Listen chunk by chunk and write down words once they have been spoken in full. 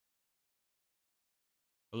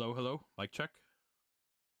Hello, hello. Mic check.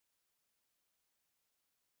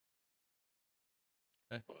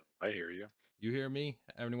 Okay. I hear you. You hear me?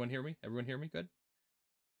 Everyone hear me? Everyone hear me? Good.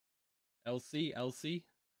 LC, LC.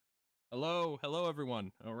 Hello, hello,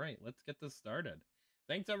 everyone. All right, let's get this started.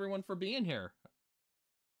 Thanks, everyone, for being here.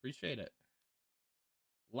 Appreciate it.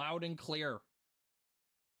 Loud and clear.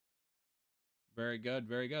 Very good,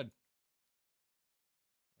 very good.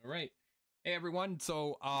 All right. Hey, everyone.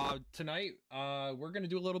 So, tonight, we're gonna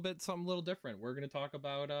do a little bit something a little different. We're gonna talk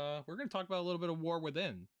about a little bit of War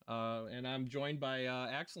Within. And I'm joined by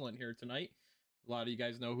Axellent here tonight. A lot of you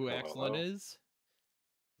guys know who Hello, Axellent hello. is.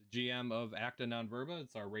 GM of Acta Non Verba.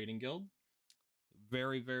 It's our rating guild.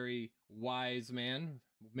 Very, very wise man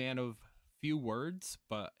of few words,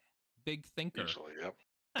 but big thinker. Usually, yep.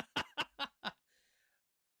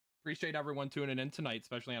 Appreciate everyone tuning in tonight,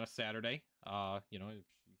 especially on a Saturday. If you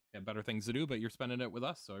have better things to do, but you're spending it with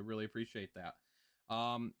us, so I really appreciate that.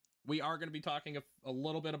 We are going to be talking a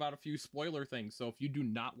little bit about a few spoiler things. So if you do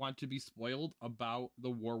not want to be spoiled about the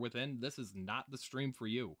War Within, this is not the stream for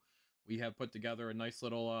you. We have put together a nice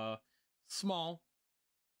little small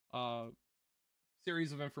uh,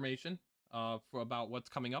 series of information about what's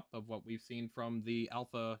coming up, of what we've seen from the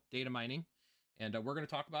alpha data mining. And we're going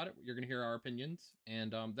to talk about it. You're going to hear our opinions,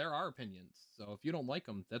 and there are opinions. So if you don't like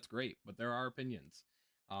them, that's great, but there are opinions.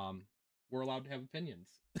 We're allowed to have opinions.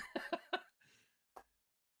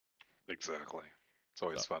 Exactly. It's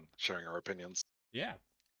always So fun sharing our opinions. yeah.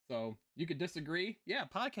 So you could disagree. Yeah,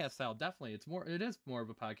 podcast style, definitely. It is more of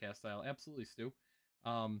a podcast style. Absolutely, Stu.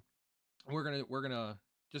 Um, we're gonna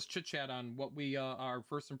just chit chat on what we our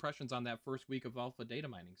first impressions on that first week of alpha data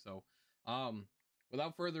mining. So, um,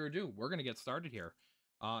 without further ado, we're gonna get started here,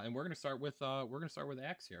 and we're gonna start with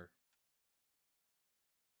Axe here.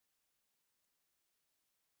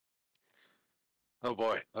 Oh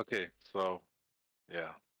boy. Okay, so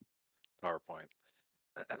yeah, PowerPoint.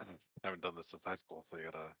 Haven't done this since high school, so you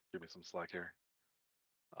gotta give me some slack here.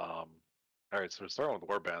 Um, all right, so we're starting with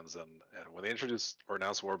warbands, and when they introduced or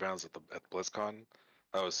announced warbands at BlizzCon,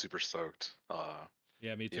 I was super stoked.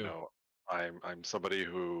 Yeah, me You too. know, I'm somebody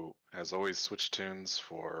who has always switched tunes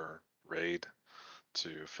for raid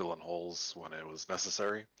to fill in holes when it was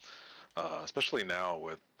necessary. Especially now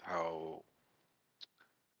with how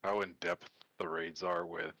in depth the raids are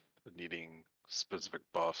with needing specific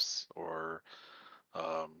buffs or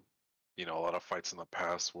um, a lot of fights in the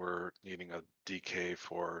past were needing a DK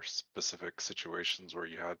for specific situations where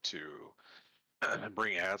you had to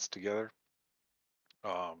bring ads together.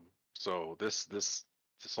 Um, so this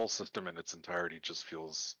whole system in its entirety just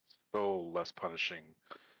feels so less punishing,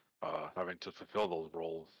 having to fulfill those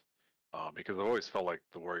roles, because I've always felt like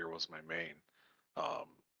the warrior was my main. Um,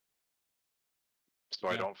 so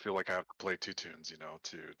I Yeah, don't feel like I have to play two tunes,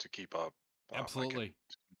 to keep up. I can absolutely.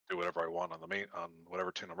 do whatever I want on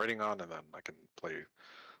whatever tune I'm rating on, and then I can play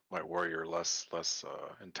my warrior less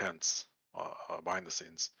intense behind the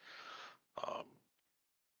scenes. Um,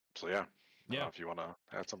 so yeah, I don't know Yeah, if you want to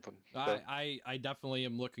add something I there. I definitely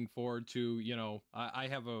am looking forward to I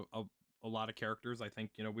have a lot of characters. I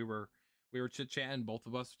think we were chit chatting, both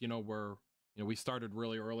of us. We started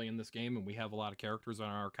really early in this game, and we have a lot of characters on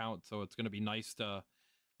our account, so it's going to be nice to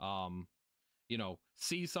um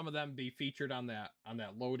see some of them be featured on that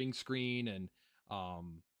loading screen, and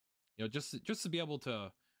just to be able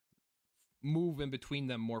to move in between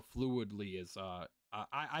them more fluidly is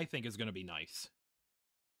I think is going to be nice.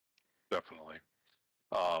 Definitely.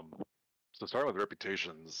 Um, so starting with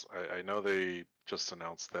reputations, I know they just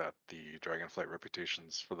announced that the Dragonflight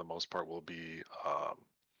reputations for the most part will be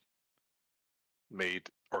made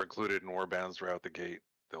or included in warbands right out the gate.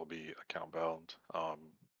 They'll be account bound.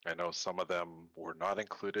 I know some of them were not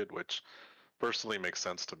included, which personally makes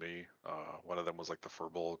sense to me. One of them was like the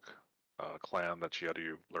Furbolg clan that you had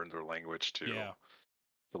to learn their language Yeah,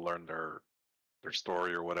 to learn their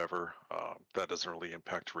story or whatever. That doesn't really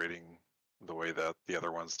impact rating the way that the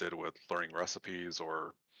other ones did with learning recipes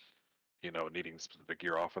or needing specific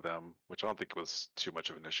gear off of them, which I don't think was too much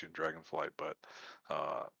of an issue in Dragonflight, but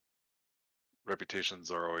uh,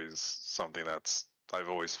 reputations are always something that's I've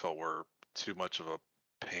always felt were too much of a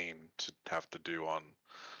pain to have to do on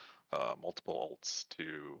multiple alts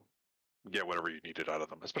to get whatever you needed out of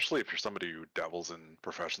them, especially if you're somebody who dabbles in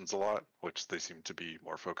professions a lot, which they seem to be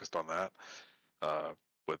more focused on that uh,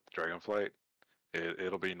 with Dragonflight.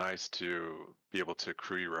 It'll be nice to be able to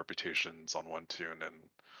accrue your reputations on one tune and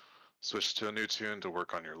switch to a new tune to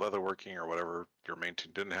work on your leatherworking or whatever your main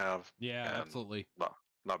tune didn't have, yeah, and absolutely.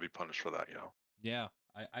 not be punished for that. Yeah,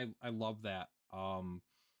 I love that.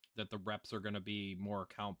 That the reps are going to be more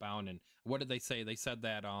account bound. And what did they say? They said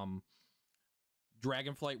that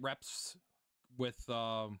Dragonflight reps with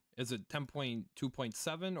is it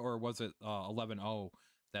 10.2.7 or was it 11.0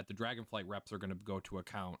 that the Dragonflight reps are going to go to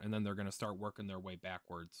account, and then they're going to start working their way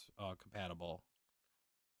backwards compatible.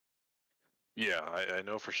 Yeah, I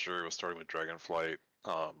know for sure it was starting with Dragonflight.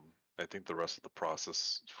 I think the rest of the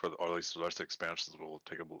process or at least the rest of the expansions will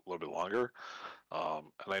take a little bit longer.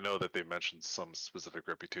 And I know that they mentioned some specific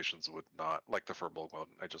reputations would not, like the Firbolg one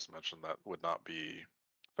I just mentioned, that would not be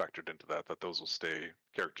factored into that those will stay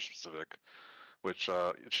character specific, which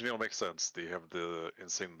makes sense. They have the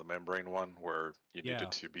Insane the Membrane one where you Yeah.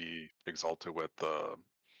 needed to be exalted with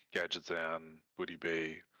Gadgetzan, Booty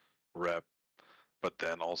Bay, Rep, but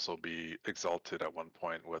then also be exalted at one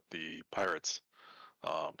point with the Pirates.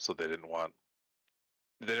 So they didn't want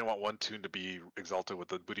one tune to be exalted with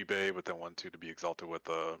the Booty Bay, but then one tune to be exalted with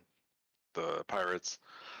the Pirates,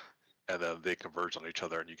 and then they converge on each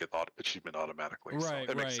other, and you get the achievement automatically. Right,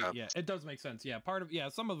 so it makes sense. Yeah, it does make sense. Yeah,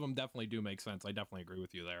 some of them definitely do make sense. I definitely agree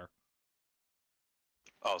with you there.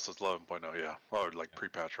 Oh, so it's 11.0, yeah. Oh, like yeah.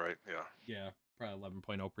 pre-patch, right? Yeah. Yeah, probably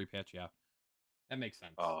 11.0 pre-patch. Yeah, that makes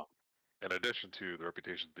sense. In addition to the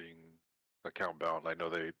reputation being account bound, I know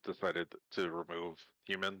they decided to remove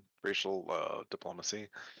human racial diplomacy,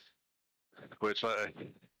 which I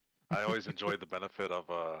always enjoyed the benefit of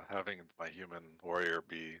having my human warrior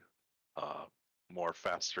be more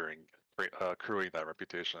faster and accruing that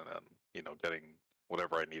reputation, and getting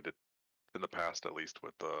whatever I needed in the past, at least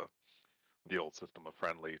with the old system of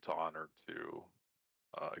friendly to honored to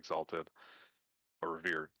exalted or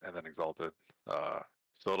revered and then exalted.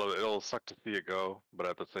 So it'll suck to see it go, but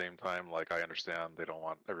at the same time, like I understand they don't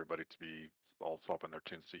want everybody to be all swapping their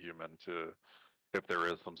tunes to human to if there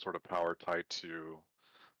is some sort of power tied to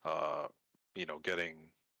getting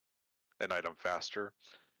an item faster.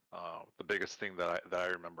 The biggest thing that I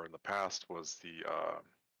remember in the past was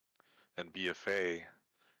in BFA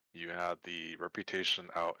you had the reputation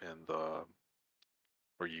out in the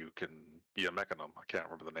where you can be a mechanism. I can't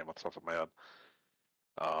remember the name off the top of my head.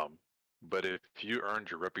 But if you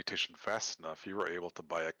earned your reputation fast enough, you were able to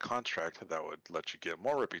buy a contract that would let you get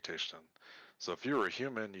more reputation. So if you were a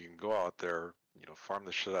human, you can go out there, farm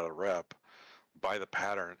the shit out of rep, buy the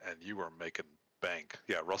pattern, and you were making bank.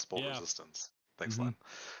 Yeah, Rust Bolt resistance. Thanks, Len.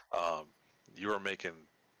 You were making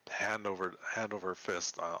hand over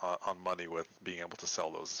fist on money with being able to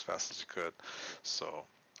sell those as fast as you could. So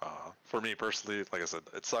for me personally, like I said,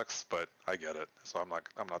 it sucks, but I get it. So I'm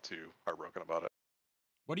not too heartbroken about it.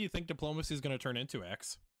 What do you think diplomacy is going to turn into,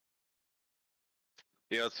 X?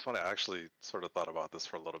 Yeah, it's funny. I actually sort of thought about this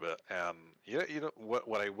for a little bit, and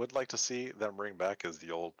what I would like to see them bring back is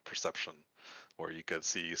the old perception, where you could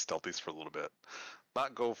see stealthies for a little bit,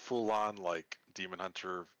 not go full on like Demon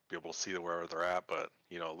Hunter, be able to see where they're at, but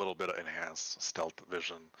a little bit of enhanced stealth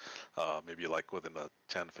vision, maybe like within a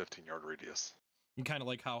 10-15 yard radius. And kind of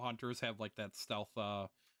like how hunters have like that stealth,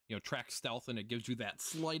 track stealth, and it gives you that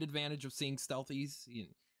slight advantage of seeing stealthies.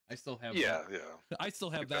 I still have I still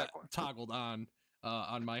have exactly. That toggled on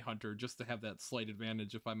my hunter just to have that slight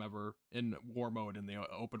advantage if I'm ever in war mode in the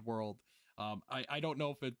open world. I don't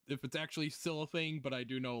know if it's actually still a thing, but I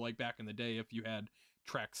do know like back in the day, if you had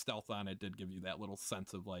track stealth on, it did give you that little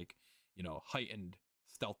sense of like heightened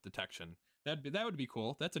stealth detection. That would be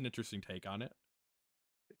cool. That's an interesting take on it.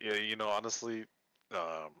 Yeah, honestly,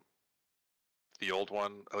 the old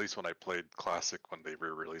one, at least when I played Classic when they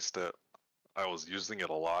re-released it, I was using it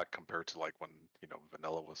a lot compared to like when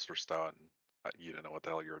Vanilla was first out and you didn't know what the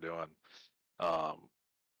hell you were doing.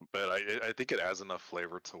 But I think it adds enough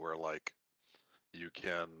flavor to where like you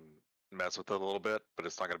can mess with it a little bit, but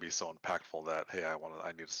it's not going to be so impactful that hey,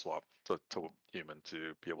 I need to swap to human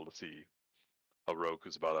to be able to see a rogue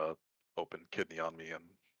who's about to open kidney on me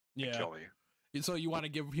and kill me. So you want to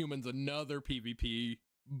give humans another PvP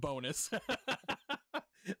bonus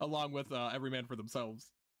along with every man for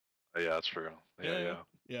themselves. Yeah, that's true.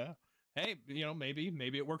 Yeah. Hey,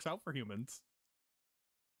 maybe it works out for humans.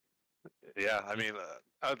 Yeah, I mean,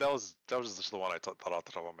 that was just the one I thought off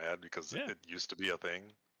the top of my head because it used to be a thing.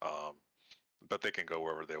 But they can go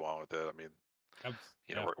wherever they want with it. I mean,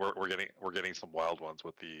 we're getting some wild ones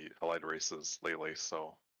with the allied races lately,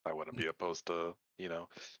 so I wouldn't be opposed to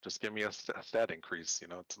just give me a stat increase,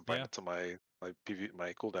 to bring it to my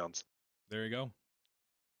my cooldowns. There you go.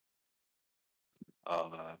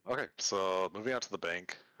 Okay, so moving on to the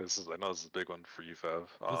bank. I know this is a big one for you, Fev.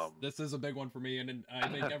 This is a big one for me, and I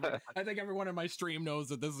think I think everyone in my stream knows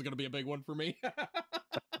that this is going to be a big one for me.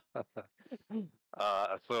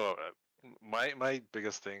 So my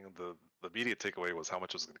biggest thing, the immediate takeaway was how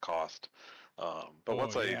much it was going to cost. But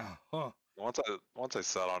once I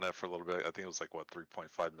sat on it for a little bit, I think it was like what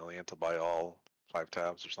 3.5 million to buy all 5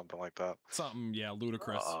 tabs or something like that. Something, yeah,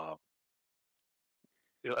 ludicrous. Um,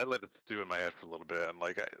 I let it stew in my head for a little bit, and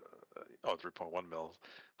like, 3.1 mils,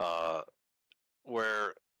 uh,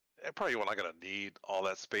 where probably we're not gonna need all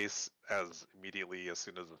that space as immediately as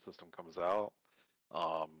soon as the system comes out.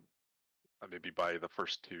 Um, maybe buy the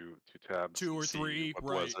first two tabs 2 and or see 3, what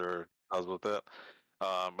right? Blizzard does with it.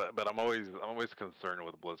 But I'm always concerned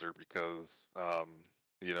with Blizzard because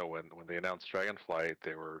when they announced Dragonflight,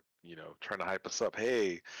 they were trying to hype us up.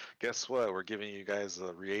 Hey, guess what? We're giving you guys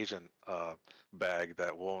a reagent bag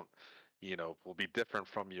that will be different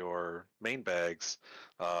from your main bags,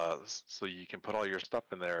 so you can put all your stuff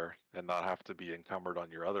in there and not have to be encumbered on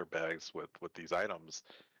your other bags with these items.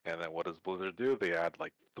 And then what does Blizzard do? They add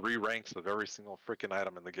like 3 ranks of every single freaking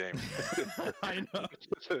item in the game I know.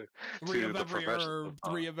 to, 3 to of the every profession. herb,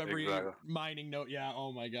 3 of every Exactly. mining note. Yeah,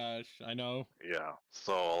 oh my gosh, I know. Yeah.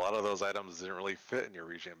 So a lot of those items didn't really fit in your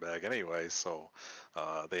region bag anyway. So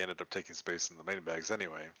they ended up taking space in the main bags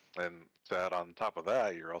anyway. And to add on top of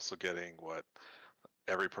that, you're also getting what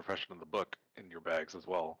every profession in the book in your bags as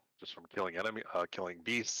well. Just from killing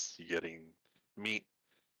beasts, you getting meat,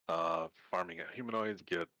 farming humanoids,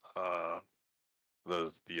 get uh,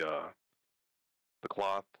 the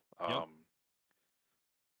cloth. Yep.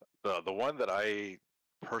 The one that I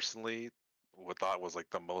personally would thought was like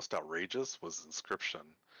the most outrageous was Inscription,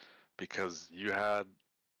 because you had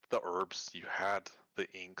the herbs, you had the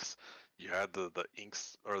inks, you had the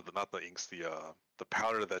inks, or the not the inks, the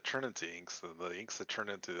powder that turned into inks, and the inks that turned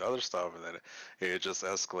into other stuff, and then it just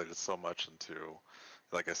escalated so much into,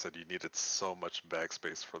 like I said, you needed so much bag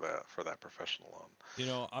space for that profession alone. You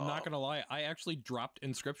know, I'm not Um, gonna lie. I actually dropped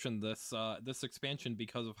Inscription this expansion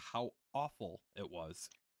because of how awful it was.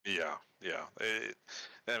 yeah, yeah.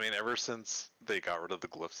 I mean, ever since they got rid of the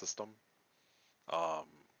glyph system, um,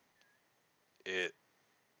 it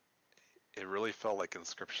it really felt like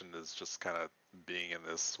Inscription is just kind of being in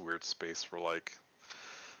this weird space where like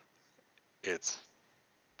it's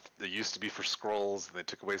it used to be for scrolls and they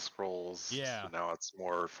took away scrolls, so Yeah, now it's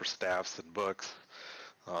more for staffs and books.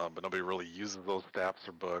 But nobody really uses those staffs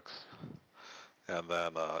or books. And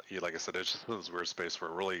then, like I said, it's just this weird space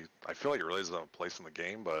where really I feel like it really doesn't have a place in the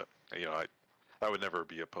game. But I would never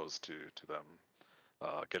be opposed to them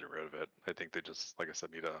getting rid of it. I think they just, like I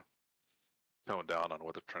said, need to tone down on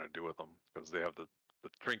what they're trying to do with them, because they have the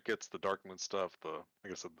trinkets, the dark moon stuff,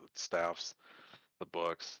 like I said, the staffs, the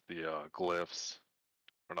books, the glyphs,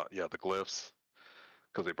 or not, yeah, the glyphs,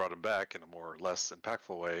 because they brought them back in a more or less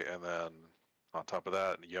impactful way, and then on top of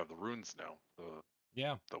that, you have the runes now,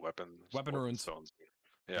 yeah. the Weapon weapon runes. stones.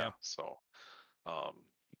 Yeah, Yeah, so um,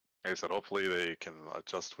 like I said, hopefully they can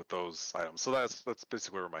adjust with those items. So that's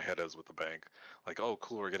basically where my head is with the bank. Like, oh,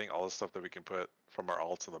 cool, we're getting all the stuff that we can put from our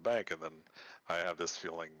alts in the bank, and then I have this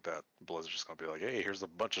feeling that Blizzard's just gonna be like, hey, here's a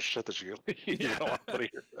bunch of shit that you yeah. don't want to put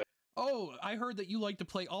here. Oh, I heard that you like to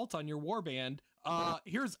play alt on your warband.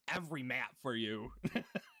 Here's every map for you.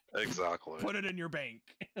 Exactly. Put it in your bank.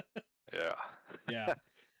 Yeah. Yeah.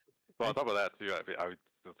 So on And top of that too, I would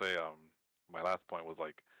say my last point was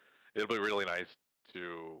like it'll be really nice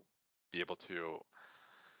to be able to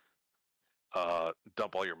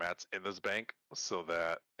dump all your mats in this bank, so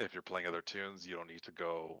that if you're playing other tunes, you don't need to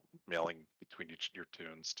go mailing between your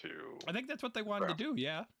tunes to I think that's what they wanted to craft. do.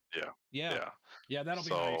 Yeah. Yeah, Yeah. yeah. Yeah, that'll be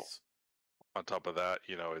So nice. on top of that,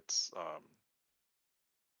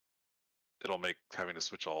 it'll make having to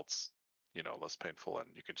switch alts, less painful, and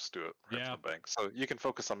you can just do it right Yeah. from the bank. So you can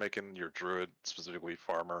focus on making your druid, specifically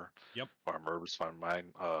Yep. farm herbs, farm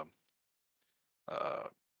mine, uh,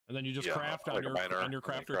 And then you just yeah, craft like a on miner, your and then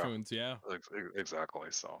crafter craft. tunes. Yeah.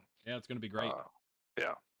 Exactly. So, Yeah, it's gonna be great. uh,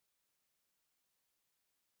 yeah,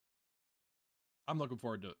 I'm looking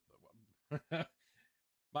forward to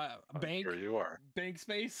my I'm sure you are. bank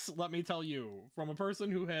space. Let me tell you, from a person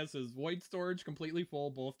who has his void storage completely full,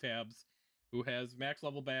 both tabs, who has max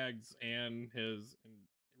level bags and his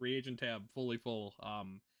reagent tab fully full.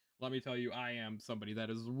 Let me tell you, I am somebody that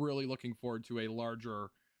is really looking forward to a larger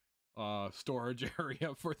storage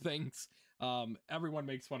area for things. Everyone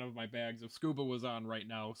makes fun of my bags. If Scuba was on right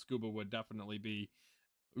now, Scuba would definitely be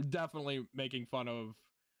making fun of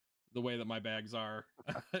the way that my bags are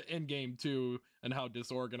in game too, and how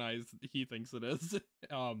disorganized he thinks it is.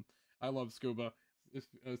 um, I love Scuba.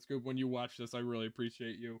 Scuba, when you watch this, I really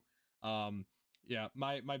appreciate you. Yeah,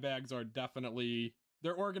 my bags are definitely,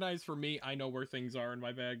 they're organized for me. I know where things are in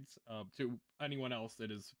my bags. To anyone else, it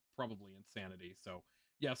is probably insanity. So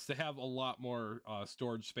yes, to have a lot more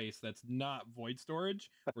storage space that's not void storage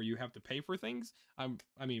where you have to pay for things.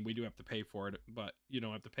 I mean, we do have to pay for it, but you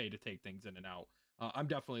don't have to pay to take things in and out. I'm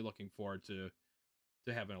definitely looking forward to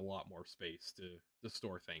to having a lot more space to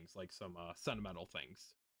store things, like some sentimental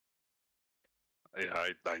things. Yeah,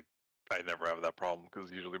 I never have that problem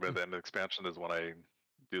because usually by the end of the expansion is when I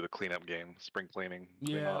do the cleanup game, spring cleaning,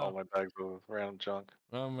 clean out all Yeah, my bags of random junk.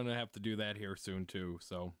 I'm gonna have to do that here soon too.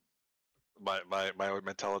 So My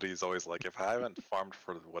mentality is always like, if I haven't farmed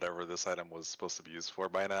for whatever this item was supposed to be used for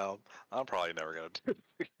by now, I'm probably never gonna do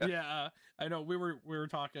it again. yeah, I know we were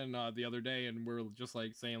talking the other day, and we are just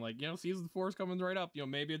like saying like, season 4 is coming right up.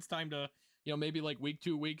 Maybe it's time to, maybe like week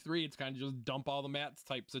 2, week 3, it's kind of just dump all the mats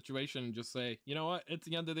type situation and just say, you know what, it's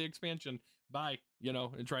the end of the expansion. Bye.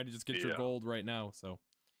 And try to just get your Yeah. gold right now. So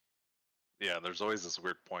Yeah, and there's always this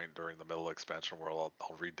weird point during the middle expansion where I'll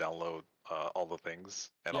re-download all the things,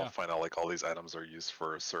 and I'll yeah, find out like all these items are used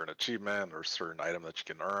for a certain achievement or a certain item that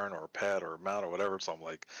you can earn or pet or mount or whatever. So I'm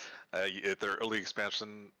like, at the early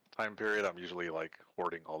expansion time period, I'm usually like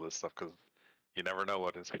hoarding all this stuff because you never know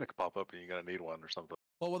what is going to pop up and you're gonna need one or something.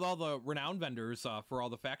 well, with all the renowned vendors for all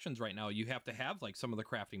the factions right now, you have to have like some of the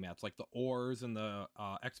crafting mats, like the ores and the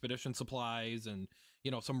expedition supplies, and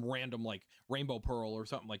some random like rainbow pearl or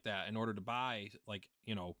something like that in order to buy like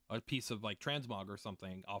a piece of like transmog or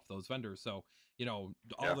something off those vendors. So Yeah,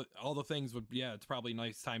 all the things would, yeah, it's probably a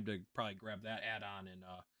nice time to probably grab that add-on and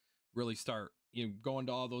really start going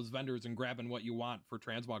to all those vendors and grabbing what you want for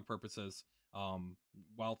transmog purposes.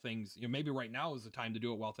 While things, maybe right now is the time to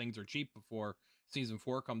do it while things are cheap before season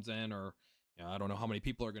 4 comes in, or I don't know how many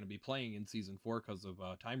people are going to be playing in season 4 because of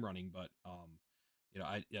time running, but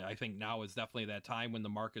I think now is definitely that time when the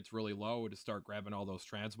market's really low to start grabbing all those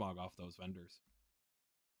transmog off those vendors.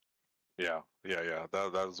 yeah.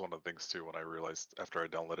 That was one of the things too when I realized after I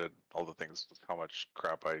downloaded all the things how much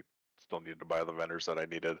crap I still needed to buy the vendors that I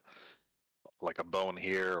needed, like a bone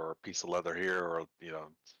here or a piece of leather here or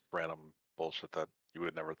random bullshit that you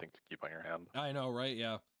would never think to keep on your hand. I know, right?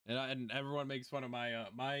 Yeah, and everyone makes fun of my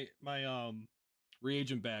my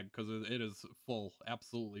reagent bag because it is full,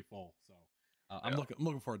 absolutely full. So I'm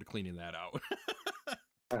looking forward to cleaning that out.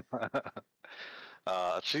 Yeah.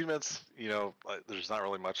 Achievements, there's not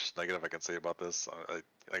really much negative I can say about this.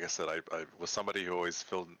 Like I said, I was somebody who always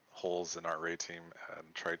filled holes in our raid team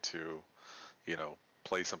and tried to, you know,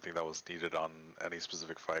 play something that was needed on any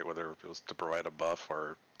specific fight, whether it was to provide a buff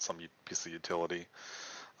or some piece of utility.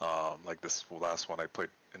 Like this last one, I played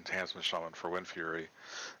Enhancement Shaman for Wind Fury.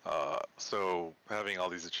 So having all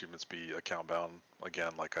these achievements be account bound,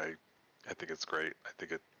 again, I think it's great. I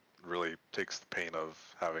think it really takes the pain of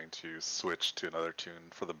having to switch to another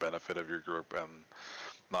tune for the benefit of your group and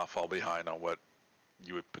not fall behind on what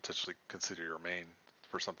you would potentially consider your main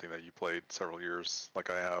for something that you played several years,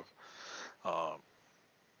 like I have. Um,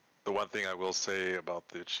 the one thing I will say about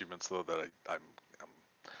the achievements, though, that I'm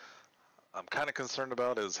I'm kind of concerned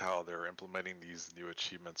about is how they're implementing these new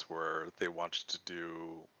achievements where they want you to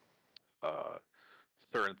do uh,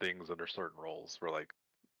 certain things under certain roles. Where like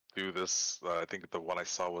do this. I think the one I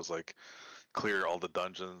saw was like clear all the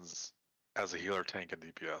dungeons as a healer, tank, and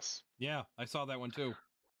DPS. Yeah, I saw that one too.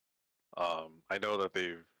 I know that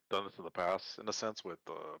they've done this in the past in a sense with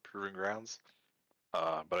Proving Grounds, but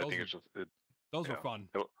I Those think were it's just it. those were Yeah, fun.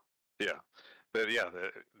 yeah,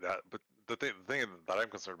 that. But the thing that I'm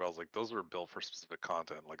concerned about is like those were built for specific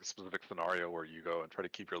content, like a specific scenario where you go and try to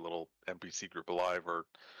keep your little NPC group alive or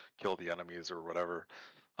kill the enemies or whatever.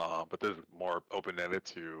 But this is more open-ended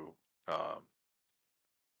to um,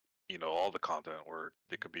 all the content where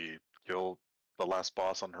it could be kill the last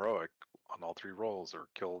boss on heroic on all three rolls, or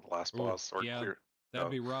kill the last Oh boss, or yeah, clear, that'd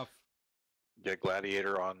be rough. get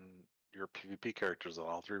gladiator on your PvP characters on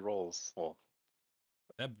all three rolls. Well,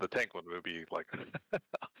 That the tank one would be like yeah.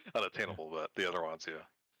 unattainable, but the other ones, yeah.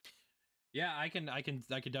 Yeah, I can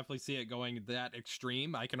definitely see it going that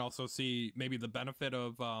extreme. I can also see maybe the benefit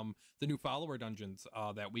of the new follower dungeons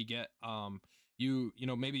that we get.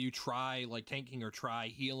 Maybe you try like tanking or try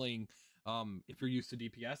healing if you're used to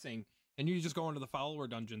DPSing, and you just go into the follower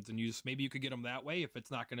dungeons and you just maybe you could get them that way if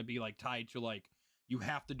it's not going to be like tied to like you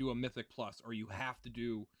have to do a mythic plus or you have to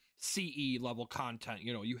do CE level content.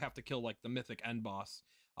 You have to kill like the mythic end boss.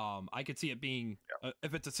 I could see it being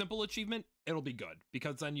if it's a simple achievement, it'll be good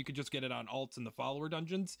because then you could just get it on alts in the follower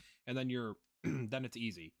dungeons, and then you're then it's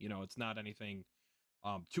easy. It's not anything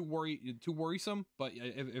too worrisome. But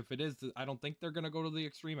if it is, I don't think they're gonna go to the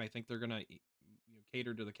extreme. I think they're gonna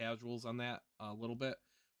cater to the casuals on that a little bit.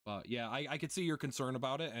 But yeah, I could see your concern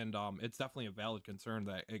about it, and it's definitely a valid concern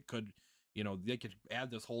that it could. They could add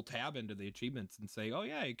this whole tab into the achievements and say, "Oh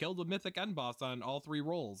yeah, you killed the mythic end boss on all three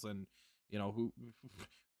rolls," and who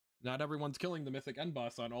not everyone's killing the mythic end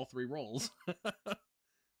boss on all three rolls.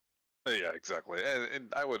 Yeah, exactly.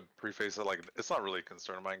 And I would preface it like it's not really a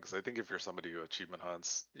concern of mine because I think if you're somebody who achievement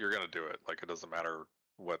hunts, you're gonna do it. Like it doesn't matter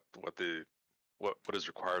what is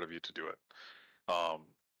required of you to do it. Um,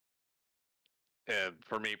 and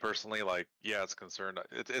for me personally, like yeah, it's concerned.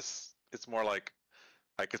 It's more like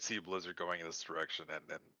I could see Blizzard going in this direction,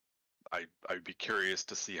 and I'd be curious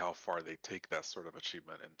to see how far they take that sort of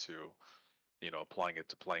achievement into applying it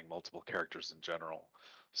to playing multiple characters in general.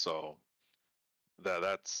 So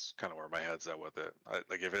that's kind of where my head's at with it.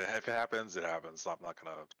 Like if it happens, it happens. I'm not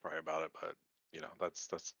gonna cry about it, but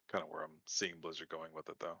that's kind of where I'm seeing Blizzard going with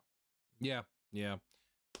it, though. Yeah, yeah.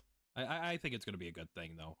 I think it's going to be a good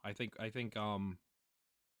thing though. I think I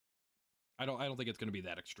don't think it's going to be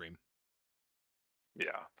that extreme.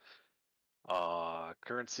 Yeah.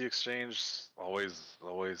 Currency exchange always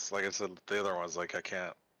like I said, the other ones like I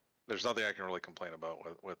can't. There's nothing I can really complain about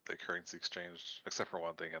with the currency exchange except for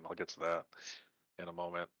one thing, and I'll get to that in a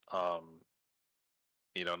moment.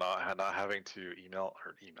 Not having to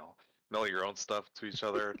mail your own stuff to each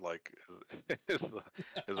other like is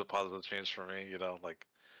a positive change for me. Like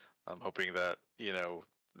I'm hoping that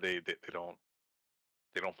they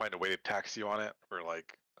don't find a way to tax you on it for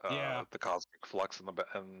like Yeah, the cosmic flux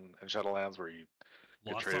in Shadowlands where you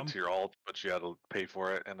get lost traded some. to your alt, but you had to pay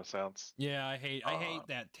for it in a sense. Yeah, I Uh, hate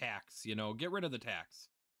that tax. Get rid of the tax.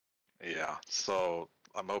 yeah, so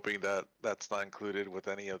I'm hoping that that's not included with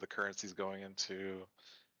any of the currencies going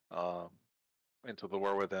um, into the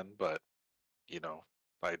war within, but you know,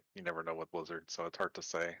 you never know with Blizzard, so it's hard to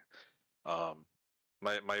say. Um,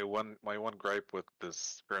 my one gripe with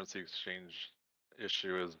this currency exchange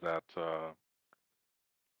issue is that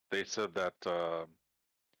they said that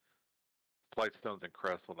Flightstones and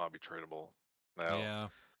Crest will not be tradable. Now, Yeah,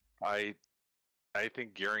 I I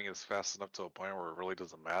think gearing is fast enough to a point where it really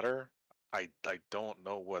doesn't matter. I don't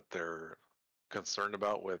know what they're concerned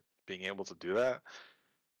about with being able to do that.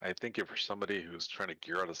 I think if you're somebody who's trying to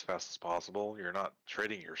gear out as fast as possible, you're not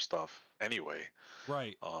trading your stuff anyway.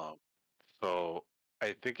 right. Um, so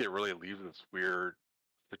I think it really leaves this weird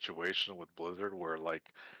situation with Blizzard where like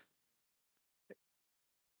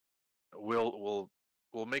we'll we'll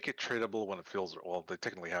we'll make it tradable when it feels well. They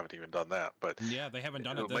technically haven't even done that, but Yeah, they haven't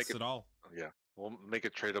done it it'll make this it at all. yeah. We'll make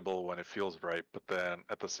it tradable when it feels right, but then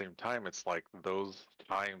at the same time, it's like those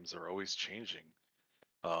times are always changing.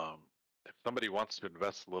 Um, if somebody wants to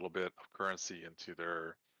invest a little bit of currency into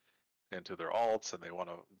their alts and they want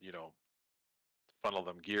to, funnel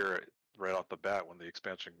them gear right off the bat when the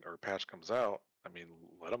expansion or patch comes out, I mean,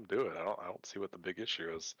 let them do it. I don't see what the big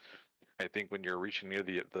issue is. I think when you're reaching near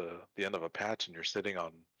the end of a patch and you're sitting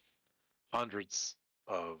on hundreds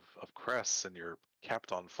of crests and you're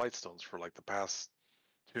capped on flight stones for like the past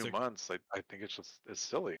two Six. months, I think it's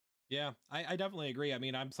silly. Yeah, I definitely agree. I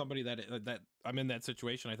mean, I'm somebody that I'm in that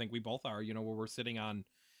situation. I think we both are. Where we're sitting on,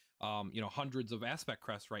 hundreds of aspect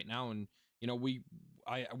crests right now, and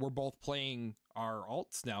we're both playing our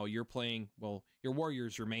alts now. You're playing, well, your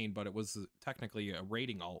warrior's your main, but it was technically a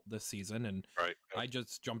raiding alt this season, and Right. Yep. I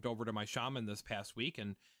just jumped over to my shaman this past week,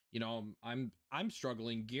 and I'm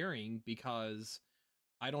struggling gearing because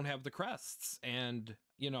I don't have the crests, and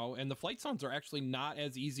and the flight zones are actually not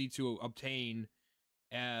as easy to obtain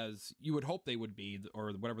as you would hope they would be,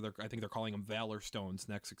 or whatever I think they're calling them Valor Stones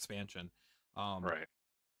next expansion. Um, Right.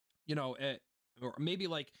 or maybe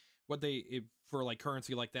like what for like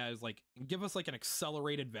currency like that is like give us like an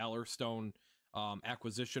accelerated Valor Stone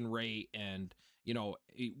acquisition rate, and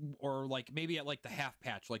or like maybe at like the half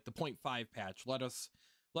patch, like the 0.5 patch, let us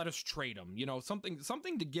trade them.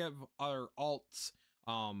 Something to give our alts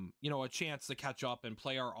a chance to catch up and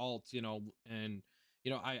play our alts, and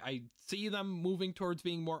I see them moving towards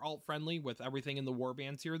being more alt friendly with everything in the war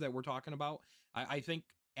bands here that we're talking about. I think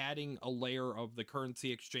adding a layer of the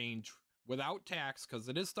currency exchange without tax, because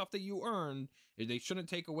it is stuff that you earn. They shouldn't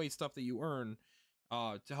take away stuff that you earn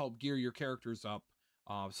to help gear your characters up,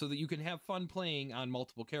 so that you can have fun playing on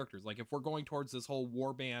multiple characters. Like if we're going towards this whole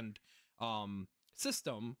warband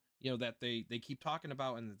system, that they keep talking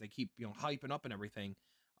about and that they keep hyping up and everything.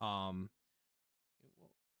 Um,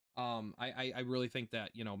 I really think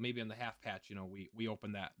that maybe in the half patch, we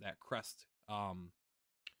open that crest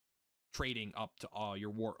trading up to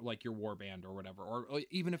your war band or whatever, or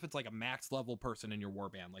even if it's like a max level person in your war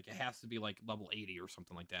band, like it has to be like level 80 or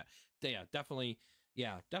something like that. Yeah, definitely.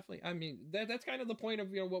 Yeah, definitely. I mean, that's kind of the point of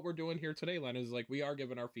what we're doing here today, Len, is like we are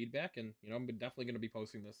giving our feedback, and I'm definitely going to be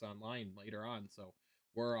posting this online later on. So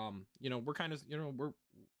we're kind of we're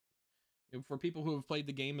for people who have played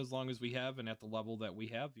the game as long as we have and at the level that we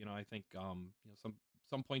have, I think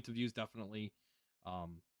some points of views definitely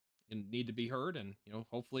um need to be heard, and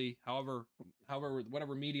hopefully, however,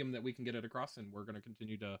 whatever medium that we can get it across, and we're going to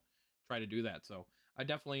continue to try to do that. So I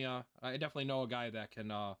definitely know a guy that can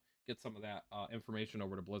get some of that information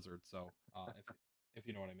over to Blizzard. So if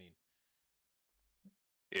you know what I mean.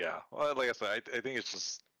 Yeah. Well, like I said, I think it's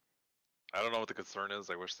just I don't know what the concern is.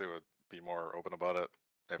 I wish they would be more open about it.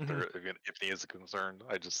 If Mm-hmm. there if there is a concern,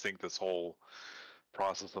 I just think this whole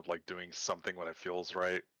process of like doing something when it feels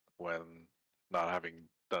right, when not having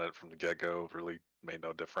done it from the get go really made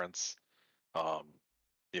no difference. Um,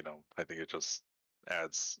 I think it just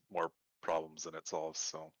adds more problems than it solves.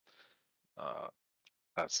 So uh,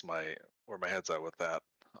 that's where my head's at with that.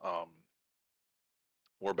 Um,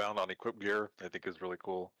 Warbound on equip gear, I think is really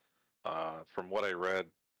cool. From what I read,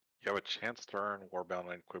 you have a chance to earn Warbound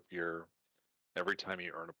on equip gear every time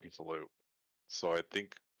you earn a piece of loot. So I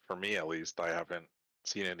think, for me at least, I haven't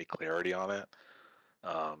seen any clarity on it.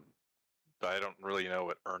 Um, but I don't really know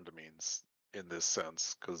what earned means in this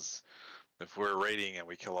sense, because if we're raiding and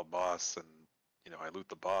we kill a boss and I loot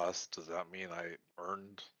the boss, does that mean I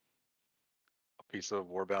earned a piece of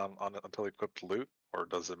Warbound on it until equipped loot, or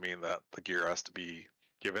does it mean that the gear has to be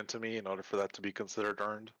given to me in order for that to be considered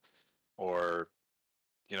earned? Or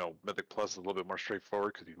Mythic Plus is a little bit more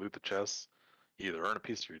straightforward because you loot the chests, you either earn a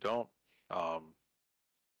piece or you don't. Um,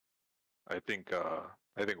 I think the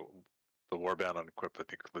Warbound unequipped I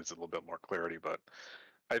think leads a little bit more clarity, but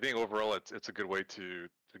I think overall it's a good way to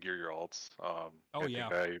gear your alts. Oh I yeah.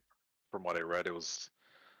 think from what I read, it was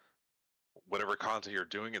whatever content you're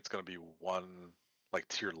doing, it's going to be one like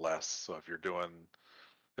tier less. So if you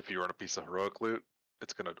earn a piece of heroic loot,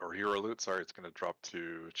 or hero loot, sorry, it's gonna drop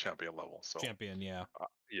to champion level. So Champion, yeah.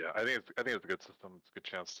 yeah, I think it's a good system. It's a good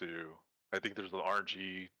chance to. I think there's an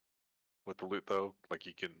RNG with the loot though. Like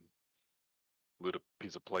you can loot a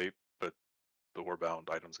piece of plate, but the warbound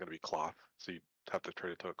item is going to be cloth, so you have to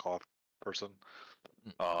trade it to a cloth person,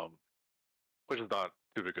 Mm. um, which is not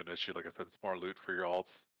too big an issue. Like I said, it's more loot for your alts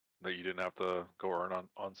that you didn't have to go earn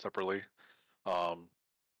on separately. Um,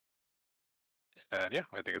 and yeah,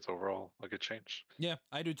 I think it's overall a good change. Yeah,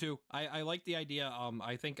 I do too. I like the idea.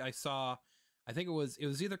 I think I think it was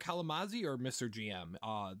either Kalamazi or Mr. GM.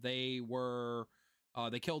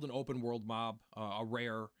 They killed an open world mob, a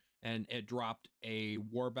rare, and it dropped a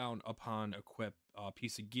warbound upon equip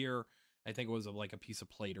piece of gear. I think it was like a piece of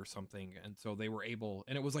plate or something, and so they were able,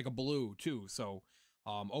 and it was like a blue too. So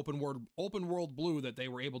open world blue that they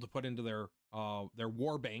were able to put into their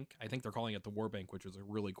war bank. I think they're calling it the war bank, which is a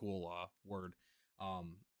really cool word.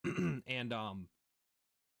 And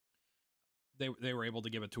they were able to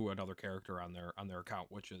give it to another character on their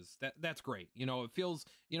account, which is that's great. It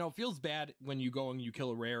feels bad when you go and you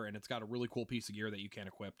kill a rare and it's got a really cool piece of gear that you can't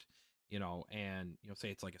equip, and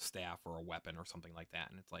say it's like a staff or a weapon or something like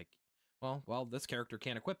that, and it's like, well, this character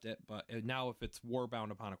can't equip it, but now if it's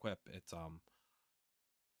warbound upon equip, it's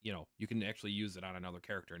you can actually use it on another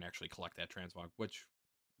character and actually collect that transmog, which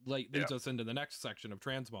Yeah. leads us into the next section of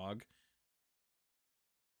transmog.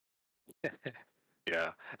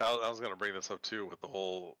 Yeah, I was gonna bring this up too with the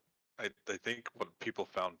whole. I think what people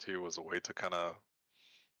found too was a way to kind of.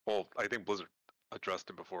 Well, I think Blizzard addressed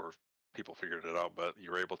it before people figured it out, but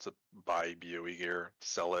you were able to buy BOE gear,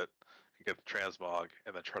 sell it, and get the transmog,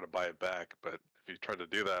 and then try to buy it back. But if you try to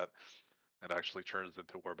do that, it actually turns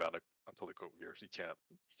into Warbound until the quote gears. You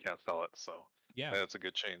can't sell it. So Yeah, that's a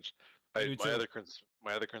good change. I do too.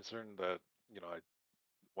 My other concern that I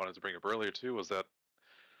wanted to bring up earlier too was that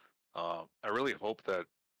I really hope that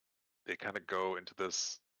they kind of go into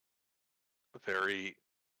this very,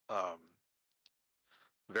 um,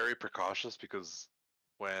 very precautious because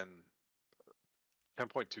when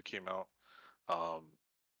 10.2 came out, um,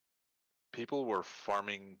 people were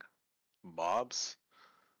farming mobs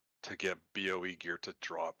to get BOE gear to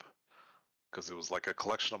drop because it was like a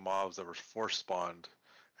collection of mobs that were force spawned,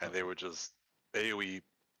 and they would just AOE,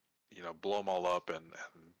 blow them all up and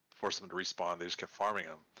force them to respawn. They just kept farming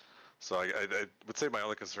them. So I would say my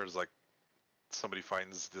only concern is like somebody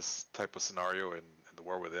finds this type of scenario in the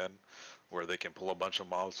War Within, where they can pull a bunch of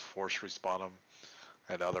mobs, force respawn them,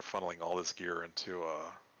 and now they're funneling all this gear into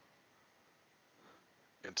a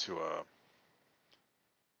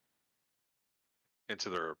into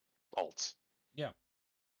their alts. Yeah.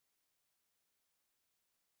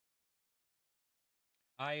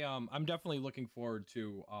 I'm definitely looking forward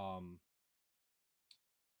to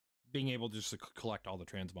being able just to collect all the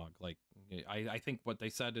transmog. Like I think what they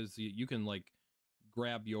said is you can like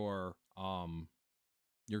grab your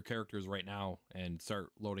characters right now and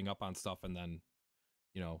start loading up on stuff, and then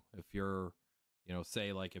if you're You know,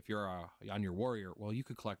 say like if you're on your warrior, well, you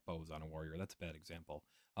could collect bows on a warrior. That's a bad example.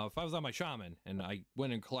 If I was on my shaman and I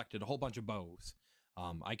went and collected a whole bunch of bows,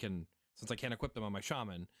 I can, since I can't equip them on my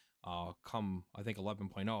shaman, come I think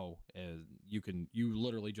 11.0, you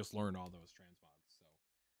literally just learn all those transmogs. So,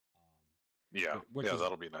 Yeah, which yeah, is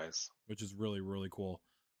that'll be nice. really cool.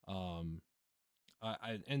 Um,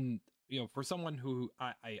 and you know, for someone who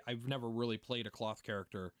I've never really played a cloth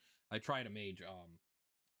character, I tried a mage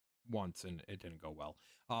once and it didn't go well.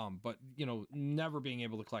 But you know, never being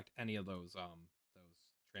able to collect any of those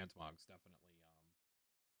transmogs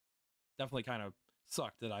definitely kind of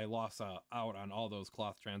sucked that I lost out on all those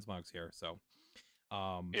cloth transmogs here. So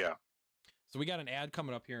um Yeah. so we got an ad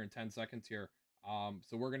coming up here in 10 seconds here.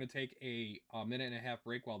 So we're gonna take a minute and a half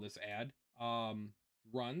break while this ad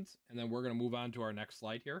runs, and then we're gonna move on to our next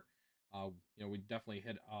slide here. You know, we definitely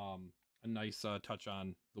hit a nice touch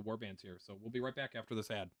on the warbands here. So we'll be right back after this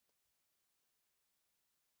ad.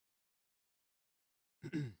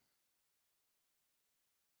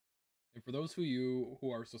 And for those of you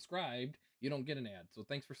who are subscribed, you don't get an ad. So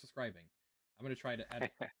thanks for subscribing. I'm gonna try to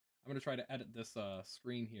edit. I'm gonna try to edit this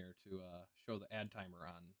screen here to show the ad timer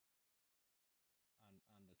on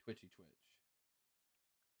the Twitchy Twitch.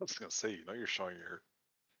 I was gonna say, you're showing your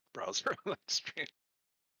browser on that screen.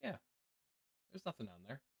 Yeah, there's nothing on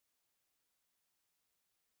there.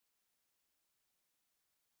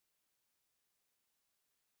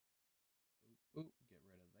 Ooh, get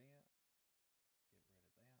rid of that.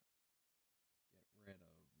 Get rid of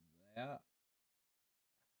that. Get rid of that.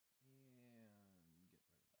 And get rid of that.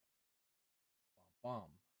 Bum bum.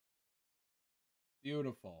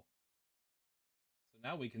 Beautiful. So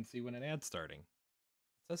now we can see when an ad's starting. It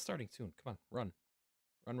says starting soon. Come on, run.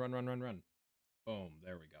 Run, run, run, run, run. Boom,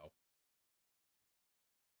 there we go.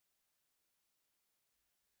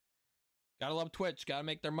 Gotta love Twitch. Gotta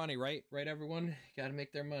make their money, right? Right, everyone? Gotta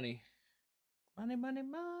make their money. Money, money,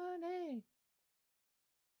 money.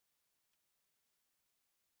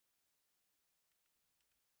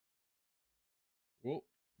 Whoa,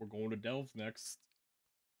 we're going to Delves next.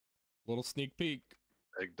 Little sneak peek.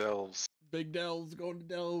 Big Delves. Big Delves, going to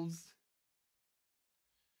Delves.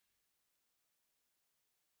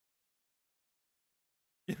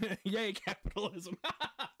 Yay, capitalism.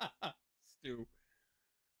 Stu.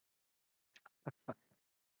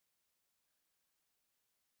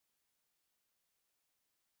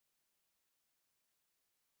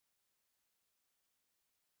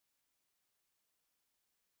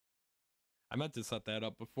 I meant to set that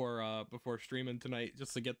up before streaming tonight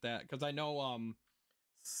just to get that, because I know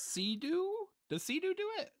Sea-Doo? Does Sea-Doo do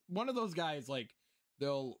it? One of those guys, like,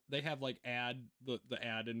 they have like the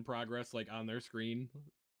ad in progress like on their screen.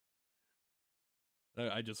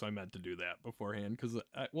 I meant to do that beforehand because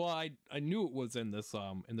I knew it was in this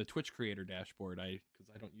in the Twitch creator dashboard.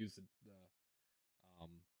 Because I don't use um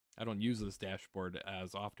I don't use this dashboard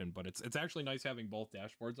as often, but it's actually nice having both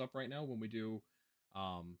dashboards up right now when we do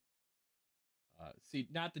um see,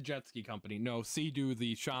 not the jet ski company, no, Sea-Doo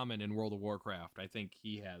the shaman in World of Warcraft. I think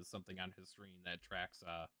he has something on his screen that tracks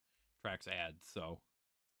ads. So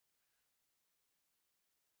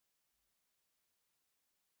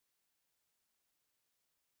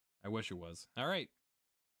I wish it was. All right,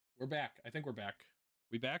 we're back. I think we're back.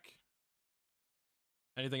 We back?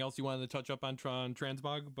 Anything else you wanted to touch up on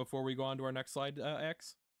Transmog before we go on to our next slide,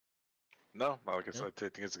 X? No, like I Yeah. said, I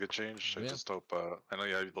think it's a good change. I Yeah. just hope. I know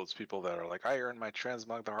you have those people that are like, I earned my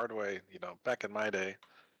transmog the hard way, back in my day.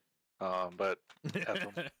 But F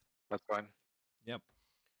them. That's fine. Yep.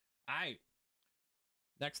 All right.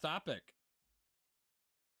 Next topic.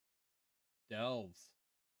 Delves.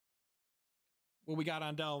 What we got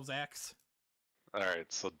on Delves, X? All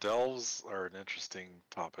right, so delves are an interesting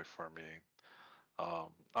topic for me.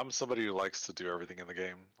 I'm somebody who likes to do everything in the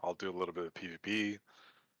game. I'll do a little bit of PvP.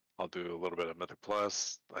 I'll do a little bit of Mythic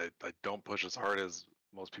Plus. I don't push as hard as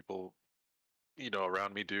most people,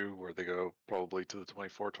 around me do, where they go probably to the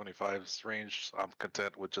 24, 25s range. I'm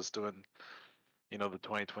content with just doing, the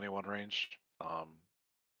 2021 range. And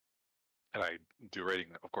I do rating,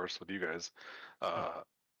 of course, with you guys. Yep.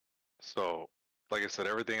 So, like I said,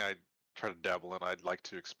 everything I try to dabble in, I'd like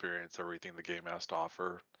to experience everything the game has to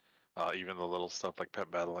offer, even the little stuff like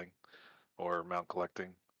pet battling or mount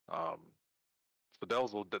collecting. So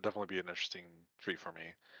Delves will definitely be an interesting treat for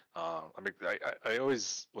me. I mean, I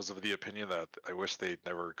always was of the opinion that I wish they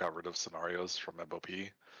never got rid of scenarios from MOP.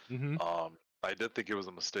 Mm-hmm. I did think it was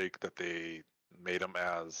a mistake that they made them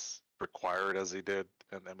as required as they did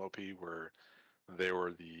in MOP, where they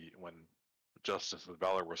were when justice and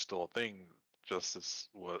valor were still a thing.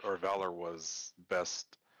 Valor was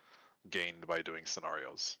best gained by doing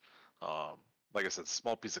scenarios. like I said,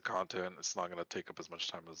 small piece of content. It's not going to take up as much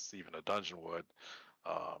time as even a dungeon would.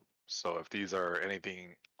 So if these are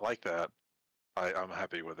anything like that, I'm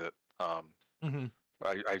happy with it. Mm-hmm.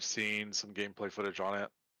 I've seen some gameplay footage on it.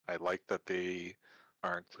 I like that they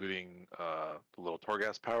are including the little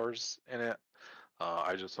Torghast powers in it.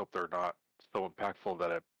 I just hope they're not so impactful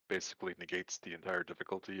that it basically negates the entire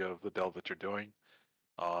difficulty of the delve that you're doing.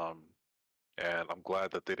 Um, and I'm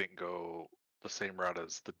glad that they didn't go the same route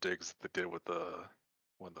as the digs that they did with the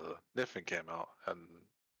when the Niffin came out and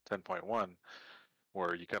 10.1,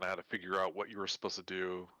 where you kind of had to figure out what you were supposed to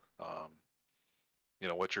do. Um,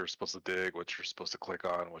 what you're supposed to dig, what you're supposed to click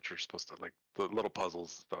on, what you're supposed to like the little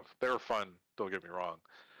puzzles and stuff. They were fun, don't get me wrong.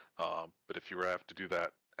 But if you were to have to do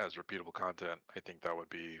that as repeatable content, I think that would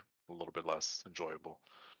be a little bit less enjoyable.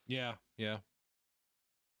 Yeah, yeah.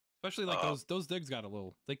 Especially like Um, those digs got a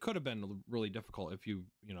little. They could have been really difficult if you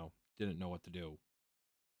know didn't know what to do.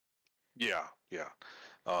 yeah, yeah.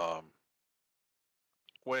 Um,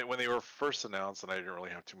 when they were first announced, and I didn't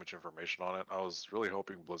really have too much information on it, I was really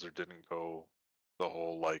hoping Blizzard didn't go the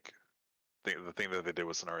whole like the thing that they did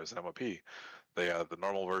with Scenarios MOP. They had the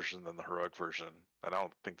normal version, then the heroic version, and I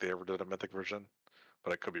don't think they ever did a mythic version,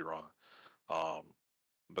 but I could be wrong. Um,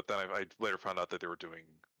 but then I later found out that they were doing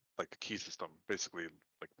like the key system, basically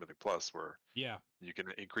like Mythic Plus, where Yeah, you can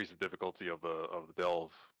increase the difficulty of the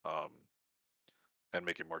delve um, and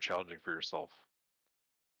make it more challenging for yourself.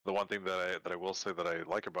 The one thing that I will say that I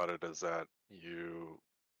like about it is that you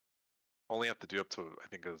only have to do up to I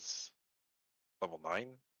think is level 9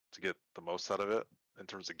 to get the most out of it in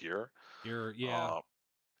terms of gear. you're yeah. Um,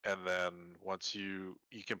 and then once you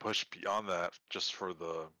can push beyond that just for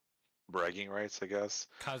the bragging rights, I guess,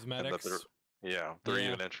 and that Cosmetics. they're Yeah,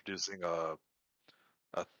 even introducing a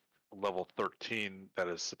level 13 that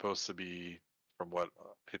is supposed to be, from what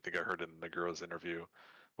I think I heard in Naguro's interview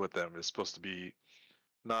with them, is supposed to be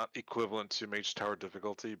not equivalent to Mage Tower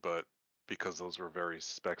difficulty, but because those were very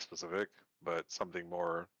spec specific, but something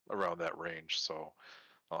more around that range. So,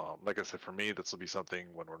 like I said, for me, this will be something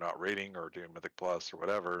when we're not raiding or doing Mythic Plus or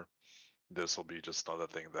whatever. This will be just another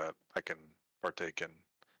thing that I can partake in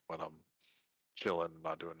when I'm chilling,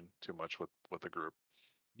 not doing too much with the group.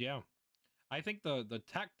 yeah. I think the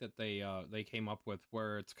tech that they came up with,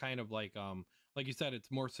 where it's kind of like you said,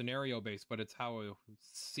 it's more scenario based, but it's how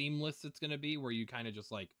seamless it's gonna be, where you kind of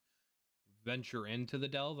just like venture into the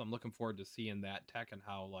delve. I'm looking forward to seeing that tech and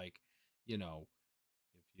how like you know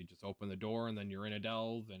if you just open the door and then you're in a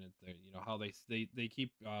delve and how they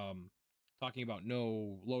keep talking about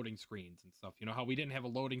no loading screens and stuff. You know how we didn't have a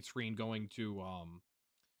loading screen going to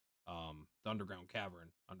the underground cavern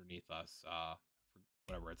underneath us, for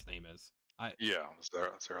whatever its name is. I Yeah,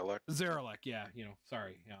 Zarelek. Zarelek, yeah,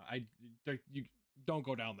 sorry. Yeah, you don't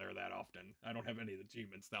go down there that often. I don't have any of the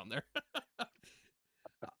achievements down there.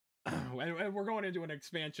 And we're going into an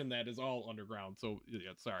expansion that is all underground, so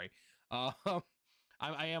yeah, sorry.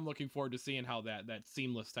 I am looking forward to seeing how that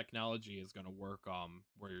seamless technology is going to work.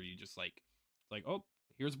 Where you just like, oh,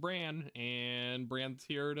 here's Bran, and Bran's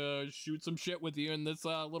here to shoot some shit with you in this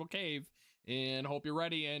little cave, and hope you're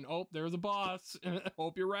ready. And oh, there's a boss.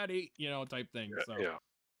 Hope you're ready. Type thing. Yeah, So yeah,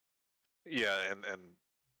 yeah, and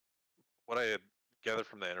what I had gathered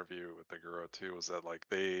from the interview with the Guru too was that like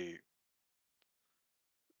they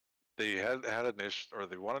had an issue, or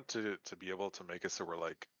they wanted to be able to make it so we're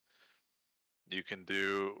like you can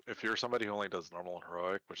do, if you're somebody who only does normal and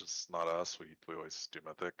heroic, which is not us, we always do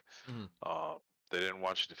mythic. mhm. Uh, they didn't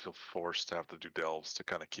want you to feel forced to have to do delves to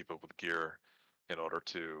kind of keep up with gear in order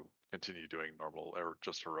to continue doing normal or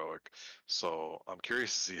just heroic. So I'm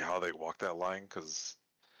curious to see how they walk that line, because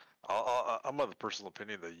I'm of the personal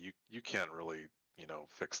opinion that you can't really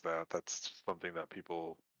fix that. That's something that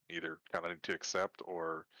people either kind of need to accept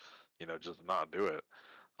or just not do it.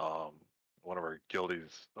 Um, One of our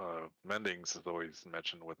guildies, Mendings, has always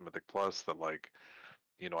mentioned with Mythic Plus that like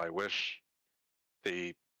I wish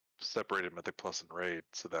they separated Mythic Plus and Raid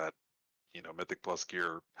so that Mythic Plus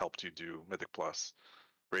gear helped you do Mythic Plus,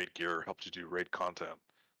 Raid gear helped you do Raid content.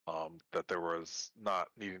 That there was not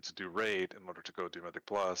needing to do Raid in order to go do Mythic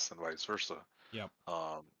Plus and vice versa. Yep.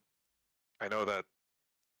 Um, I know that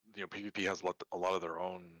PvP has a lot of their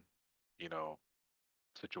own you know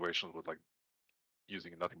situations with like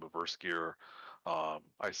using nothing but verse gear.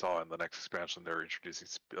 I saw in the next expansion they're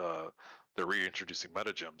reintroducing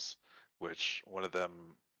meta gems, which one of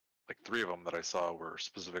them, like three of them that I saw, were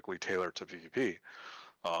specifically tailored to PvP.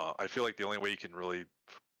 I feel like the only way you can really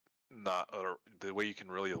not, or the way you can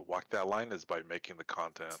really walk that line is by making the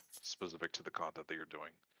content specific to the content that you're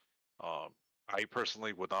doing. Um, I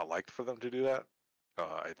personally would not like for them to do that,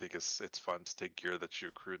 I think it's fun to take gear that you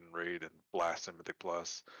accrued in raid and blast in Mythic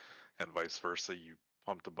Plus, and vice versa. You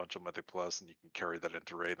pumped a bunch of Mythic Plus, and you can carry that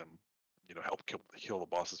into raid and help kill the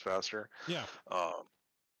bosses faster. Yeah. Um,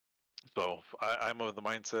 so I'm of the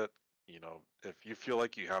mindset, if you feel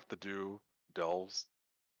like you have to do delves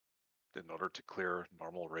in order to clear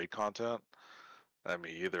normal raid content, I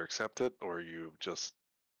mean, either accept it or you just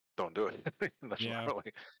don't do it. There's not Yeah.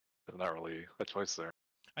 really, there's not really a choice there.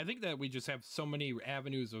 I think that we just have so many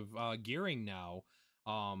avenues of gearing now.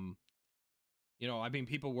 Um, I mean,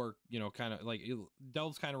 people were, kind of like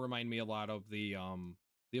delves kind of remind me a lot of the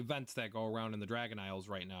events that go around in the Dragon Isles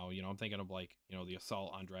right now. I'm thinking of like, the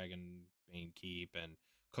assault on Dragon Bane Keep and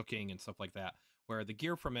cooking and stuff like that, where the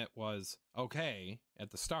gear from it was okay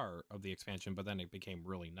at the start of the expansion, but then it became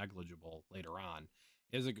really negligible later on.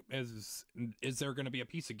 Is there going to be a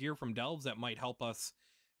piece of gear from delves that might help us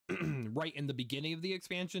right in the beginning of the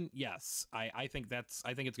expansion? Yes, I think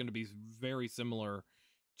it's going to be very similar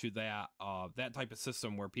to that type of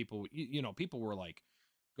system where people people were like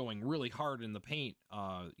going really hard in the paint,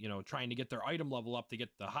 trying to get their item level up to get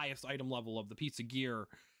the highest item level of the piece of gear,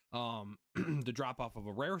 to drop off of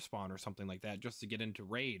a rare spawn or something like that, just to get into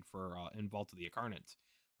raid for in Vault of the Incarnates.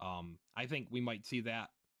 I think we might see that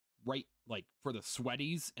right like for the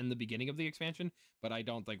sweaties in the beginning of the expansion, but I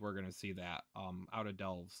don't think we're going to see that out of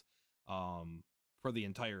delves um for the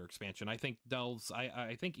entire expansion. I think delves,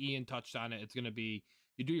 I think Ian touched on it. It's going to be,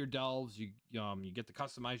 you do your delves, you get to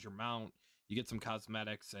customize your mount, you get some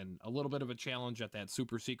cosmetics and a little bit of a challenge at that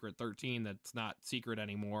super secret 13 that's not secret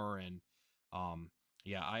anymore. And um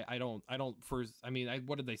yeah, I don't first, I mean,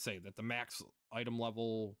 what did they say, that the max item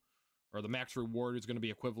level or the max reward is going to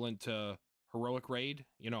be equivalent to heroic raid,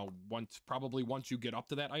 once you get up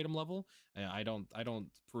to that item level. I don't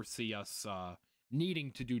foresee us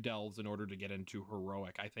needing to do delves in order to get into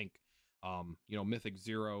heroic. I think mythic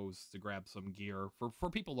zeros to grab some gear for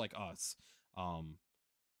people like us,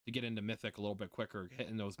 to get into mythic a little bit quicker,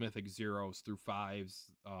 hitting those mythic zeros through fives,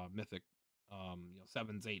 mythic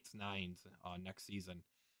sevens, eights, nines next season.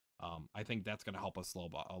 I think that's going to help us a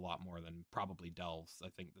lot more than probably delves. I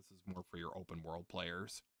think this is more for your open world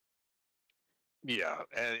players. Yeah,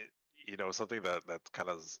 and something that kind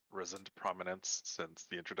of risen to prominence since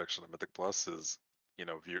the introduction of Mythic Plus is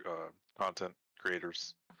content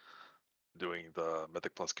creators doing the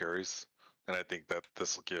Mythic Plus carries, and I think that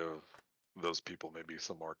this will give those people maybe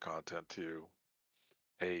some more content to,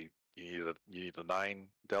 hey, you need a 9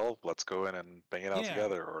 delve, let's go in and bang it out Yeah,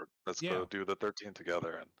 together, or let's yeah, go do the 13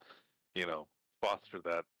 together, and you know foster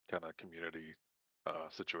that kind of community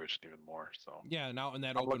situation even more. So yeah. Now in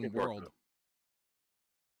that I'm looking open forward to world, it.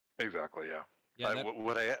 Exactly, yeah. yeah, that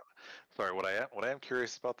What I sorry, what I am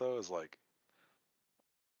curious about though is like,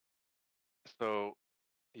 so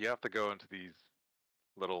you have to go into these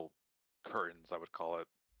little curtains, I would call it,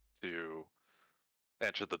 to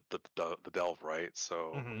enter the delve, right?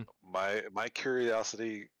 So mhm. my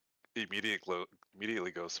curiosity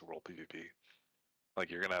immediately goes to world PvP.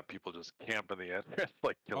 Like you're gonna have people just camp in the entrance,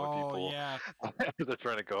 like killing Oh people. yeah, They're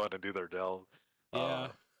trying to go in and do their delve. Uh,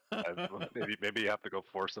 yeah. maybe you have to go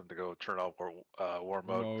force them to go turn off war War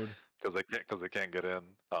mode mode. because they can't get in.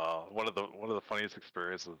 One of the funniest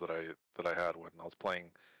experiences that I had when I was playing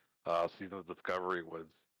Season of Discovery was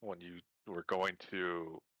when you were going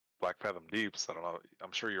to Black Fathom Deeps. I don't know.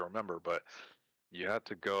 I'm sure you remember, but you had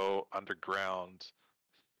to go underground,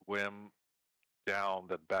 swim down,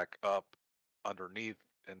 then back up underneath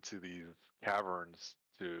into these caverns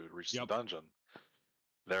to reach the Yep. dungeon.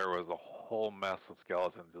 There was a whole mess of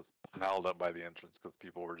skeletons just piled up by the entrance because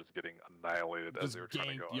people were just getting annihilated as Just they were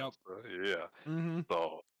trying to ganked. go in. Yep. So, yeah. Mhm.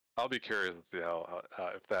 So I'll be curious to see how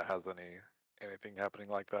if that has anything happening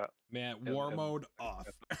like that. Man, war And mode off.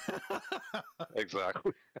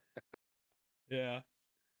 exactly. Yeah.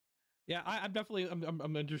 Yeah, I'm definitely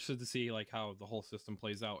I'm interested to see like how the whole system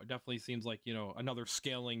plays out. It definitely seems like, another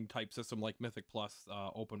scaling type system like Mythic Plus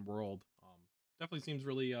open world. Definitely seems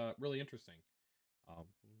really interesting. Um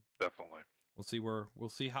Definitely. we'll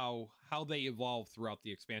see how they evolve throughout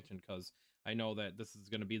the expansion, cuz I know that this is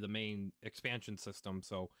going to be the main expansion system.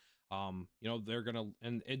 So they're going to,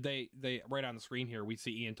 and they right on the screen here we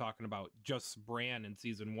see Ian talking about just Bran in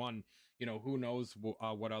season 1. Who knows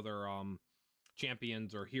what other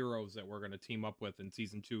champions or heroes that we're going to team up with in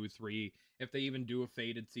season 2, 3, if they even do a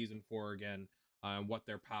faded season 4 again, what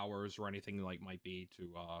their powers or anything like might be to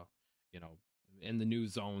you know in the new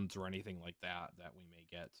zones or anything like that we may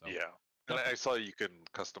get. So Yeah. And I definitely. saw you can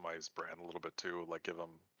customize Bran a little bit too, like give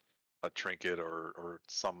him a trinket or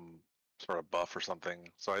some sort of buff or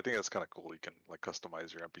something. So I think that's kind of cool. You can like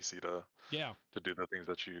customize your NPC to Yeah. do the things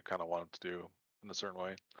that you kind of want it to do. in a certain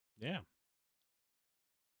way. Yeah,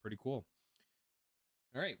 pretty cool.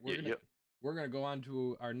 All right, Yeah, yeah. we're gonna go on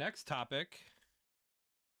to our next topic,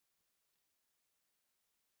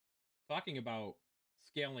 talking about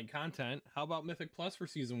scaling content. How about Mythic Plus for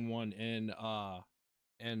season 1 and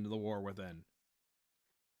The War Within?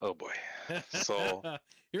 Oh boy. So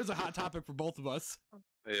Here's a hot topic for both of us.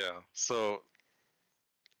 yeah. So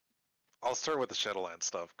I'll start with the Shadowland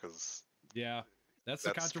stuff because Yeah, that's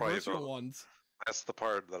the that's probably controversial ones. that's the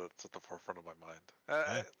part that's at the forefront of my mind.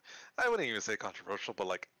 Yeah, I wouldn't even say controversial, but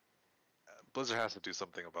like Blizzard has to do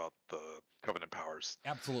something about the Covenant powers.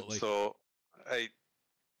 absolutely. So I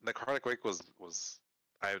Necrotic Wake was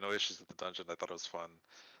I have no issues with the dungeon. I thought it was fun.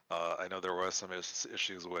 I know there was some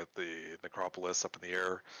issues with the Necropolis up in the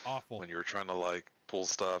air Awful. when you were trying to like pull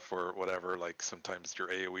stuff or whatever. Like sometimes your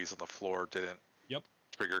AOE's on the floor didn't Yep.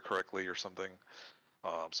 trigger correctly or something.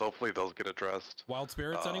 So hopefully those get addressed. Wild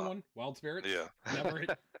spirits, Uh, anyone? Wild spirits? yeah. Never hit.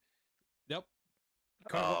 Yep.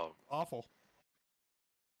 Kind of um, awful.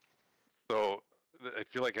 so I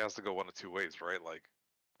feel like it has to go one of two ways, right? Like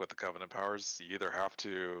with the Covenant powers, you either have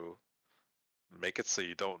to make it so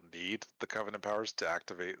you don't need the Covenant powers to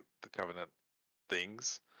activate the Covenant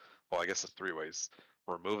things. Well, I guess it's three ways.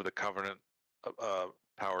 Remove the Covenant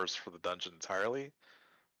powers for the dungeon entirely,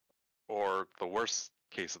 or the worst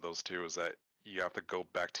case of those two is that you have to go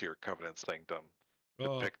back to your Covenant sanctum to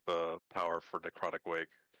Oh, pick the power for Necrotic Wake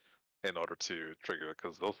in order to trigger it,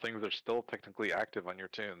 because those things are still technically active on your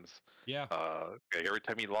tunes. yeah. Okay, every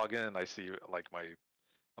time you log in, I see like my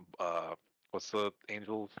what's the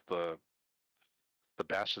angels, the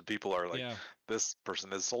bastard people are like, Yeah. this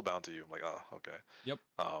person is soulbound to you. I'm like, oh, okay. Yep.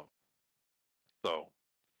 Um, so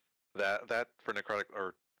that for Necrotic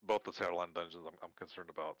or both the Shadowland dungeons, I'm concerned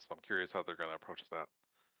about. So I'm curious how they're going to approach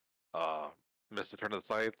that. Missed Return of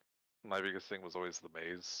the Scythe. My biggest thing was always the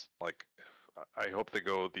maze. Like, I hope they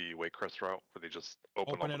go the Waycrest route where they just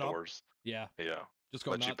open all Open the it up. doors. Yeah. Yeah. Just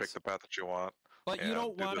go Let you nuts. pick the path that you want. But you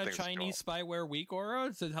don't Do want the a things that you Chinese spyware weak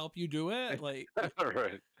aura to help you do it? Like, want.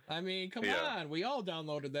 Right. I mean, come Yeah. on. We all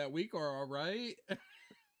downloaded that weak aura, right?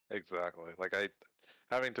 Exactly. Like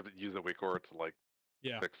having to use a weak aura to like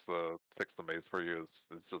Yeah. fix the maze for you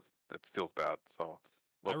is just, it feels bad. So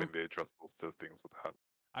I'm hoping they address those things with that.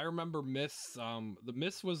 I remember Miss. The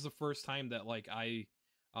Miss was the first time that like I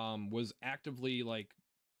was actively like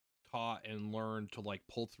taught and learned to like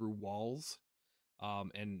pull through walls,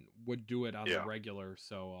 and would do it on the Yeah. regular.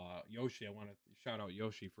 So Yoshi, I want to shout out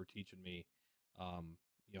Yoshi for teaching me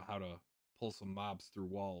how to pull some mobs through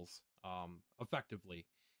walls effectively.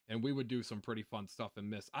 And we would do some pretty fun stuff in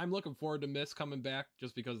Miss. I'm looking forward to Miss coming back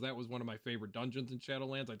just because that was one of my favorite dungeons in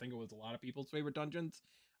Shadowlands. I think it was a lot of people's favorite dungeons,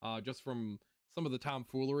 just from some of the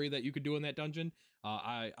tomfoolery that you could do in that dungeon.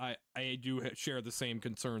 I do share the same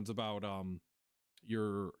concerns about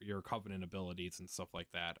your Covenant abilities and stuff like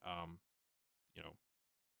that. You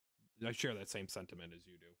know, I share that same sentiment as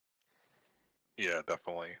you do. Yeah,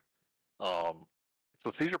 definitely.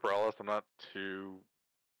 So seizure paralysis, I'm not too,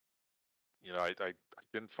 I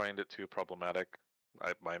didn't find it too problematic.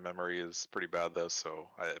 My memory is pretty bad though, so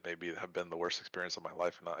I maybe have been the worst experience of my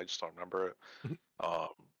life, and I just don't remember it. Um,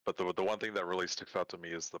 but the one thing that really sticks out to me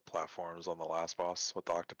is the platforms on the last boss with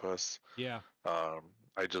the octopus. Yeah.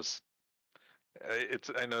 I just,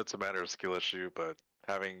 I know it's a matter of skill issue, but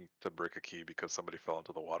having to break a key because somebody fell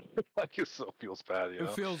into the water, like it so feels bad, It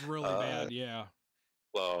feels really bad, yeah.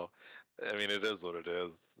 So, I mean, it is what it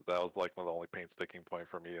is. That was like one of the only painstaking point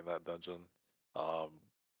for me in that dungeon. Um,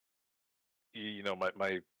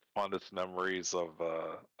 my fondest memories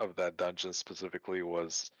of that dungeon specifically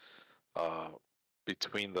was uh,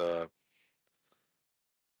 between the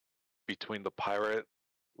pirate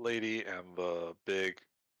lady and the big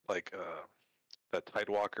like that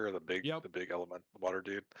tidewalker, Yep. the big element water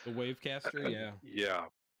dude. The wave caster, yeah. Yeah,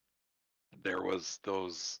 there was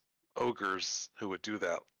those ogres who would do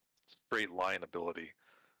that straight line ability,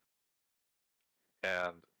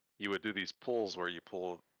 and you would do these pulls where you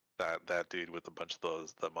pull that dude with a bunch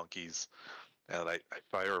of the monkeys, and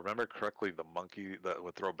if I remember correctly, the monkey that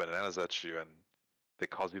would throw bananas at you and they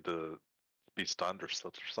cause you to be stunned or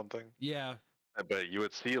slipped or something. Yeah. But you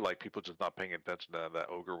would see like people just not paying attention, and that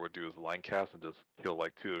ogre would do his line cast and just kill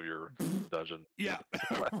like two of your dungeon. Yeah.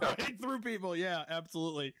 Right through people, yeah,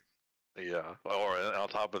 absolutely. Yeah. Or on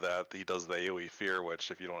top of that, he does the AoE fear,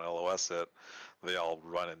 which if you don't LOS it, they all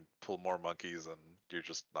run and pull more monkeys, and you're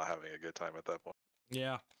just not having a good time at that point.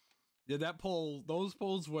 Yeah. Yeah, those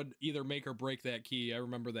pulls would either make or break that key. I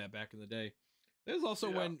remember that back in the day. There's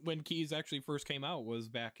also when keys actually first came out was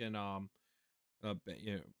back in you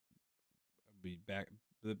know, be back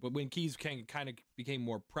But when keys kind of became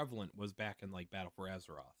more prevalent was back in like Battle for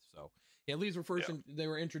Azeroth. So yeah, these were first Yeah. they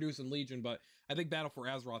were introduced in Legion, but I think Battle for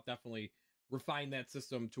Azeroth definitely refined that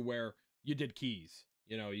system to where you did keys.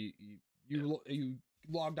 You know, you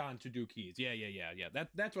logged on to do keys. Yeah.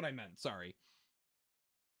 That's what I meant. Sorry.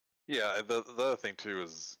 Yeah, and the other thing too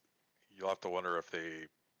is you'll have to wonder if they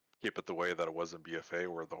keep it the way that it was in BFA,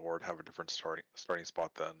 where the Horde have a different starting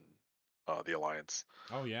spot than the Alliance,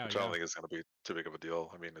 Oh yeah, which I don't yeah. think is going to be too big of a deal.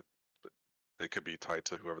 I mean, it could be tied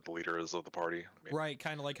to whoever the leader is of the party. I mean, Right,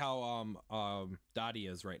 kind of like how Dottie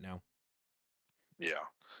is right now. yeah,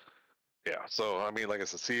 yeah. So I mean, like I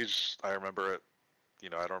said, Siege, I remember it. You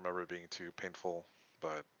know, I don't remember it being too painful,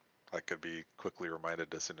 but I could be quickly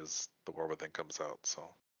reminded as soon as the War Within comes out.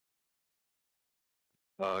 So.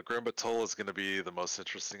 Grim Batol is going to be the most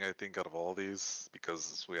interesting, I think, out of all these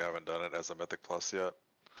because we haven't done it as a Mythic Plus yet.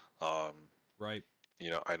 Um, Right.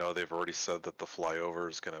 you know, I know they've already said that the flyover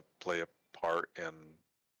is going to play a part in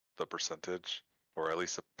the percentage, or at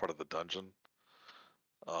least a part of the dungeon.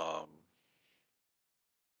 Um,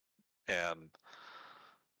 and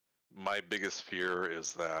my biggest fear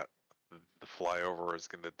is that the flyover is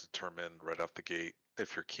going to determine right off the gate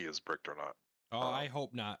if your key is bricked or not. Oh, Um, I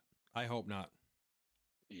hope not. I hope not.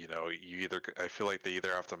 you know, I feel like they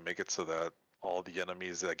either have to make it so that all the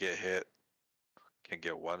enemies that get hit can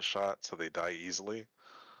get one shot so they die easily,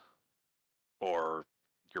 or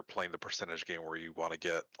you're playing the percentage game where you want to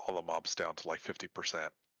get all the mobs down to like 50%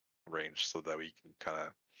 range so that we can kind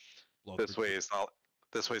of Blow through. this way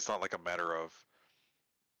it's not like a matter of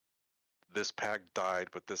this pack died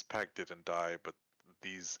but this pack didn't die, but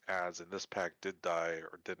these ads in this pack did die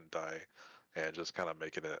or didn't die, and just kind of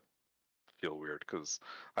making it feel weird because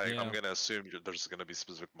I'm Yeah. going to assume there's going to be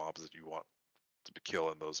specific mobs that you want to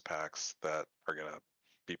kill in those packs that are going to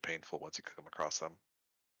be painful once you come across them.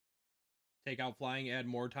 Take out flying, add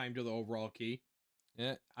more time to the overall key.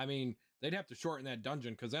 Yeah, I mean, they'd have to shorten that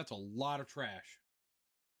dungeon because that's a lot of trash.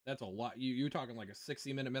 That's a lot. You're talking like a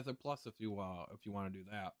 60-minute Mythic Plus if you want to do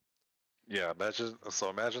that. Yeah, imagine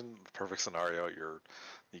the perfect scenario.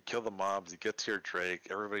 You kill the mobs, you get to your Drake,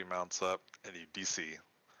 everybody mounts up, and you DC.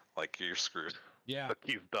 Like you're screwed. Yeah.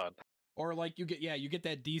 He's done. Or like you get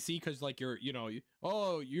that DC because like you're you're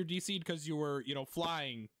DC'd because you were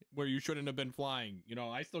flying where you shouldn't have been flying.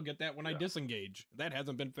 I still get that when I Yeah. disengage. That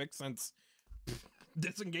hasn't been fixed since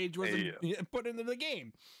disengage was Hey, put into the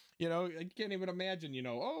game. I can't even imagine.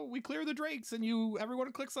 Oh, we clear the Drakes and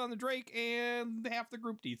everyone clicks on the Drake and half the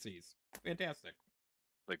group DCs. Fantastic.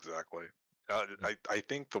 exactly. I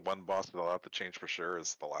think the one boss that I'll have to change for sure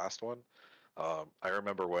is the last one. I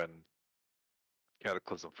remember when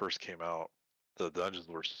Cataclysm first came out, the dungeons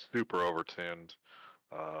were super overtuned,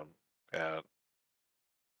 um, and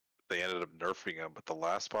they ended up nerfing them. But the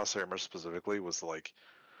last boss I remember specifically was like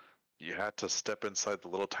you had to step inside the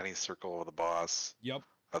little tiny circle of the boss, Yep.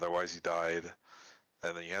 otherwise you died.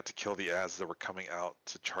 And then you had to kill the ads that were coming out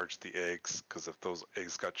to charge the eggs, because if those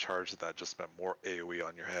eggs got charged, that just meant more AoE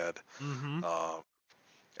on your head. Mm-hmm.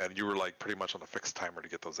 And you were like pretty much on a fixed timer to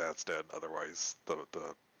get those ads dead. Otherwise, the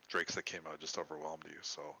drakes that came out just overwhelmed you.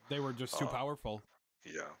 So They were just too powerful.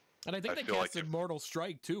 Yeah, And I think they feel like casted Mortal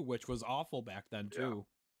Strike too, which was awful back then too.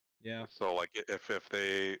 Yeah. So like if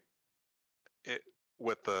they it,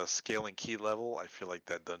 with the scaling key level, I feel like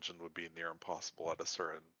that dungeon would be near impossible at a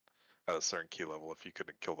certain key level if you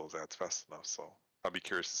couldn't kill those ads fast enough. So I'd be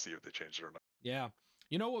curious to see if they changed it or not. Yeah.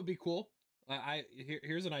 What would be cool?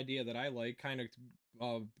 Here's an idea that I like, kind of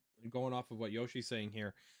going off of what Yoshi's saying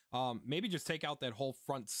here. Maybe just take out that whole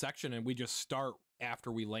front section and we just start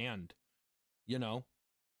after we land.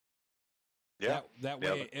 Yeah. That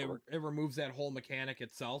way it removes that whole mechanic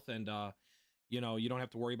itself, and you don't have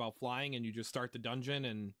to worry about flying, and you just start the dungeon,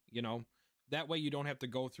 and that way you don't have to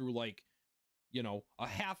go through like a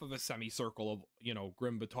half of a semicircle of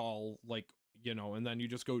Grim Batal, like and then you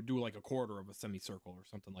just go do like a quarter of a semicircle or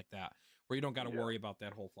something like that, where you don't got to worry about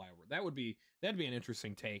that whole flyover. That'd be an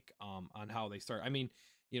interesting take on how they start. I mean,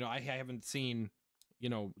 I haven't seen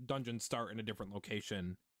dungeons start in a different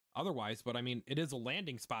location otherwise, but I mean, it is a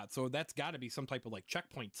landing spot, so that's got to be some type of like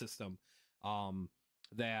checkpoint system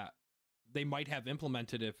that they might have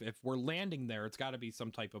implemented. If we're landing there, it's got to be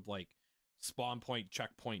some type of like spawn point,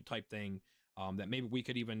 checkpoint type thing, that maybe we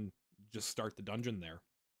could even just start the dungeon there.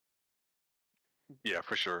 Yeah,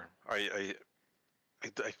 for sure. I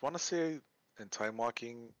want to say in time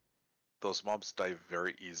walking, those mobs die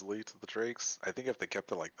very easily to the drakes. I think if they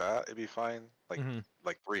kept it like that, it'd be fine.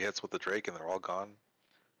 Like 3 hits with the drake and they're all gone.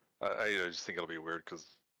 I just think it'll be weird because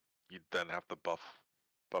you then have to buff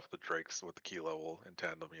the drakes with the key level in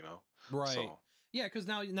tandem. Right. So, Yeah, because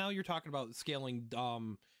now you're talking about scaling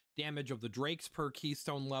damage of the drakes per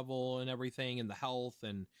keystone level and everything, and the health,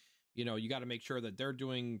 and you got to make sure that they're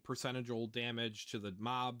doing percentageal damage to the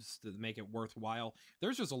mobs to make it worthwhile.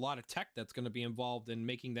 There's just a lot of tech that's going to be involved in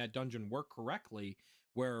making that dungeon work correctly,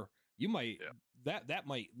 where you might Yeah. that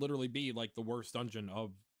might literally be like the worst dungeon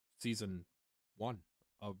of season 1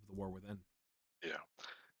 of the War Within. Yeah.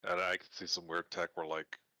 And I could see some weird tech where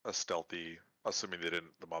like a stealthy, assuming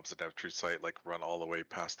the mobs didn't have true sight, like run all the way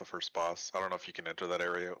past the first boss. I don't know if you can enter that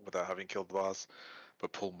area without having killed the boss,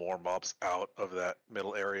 but pull more mobs out of that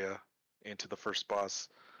middle area into the first boss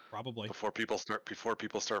Probably. before people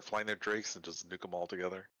start flying their drakes and just nuke them all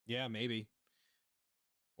together. Yeah, maybe.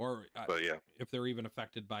 Or But yeah, if they're even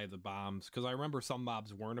affected by the bombs, because I remember some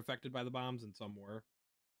mobs weren't affected by the bombs and some were.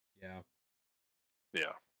 Yeah,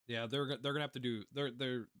 yeah, yeah, they're gonna have to do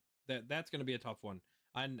that's gonna be a tough one.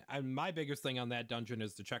 And my biggest thing on that dungeon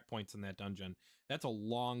is the checkpoints in that dungeon. That's a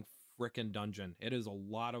long frickin' dungeon. It is a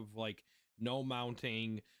lot of like no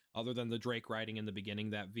mounting other than the Drake riding in the beginning,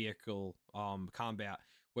 that vehicle combat,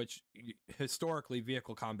 which historically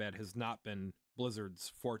vehicle combat has not been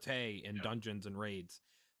Blizzard's forte in yeah, dungeons and raids.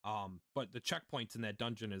 But the checkpoints in that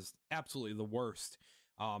dungeon is absolutely the worst.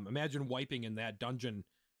 Imagine wiping in that dungeon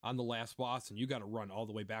on the last boss and you got to run all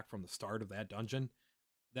the way back from the start of that dungeon.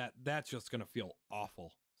 That's just gonna feel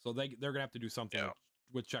awful. So they're gonna have to do something yeah,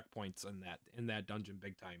 with checkpoints in that dungeon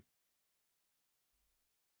big time.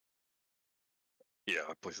 yeah.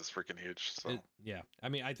 That place is freaking huge. So Yeah, I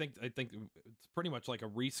mean, I think it's pretty much like a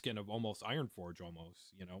reskin of almost Ironforge,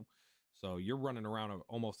 almost. So you're running around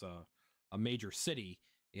almost a major city,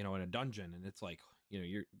 in a dungeon, and it's like,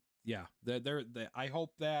 you're yeah. I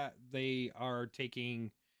hope that they are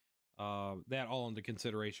taking that all into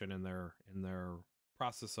consideration in their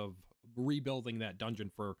process of rebuilding that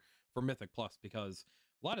dungeon for Mythic Plus, because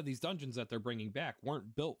a lot of these dungeons that they're bringing back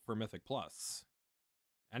weren't built for Mythic Plus.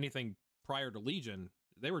 Anything prior to Legion,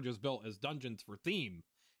 they were just built as dungeons for theme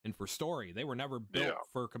and for story. They were never built yeah,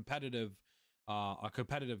 for a competitive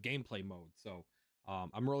gameplay mode. So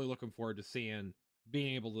I'm really looking forward to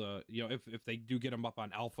being able to, if they do get them up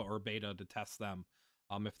on alpha or beta to test them,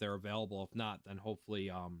 if they're available. If not, then hopefully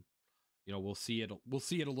we'll see it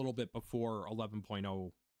a little bit before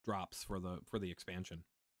 11.0 drops for the expansion.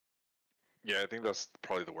 yeah. I think that's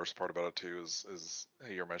probably the worst part about it too. Is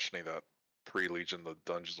hey, you're mentioning that pre-Legion the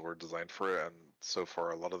dungeons were designed for it, and so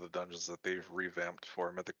far a lot of the dungeons that they've revamped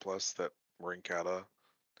for Mythic Plus that were in Kata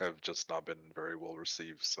have just not been very well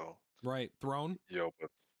received. So Right. Throne? but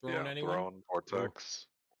Throne yeah, anyone? Throne, Oh, Vortex,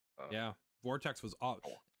 uh, yeah. Vortex was all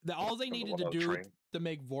oh, all they and the needed one to on the do train. to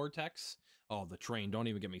make Vortex. Oh, the train. Don't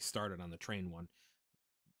even get me started on the train one.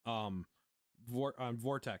 Um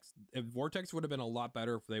Vortex. If Vortex would have been a lot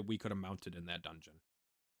better if we could have mounted in that dungeon.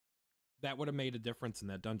 That would have made a difference in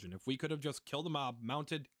that dungeon. If we could have just killed the mob,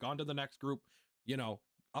 mounted, gone to the next group,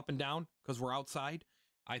 up and down because we're outside,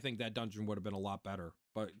 I think that dungeon would have been a lot better.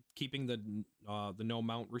 But keeping the no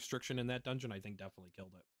mount restriction in that dungeon, I think definitely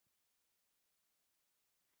killed it.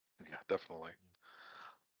 Yeah, definitely.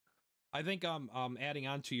 I think adding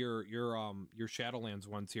on to your Shadowlands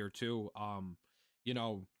ones here too, you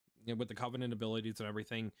know with the Covenant abilities and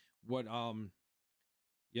everything, what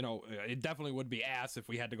it definitely would be ass if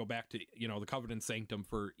we had to go back to the Covenant Sanctum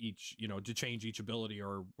for each, to change each ability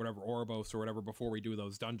or whatever, Ouroboros or whatever, before we do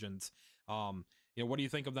those dungeons. What do you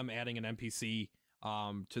think of them adding an NPC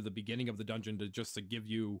to the beginning of the dungeon to give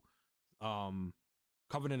you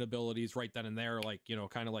Covenant abilities right then and there, like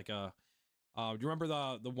kind of like a do you remember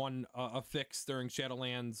the one affix during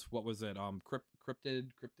Shadowlands? What was it?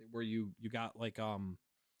 Cryptid, where you got like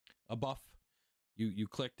a buff. You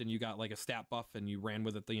clicked and you got like a stat buff and you ran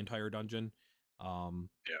with it the entire dungeon. Um,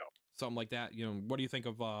 Yeah. Something like that. What do you think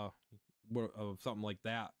of something like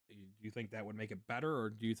that? Do you think that would make it better, or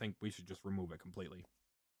do you think we should just remove it completely?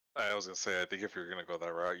 I was gonna say, I think if you're gonna go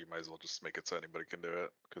that route, you might as well just make it so anybody can do it,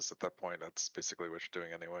 because at that point, that's basically what you're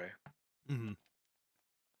doing anyway. Mm-hmm. I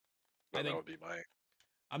But that think would be my.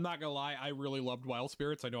 I'm not gonna lie, I really loved Wild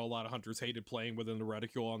Spirits. I know a lot of hunters hated playing within the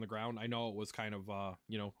reticule on the ground. I know it was kind of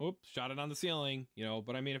oops, shot it on the ceiling,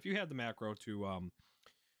 but I mean, if you had the macro to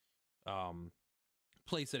um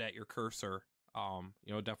place it at your cursor,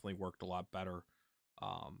 it definitely worked a lot better.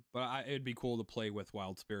 But it'd be cool to play with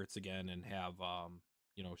Wild Spirits again and have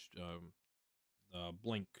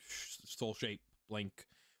blink, soul shape blink,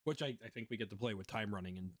 which I think we get to play with time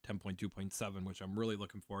running in 10.2.7, which I'm really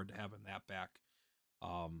looking forward to having that back.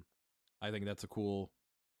 um I think that's a cool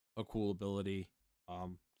ability.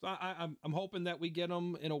 So I'm hoping that we get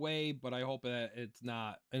them in a way, but I hope that it's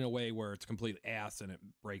not in a way where it's completely ass and it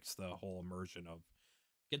breaks the whole immersion of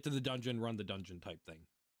get to the dungeon, run the dungeon type thing.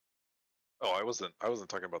 Oh, I wasn't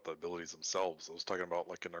talking about the abilities themselves. I was talking about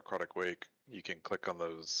like in Necrotic Wake, you can click on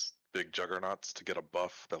those big juggernauts to get a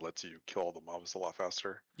buff that lets you kill all the mobs a lot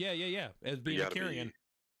faster. Yeah. As You being a gotta carrion.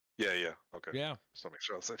 be, yeah, okay. Yeah. Just want to make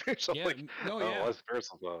sure I was saying something like, No, oh, yeah. well, spirits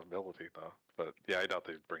of ability though. But yeah, I doubt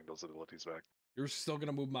they'd bring those abilities back. You're still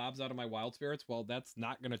gonna move mobs out of my wild spirits? Well, that's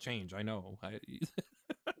not gonna change. I know.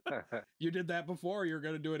 You did that before. You're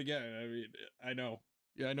gonna do it again. I mean, I know.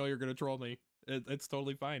 Yeah, I know you're gonna troll me. It's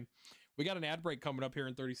totally fine. We got an ad break coming up here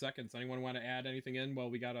in 30 seconds. Anyone want to add anything in?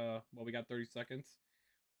 Well, we got 30 seconds.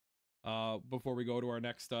 Before we go to our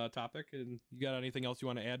next topic, and you got anything else you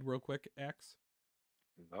want to add real quick, Axe?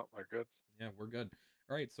 No, we're good. Yeah, we're good.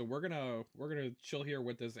 All right, so we're gonna chill here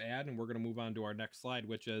with this ad, and we're gonna move on to our next slide,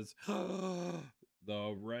 which is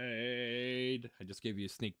the raid. I just gave you a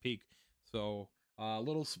sneak peek, so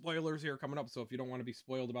little spoilers here coming up. So if you don't want to be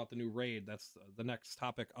spoiled about the new raid, that's the next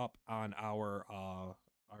topic up on our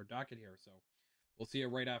docket here. So we'll see you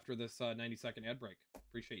right after this 90-second ad break.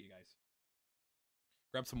 Appreciate you guys.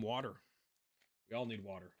 Grab some water. We all need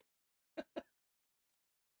water.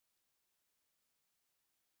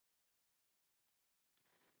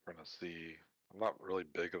 Trying to see. I'm not really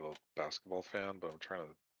big of a basketball fan, but I'm trying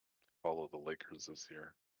to follow the Lakers this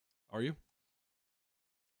year. Are you?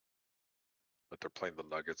 But they're playing the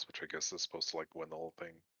Nuggets, which I guess is supposed to like win the whole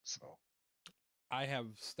thing. So I have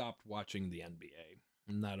stopped watching the NBA.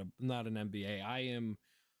 I'm not an NBA.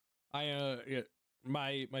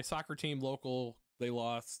 My soccer team local, they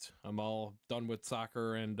lost. I'm all done with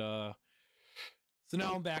soccer, and so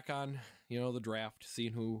now I'm back on, the draft,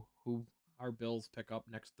 seeing who our Bills pick up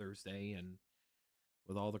next Thursday, and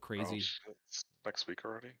with all the crazy. Oh, shit. It's next week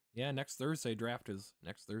already? Yeah, next Thursday. Draft is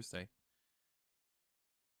next Thursday.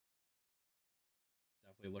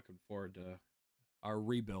 Definitely looking forward to our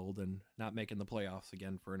rebuild and not making the playoffs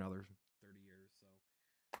again for another 30 years. So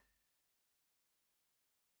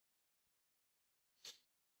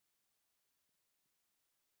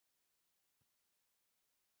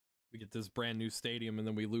we get this brand new stadium, and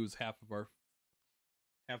then we lose half of our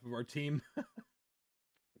team.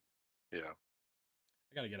 Yeah.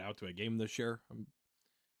 I gotta get out to a game this year. I'm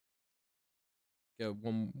get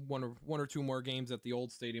one or two more games at the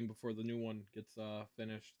old stadium before the new one gets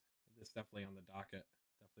finished. It's definitely on the docket.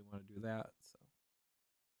 Definitely want to do that. So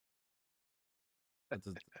that's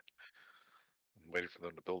I'm waiting for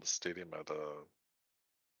them to build a stadium at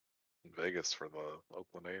in Vegas for the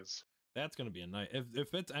Oakland A's. that's gonna be a night.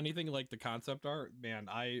 If it's anything like the concept art, man,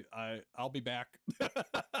 I'll be back.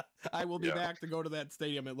 I will be back to go to that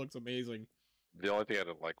stadium. It looks amazing. The only thing I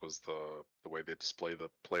didn't like was the way they display the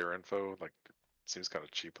player info. Like, it seems kind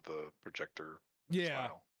of cheap with the projector. Yeah.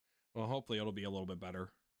 Style. Well, hopefully it'll be a little bit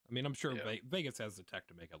better. I mean, I'm sure Yeah. Vegas has the tech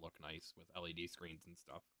to make it look nice with LED screens and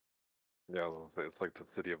stuff. Yeah, it's like the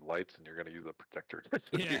city of lights, and you're going to use a projector.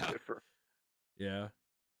 Yeah. Yeah.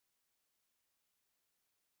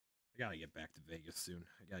 I gotta get back to Vegas soon.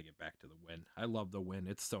 I gotta get back to the Wynn. I love the Wynn.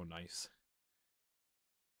 It's so nice.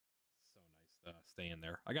 So nice staying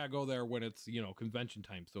there. I gotta go there when it's convention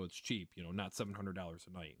time, so it's cheap. Not $700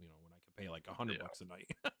 a night. When I could pay like $100 a night.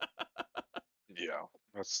 Yeah,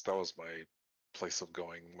 that was my place of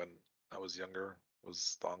going when I was younger.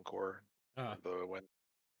 Was the Encore, the Wynn.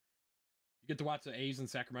 You get to watch the A's in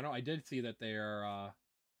Sacramento. I did see that they are.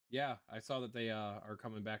 Yeah, I saw that they are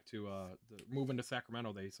coming back to moving to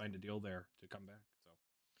Sacramento. They signed a deal there to come back. So,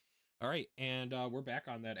 all right, and we're back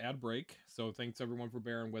on that ad break. So thanks everyone for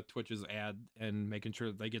bearing with Twitch's ad and making sure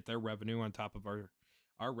that they get their revenue on top of our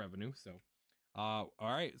revenue. So, all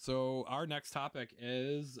right. So our next topic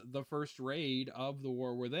is the first raid of the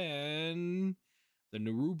War Within, the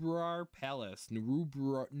Nurubrar Palace.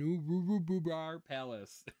 Nurubrar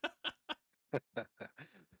Palace.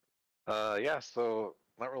 Yeah, so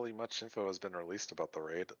not really much info has been released about the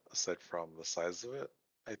raid aside from the size of it,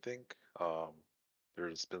 I think.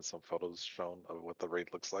 There's been some photos shown of what the raid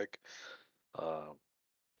looks like.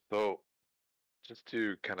 So just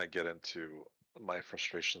to kind of get into my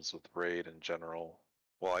frustrations with raid in general.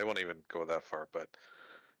 Well, I won't even go that far, but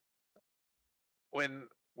when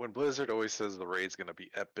Blizzard always says the raid's gonna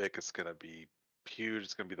be epic, it's gonna be huge,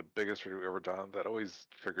 it's gonna be the biggest raid we've ever done, that always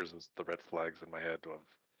triggers the red flags in my head of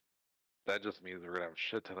that just means we're gonna have a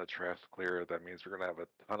shit ton of trash to clear. That means we're gonna have a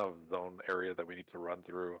ton of zone area that we need to run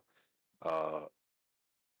through.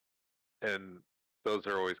 And those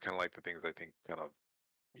are always kind of like the things I think kind of,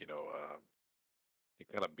 you know, you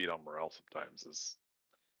kind of beat on morale sometimes. Is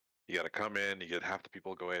you got to come in, you get half the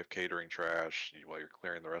people go AFK during trash while you're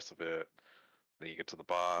clearing the rest of it. Then you get to the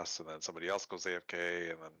boss, and then somebody else goes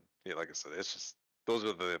AFK, and then like I said, it's just those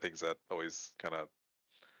are the things that always kind of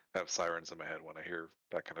have sirens in my head when I hear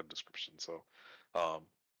that kind of description. So, um,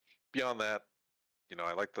 beyond that,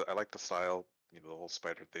 I like the style, the whole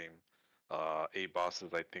spider theme. 8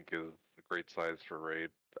 bosses I think is a great size for raid.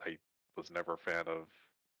 I was never a fan of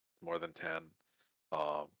more than 10.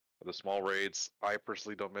 Um, the small raids, I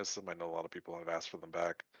personally don't miss them. I know a lot of people have asked for them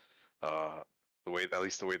back. Uh, at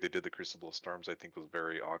least the way they did the Crucible of Storms, I think was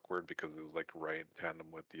very awkward because it was like right in tandem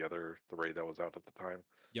with the raid that was out at the time.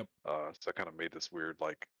 Yep. So it kind of made this weird,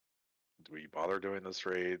 like, do we bother doing this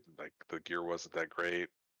raid? Like the gear wasn't that great.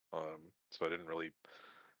 So I didn't really,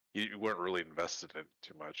 you weren't really invested in it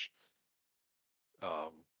too much.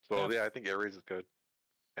 Um, so F. yeah, I think air raids is good,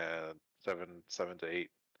 and 7 to 8,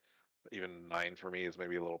 even 9 for me is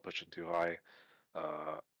maybe a little pushing too high.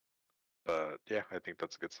 Uh, but yeah, I think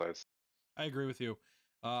that's a good size. I agree with you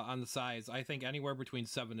on the size. I think anywhere between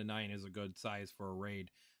 7 to 9 is a good size for a raid.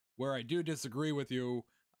 Where I do disagree with you,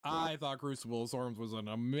 I thought Crucible of Storms was an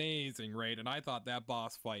amazing raid, and I thought that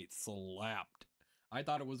boss fight slapped. I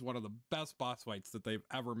thought it was one of the best boss fights that they've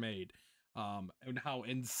ever made, and how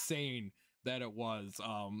insane that it was.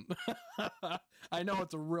 I know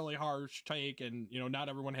it's a really harsh take, and not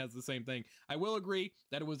everyone has the same thing. I will agree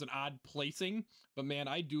that it was an odd placing, but man,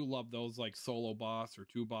 I do love those like solo boss or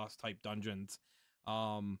two boss type dungeons.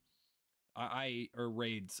 Um, or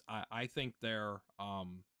raids. I think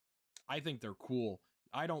I think they're cool.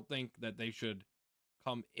 I don't think that they should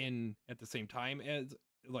come in at the same time as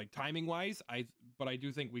like timing wise. But I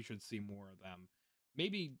do think we should see more of them.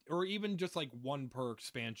 Maybe or even just like one per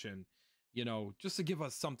expansion, just to give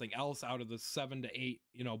us something else out of the 7 to 8,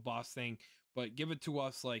 boss thing, but give it to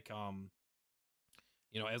us like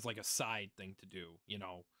as like a side thing to do.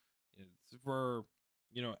 It's for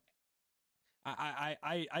you know,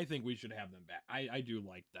 I think we should have them back. I do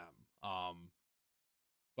like them.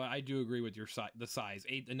 But I do agree with your the size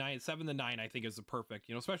 8 to 9, 7 to 9. I think is the perfect.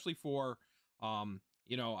 Especially for I'm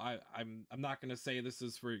not gonna say this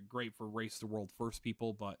is for great for race the world first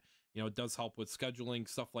people, but it does help with scheduling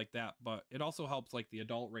stuff like that. But it also helps like the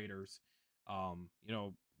adult raiders, um, you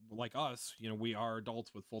know, like us. We are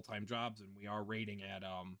adults with full time jobs, and we are rating at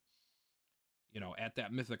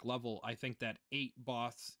that mythic level. I think that 8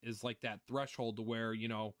 boss is like that threshold to where,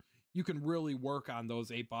 you can really work on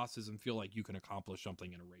those 8 bosses and feel like you can accomplish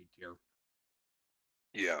something in a raid tier.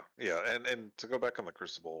 Yeah, yeah, and to go back on the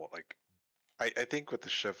Crucible, like I think with the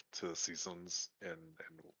shift to seasons in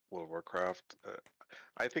World of Warcraft,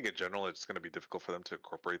 I think in general it's going to be difficult for them to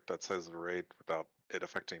incorporate that size of a raid without it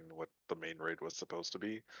affecting what the main raid was supposed to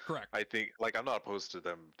be. Correct. I think, like, I'm not opposed to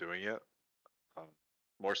them doing it. Um,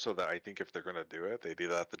 More so that I think if they're going to do it, they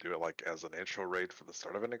either have to do it like as an intro raid for the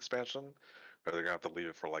start of an expansion, or they're going to have to leave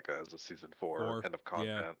it for like as a season 4 4. end of Yeah.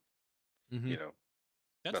 content, Mm-hmm. you know,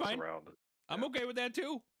 That's mess fine. around. I'm Yeah, okay with that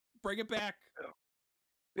too. Bring it back. yeah,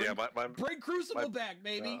 yeah. Bring bring My Crucible back,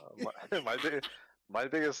 baby. my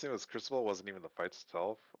biggest thing was Crucible wasn't even the fights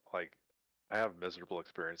itself. Like, I have miserable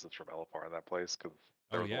experiences from LFR in that place because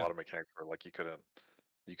there Oh was a yeah. lot of mechanics where like you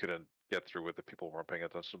couldn't get through with the people weren't paying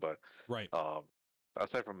attention. But Right. um,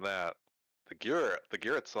 aside from that, the gear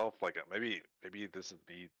itself, like, maybe this is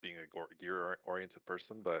me being a gear oriented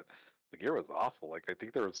person, but the gear was awful. Like, I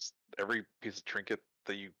think there was every piece of trinket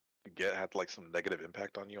that you could get had like some negative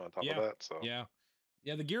impact on you on top of Yeah. that. So Yeah.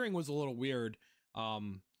 Yeah. The gearing was a little weird.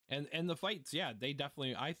 And the fights, yeah, they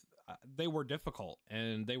definitely they were difficult,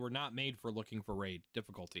 and they were not made for looking for raid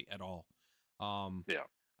difficulty at all. Um, yeah,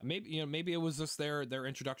 maybe it was just their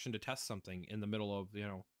introduction to test something in the middle of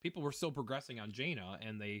people were still progressing on Jaina,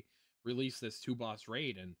 and they released this 2 boss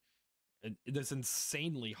raid, and this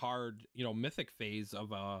insanely hard mythic phase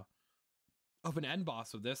of an end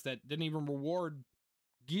boss of this that didn't even reward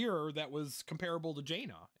gear that was comparable to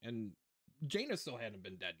Jaina, and Jaina still hadn't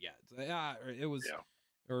been dead yet. Yeah, it was, yeah.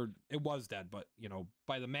 or it was dead, but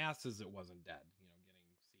by the masses, it wasn't dead.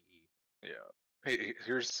 Getting CE. Yeah. Hey,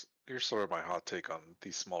 here's sort of my hot take on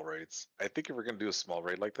these small raids. I think if we're gonna do a small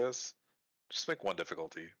raid like this, just make one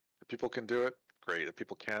difficulty. If people can do it, great. If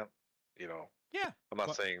people can't, you know, Yeah, I'm not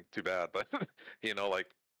but saying too bad, but like,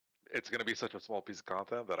 it's gonna be such a small piece of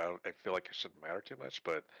content that I feel like it shouldn't matter too much.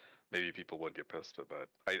 But maybe people would get pissed. But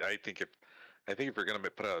I think if you're gonna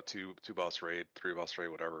put out a two boss raid, 3 boss raid,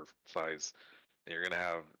 whatever size, and you're gonna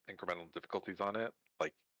have incremental difficulties on it,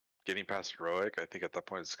 like getting past heroic, I think at that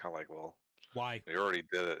point it's kind of like, well, why? we already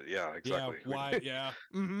did it. Yeah, Yeah, exactly. why? Yeah.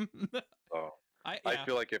 Hmm. So I Yeah.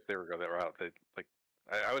 feel like if they were going that route, they like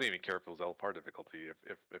I wouldn't even care if it was LPAR difficulty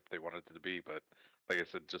if they wanted it to be, but like I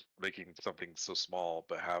said, just making something so small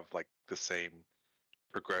but have like the same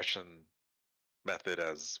progression method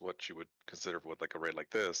as what you would consider with like a raid like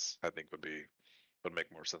this, I think would be would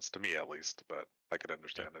make more sense to me at least. But I could Yeah.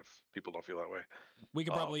 understand if people don't feel that way. We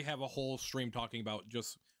could Um, probably have a whole stream talking about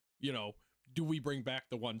just, you know, do we bring back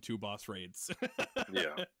the 1-2 boss raids?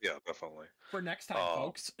 yeah, yeah, definitely. For next time, Um,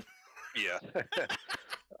 folks. yeah,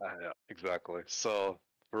 yeah, exactly. So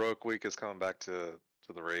Heroic Week is coming back to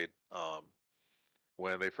the raid.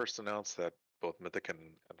 When they first announced that both Mythic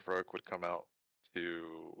and Heroic would come out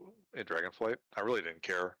to in Dragonflight, I really didn't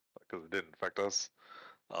care because it didn't affect us.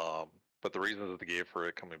 Um, but the reason that they gave for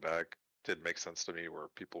it coming back did make sense to me, where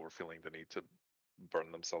people were feeling the need to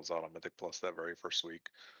burn themselves out on Mythic Plus that very first week.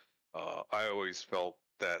 I always felt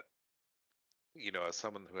that, as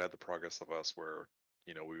someone who had the progress of us, where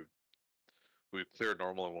we would clear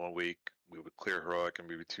normal in 1 week, we would clear heroic in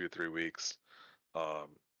maybe 2 or 3 weeks,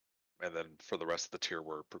 um, and then for the rest of the tier,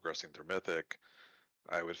 we're progressing through mythic.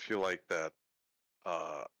 I would feel like that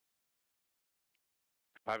uh,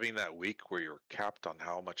 having that week where you're capped on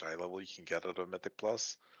how much eye level you can get out of Mythic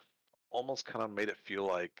Plus almost kind of made it feel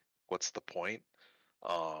like, what's the point?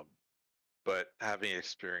 Um, but having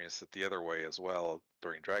experienced it the other way as well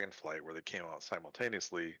during Dragonflight, where they came out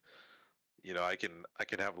simultaneously, I can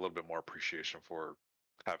have a little bit more appreciation for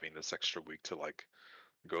having this extra week to like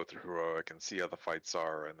go through heroic and see how the fights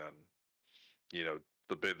are, and then you know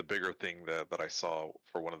the bigger thing that I saw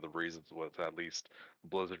for one of the reasons was at least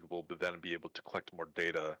Blizzard will then be able to collect more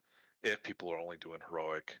data if people are only doing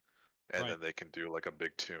heroic, and Right. then they can do like a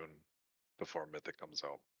big tune before Mythic comes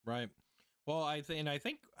out. Right. Well, I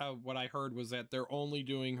think what I heard was that they're only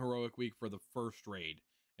doing heroic week for the first raid,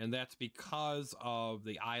 and that's because of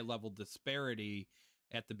the eye level disparity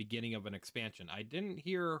at the beginning of an expansion. I didn't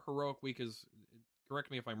hear heroic week is. Correct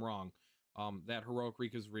me if I'm wrong. That heroic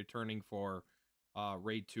week is returning for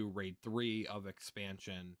raid 2, raid 3 of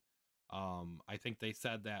expansion. I think they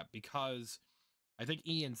said that because I think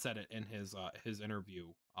Ian said it in his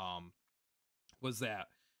interview. Was that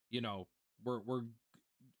you know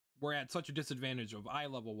we're at such a disadvantage of eye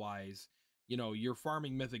level wise. You're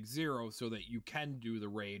farming Mythic 0 so that you can do the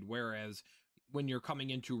raid, whereas when you're coming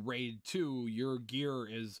into raid 2, your gear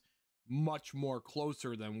is much more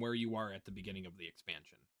closer than where you are at the beginning of the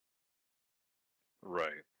expansion.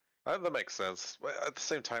 Right. That makes sense. But at the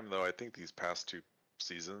same time, though, I think these past 2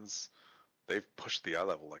 seasons they've pushed the eye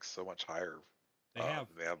level like so much higher They have,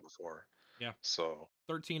 than they have before. yeah, So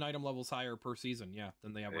 13 item levels higher per season, yeah,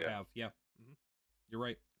 than they ever yeah, have. Yeah. You're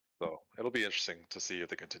right. so it'll be interesting to see if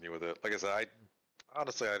they continue with it. Like I said,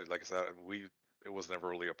 like I said, it was never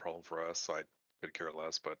really a problem for us, so I could care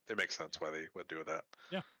less. But it makes sense Yeah. why they would do that.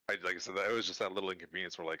 Yeah. Like I said, it was just that little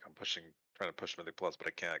inconvenience where like trying to push Mythic Plus, but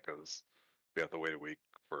I can't because we have to wait a week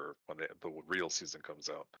for when the real season comes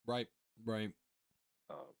out. Right. Right.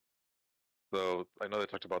 Um, So I know they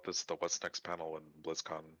talked about this at the What's Next panel when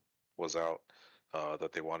BlizzCon was out,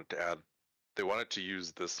 that they wanted to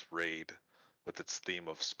use this raid with its theme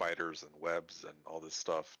of spiders and webs and all this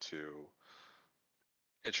stuff to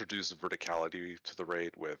introduce verticality to the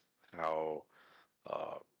raid with how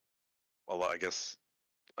uh, I guess,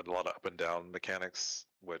 a lot of up and down mechanics,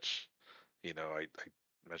 which, I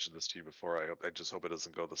mentioned this to you before. I just hope it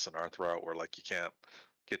doesn't go the Sinarth route where like you can't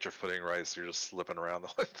get your footing right, so you're just slipping around the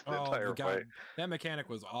Oh the entire god, fight. that mechanic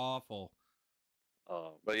was awful.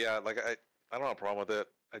 But yeah, like I don't have a problem with it.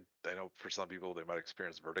 I know for some people they might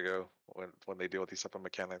experience vertigo when they deal with these type of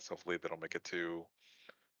mechanics. Hopefully they don't make it too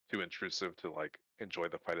intrusive to like enjoy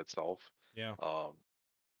the fight itself. Yeah. Um,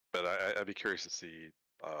 but I'd be curious to see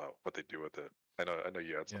what they do with it. I know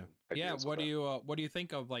you had Yeah. some Yeah. ideas with that. What do you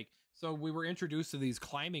think of like so we were introduced to these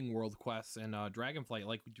climbing world quests in Dragonflight.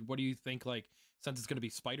 Like what do you think like since it's gonna be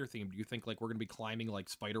spider themed, do you think like we're gonna be climbing like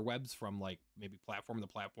spider webs from like maybe platform to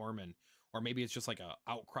platform and or maybe it's just like a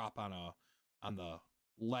outcrop on the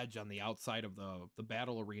ledge on the outside of the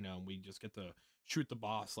battle arena and we just get to shoot the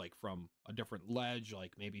boss like from a different ledge,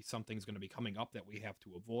 like maybe something's gonna be coming up that we have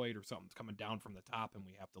to avoid or something's coming down from the top and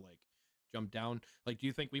we have to like jump down. Like, do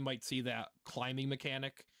you think we might see that climbing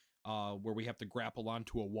mechanic where we have to grapple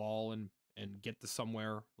onto a wall and get to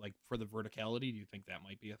somewhere like for the verticality? Do you think that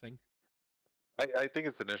might be a thing? I think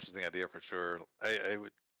it's an interesting idea for sure.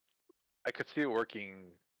 I could see it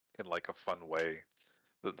working in like a fun way.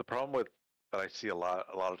 The problem with that I see a lot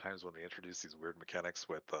of times when they introduce these weird mechanics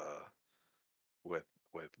with with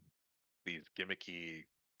these gimmicky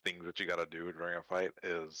things that you got to do during a fight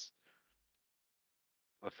is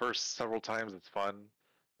the first several times it's fun.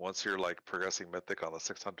 Once you're like progressing mythic on the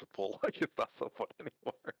 600 pull, like it's not so fun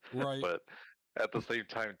anymore. Right. But at the same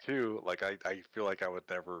time too, like I feel like I would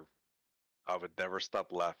never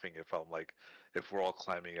stop laughing if I'm like if we're all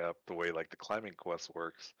climbing up the way like the climbing quest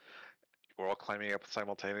works, we're all climbing up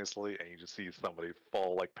simultaneously, and you just see somebody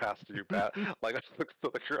fall like past you, pat like to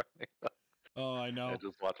the ground, Oh, I and know.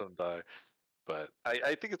 just watch them die. But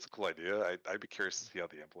I think it's a cool idea. I'd be curious to see how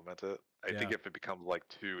they implement it. I think Yeah. if it becomes like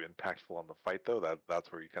too impactful on the fight, though,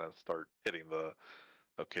 that's where you kind of start hitting the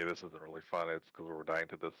okay, this isn't really fun. It's because we're dying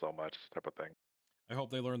to this so much type of thing. I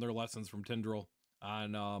hope they learn their lessons from Tindril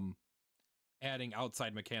on adding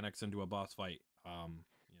outside mechanics into a boss fight.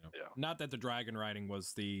 Yeah, Not that the dragon riding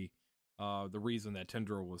was the reason that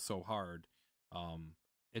Tindril was so hard. Um,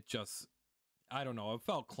 it just I don't know. It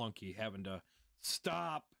felt clunky having to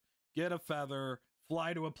stop, get a feather,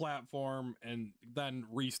 fly to a platform, and then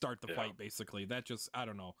restart the yeah, fight. Basically, that just I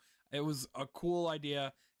don't know. It was a cool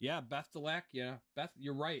idea. Yeah, Bethelak. Yeah,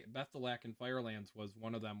 You're right. Bethelak in Firelands was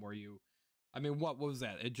one of them where you. I mean, what was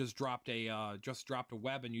that? It just dropped a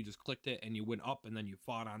web, and you just clicked it, and you went up, and then you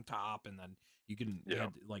fought on top, and then you yeah,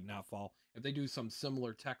 had to, like not fall. If they do some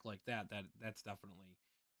similar tech like that, that's definitely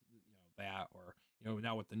that, or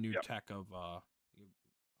now with the new yeah. tech of the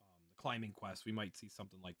climbing quest, we might see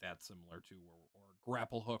something like that similar to, or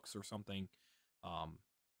grapple hooks or something. We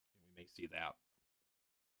may see that.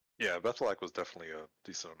 Yeah, Bethelak was definitely a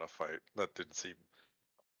decent enough fight. That didn't seem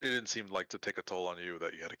it didn't seem like to take a toll on you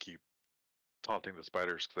that you had to keep taunting the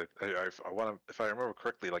spiders. Cause I want to, if I remember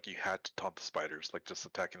correctly, like you had to taunt the spiders. Like just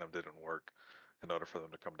attacking them didn't work in order for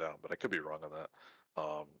them to come down. But I could be wrong on that.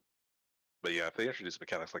 But yeah, if they introduce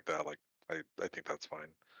mechanics like that, like I think that's fine.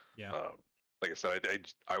 Yeah. Um, like I said,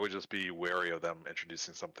 I would just be wary of them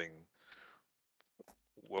introducing something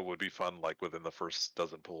what would be fun like within the first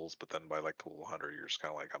dozen pulls, but then by like pool 100, you're just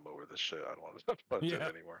kind of like, I'm over this shit. I don't want to, want to do Yeah.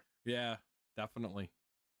 it anymore. Yeah. Definitely.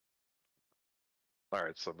 All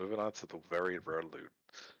right, so moving on to the very rare loot.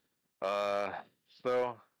 Uh,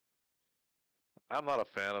 so I'm not a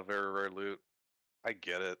fan of very rare loot. I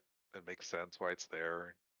get it. It makes sense why it's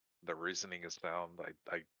there. The reasoning is sound.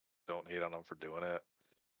 I don't hate on them for doing it.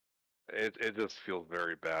 It just feels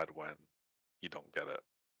very bad when you don't get it.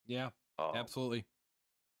 Yeah. Um, Absolutely.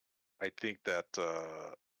 I think that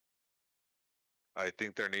I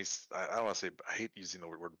think there needs. I don't want to say. I hate using the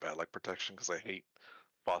word bad luck protection because I hate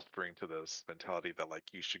fostering to this mentality that like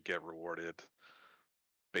you should get rewarded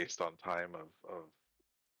based on time of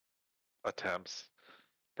attempts.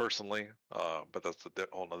 Personally, but that's a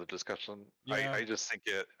whole nother discussion. Yeah. I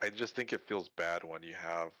just think it feels bad when you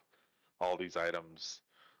have all these items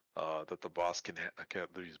that the boss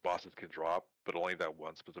these bosses can drop, but only that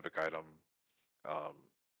one specific item um,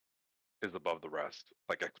 is above the rest,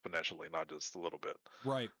 like exponentially, not just a little bit.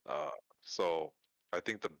 Right. Uh, so I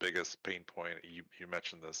think the biggest pain point you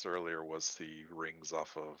mentioned this earlier was the rings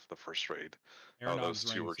off of the first raid. Those Aeronog's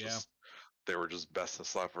two were rings. Yeah. they were just best in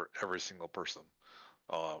slot for every single person.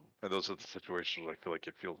 And those are the situations where I feel like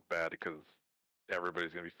it feels bad because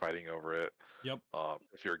everybody's gonna be fighting over it. Yep.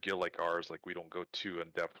 If you're a guild like ours, like we don't go too in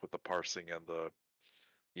depth with the parsing and the,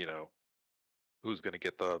 you know, who's gonna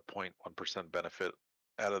get the 0.1% benefit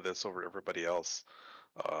out of this over everybody else.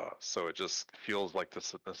 So it just feels like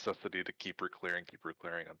this necessity to keep reclearing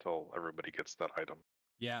until everybody gets that item.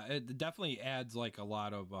 Yeah. It definitely adds like a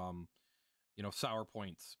lot of sour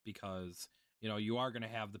points, because you are going to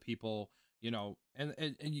have the people, and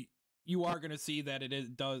you are going to see that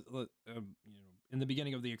it does, in the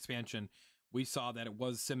beginning of the expansion we saw that it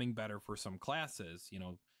was simming better for some classes.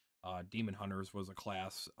 Demon hunters was a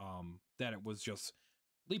class that it was just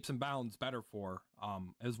leaps and bounds better for,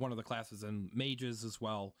 as one of the classes, and mages as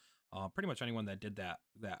well. Pretty much anyone that did that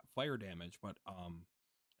fire damage, but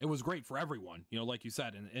it was great for everyone, like you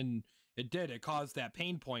said, and it caused that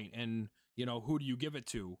pain point, and who do you give it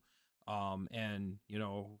to, and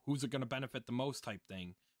who's it going to benefit the most type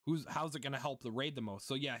thing, how's it going to help the raid the most.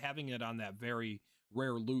 So yeah, having it on that very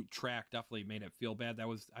rare loot track definitely made it feel bad.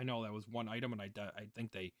 I know that was one item, and I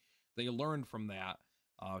think they learned from that,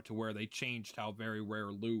 to where they changed how very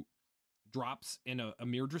rare loot drops in a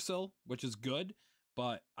Mirdrasil, which is good.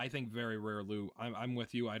 But I think very rare loot, I'm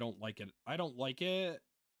with you. I don't like it. I don't like it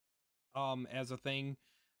as a thing.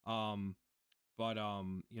 Um but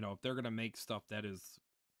if they're gonna make stuff that is,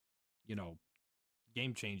 you know,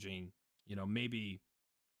 game changing, maybe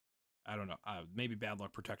I don't know, maybe bad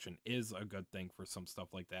luck protection is a good thing for some stuff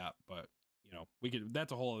like that. But we could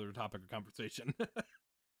that's a whole other topic of conversation.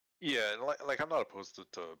 Yeah, and like I'm not opposed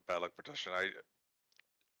to bad luck protection. I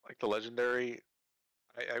like the legendary.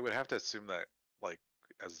 I would have to assume that like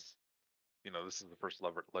as this is the first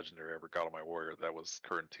legendary I ever got on my warrior that was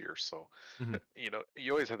current tier. So Mhm.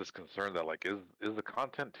 you always have this concern that like is the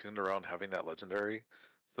content tuned around having that legendary?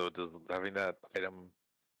 So does having that item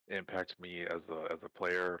impact me as a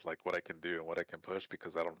player, like what I can do and what I can push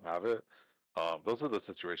because I don't have it? Those are the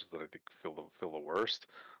situations that I think feel the worst.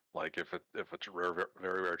 Like if a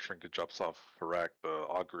very rare trinket jumps off Harak, the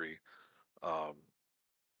augury, um,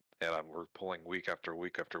 and we're pulling week after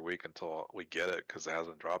week after week until we get it because it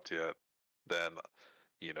hasn't dropped yet, then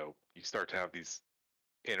you start to have these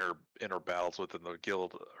inner battles within the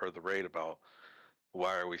guild or the raid about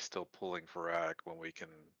why are we still pulling Farak when we can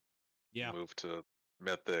Yeah. move to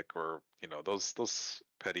Mythic, or those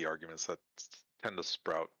petty arguments that tend to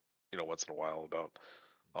sprout once in a while about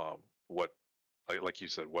um, what like you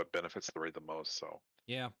said, what benefits the raid the most. So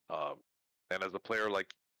Yeah. um, and as a player,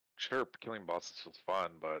 like, sure, killing bosses is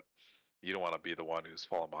fun, but you don't want to be the one who's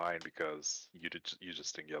falling behind because you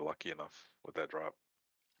just didn't get lucky enough with that drop.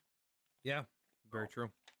 Yeah. Very So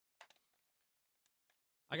true.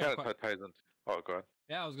 I it got a kind question. of ties into. Oh, go ahead.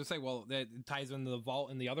 Yeah, I was gonna say, well, that ties into the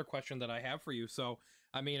vault and the other question that I have for you. So,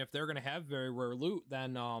 I mean, if they're gonna have very rare loot,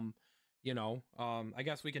 then I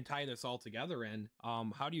guess we can tie this all together. And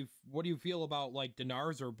what do you feel about like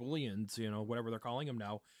dinars or bullions, whatever they're calling them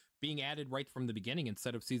now, being added right from the beginning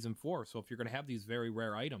instead of season 4? So if you're gonna have these very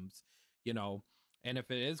rare items, you know, and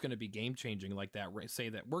if it is gonna be game changing like that, say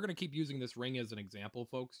that we're gonna keep using this ring as an example,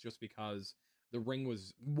 folks, just because the ring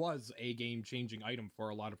was a game changing item for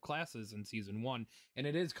a lot of classes in season 1, and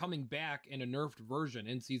it is coming back in a nerfed version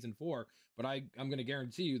in season 4. But I'm going to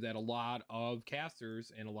guarantee you that a lot of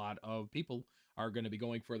casters and a lot of people are going to be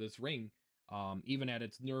going for this ring, even at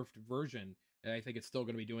its nerfed version. And I think it's still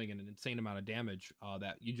going to be doing an insane amount of damage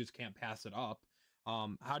that you just can't pass it up.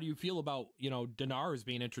 How do you feel about dinars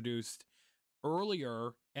being introduced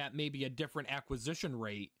earlier at maybe a different acquisition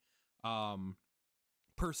rate, um,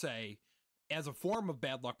 per se, as a form of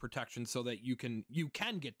bad luck protection, so that you can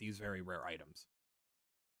get these very rare items?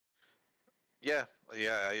 Yeah,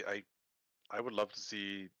 yeah. I would love to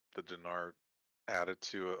see the dinar added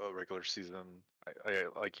to a regular season.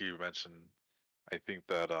 Like you mentioned, I think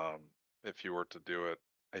that if you were to do it,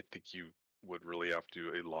 I think you would really have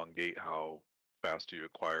to elongate how fast you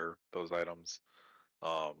acquire those items.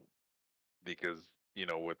 Um, because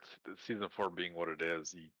with season 4 being what it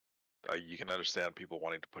is, you can understand people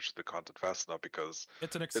wanting to push the content fast enough because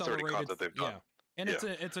It's an it's already accelerated, content they've done. yeah, and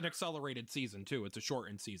Yeah, it's an accelerated season too. It's a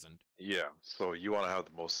shortened season. yeah. So you want to have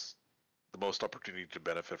the most opportunity to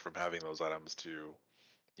benefit from having those items to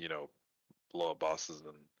you know blow up bosses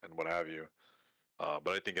and what have you. But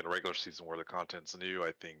I think in a regular season where the content's new,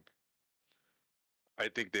 I think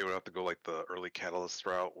they would have to go like the early catalyst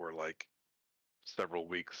route, where like several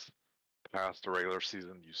weeks past the regular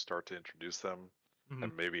season, you start to introduce them, Mm-hmm.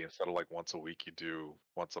 and maybe instead of like once a week, you do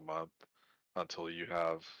once a month until you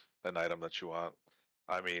have an item that you want.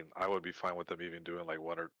 I mean, I would be fine with them even doing like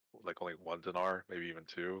one or like only one dinar, maybe even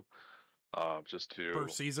two, just Per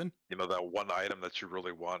to season. that one item that you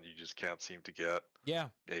really want, you just can't seem to get. Yeah,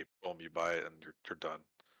 Hey, boom, you buy it and you're done.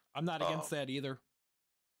 I'm not Um, against that either.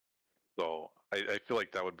 so I feel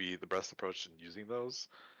like that would be the best approach in using those.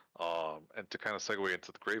 And to kind of segue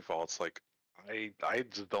into the Great Vaults, like I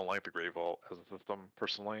just don't like the Great Vault as a system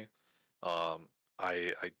personally. Um,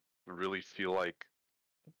 I really feel like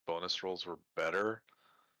bonus rolls were better,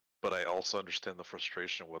 but I also understand the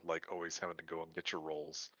frustration with like always having to go and get your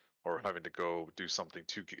rolls, or having to go do something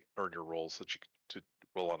to earn your rolls that you to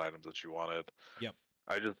roll on items that you wanted. Yep.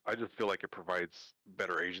 I just feel like it provides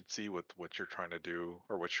better agency with what you're trying to do,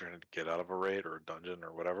 or what you're trying to get out of a raid or a dungeon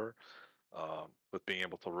or whatever. With being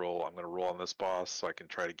able to roll, I'm going to roll on this boss so I can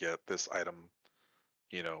try to get this item,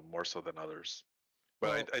 more so than others. But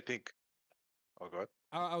Well, I think. Oh, go ahead.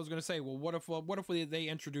 I was gonna say, well, what if they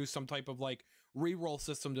introduce some type of like reroll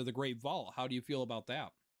system to the Great Vault? How do you feel about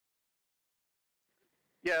that?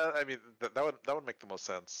 Yeah, I mean that would make the most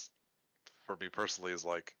sense for me personally. Is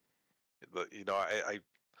like I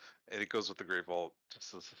and it goes with the Great Vault,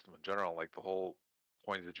 just the system in general. Like the whole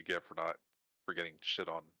point that you get for getting shit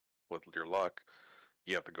on with your luck,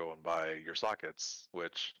 you have to go and buy your sockets.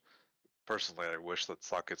 Which personally, I wish that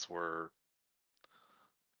sockets were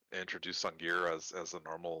introduced on gear as a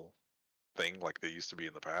normal thing, like they used to be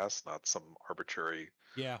in the past, not some arbitrary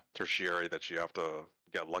Yeah, tertiary that you have to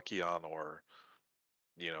get lucky on, or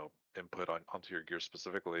input onto your gear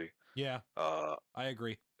specifically. yeah, Uh, I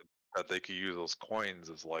agree. that they could use those coins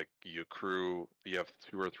is like you have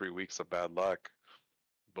 2 or 3 weeks of bad luck,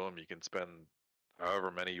 boom, you can spend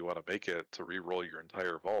however many you want to make it to re-roll your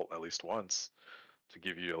entire vault at least once, to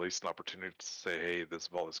give you at least an opportunity to say, hey, this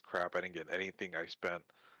vault is crap. I didn't get anything. I spent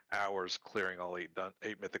hours clearing all eight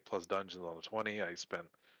Mythic plus dungeons on the 20. I spent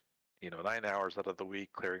 9 hours out of the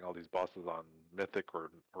week clearing all these bosses on Mythic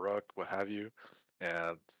or Rook, what have you.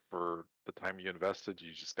 And for the time you invested,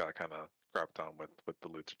 you just got to kind of crap down with the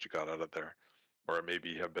loot that you got out of there. or it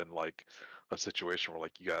maybe have been like a situation where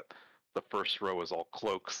like you got the first row is all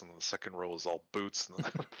cloaks and the second row is all boots and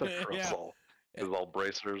the third row Yeah. is all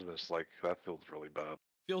bracers, and it's like that feels really bad.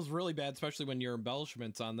 Feels really bad, especially when your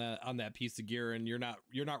embellishments on that piece of gear, and you're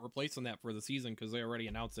not replacing that for the season because they already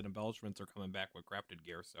announced that embellishments are coming back with crafted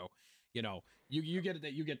gear. So, you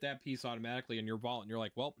get that piece automatically in your vault, and you're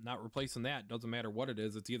like, well, not replacing that. Doesn't matter what it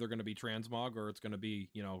is. It's either going to be transmog or it's going to be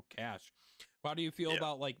cash. How do you feel Yeah.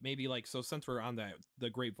 about like maybe like so since we're on the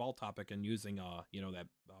Great Vault topic and using that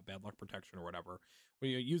bad luck protection or whatever,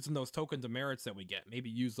 when you're using those tokens of merits that we get, maybe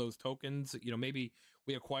use those tokens. Maybe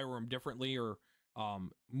we acquire them differently or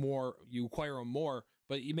more you acquire them more,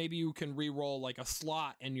 but maybe you can re-roll like a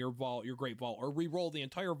slot in your vault, your great vault, or re-roll the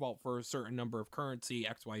entire vault for a certain number of currency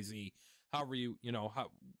XYZ. However,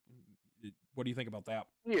 how what do you think about that?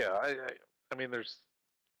 Yeah, I mean, there's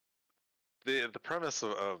the premise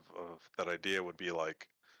of that idea would be like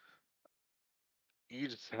you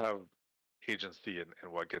just have agency in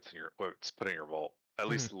what gets in what's put in your vault, at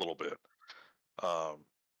Mm-hmm. least a little bit. Um,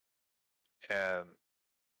 and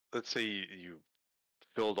let's say you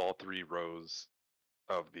filled all three rows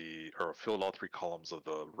or filled all three columns of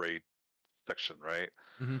the raid section, right?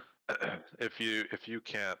 Mm-hmm. If you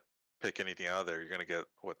can't pick anything out of there, you're gonna get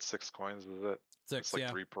what, 6 coins, is it? It's Six, like yeah.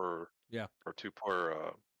 three per Yeah. or two per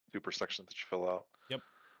section that you fill out. Yep.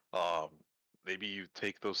 Um, maybe you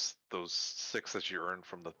take those six that you earned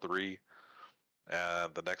from the three,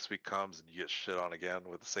 and the next week comes and you get shit on again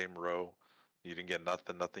with the same row. You didn't get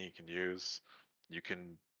nothing you can use. You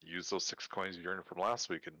can use those 6 coins you earned from last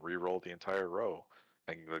week and re-roll the entire row,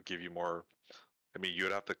 and it'll give you more. I mean, you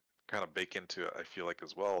would have to kind of bake into it, I feel like,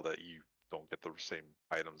 as well, that you don't get the same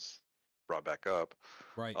items brought back up.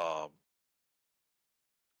 Right. Um,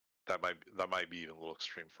 that might be even a little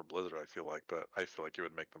extreme for Blizzard, I feel like, but I feel like it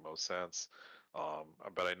would make the most sense.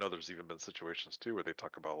 But I know there's even been situations too where they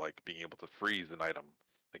talk about like being able to freeze an item.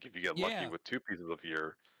 Like if you get lucky Yeah. with two pieces of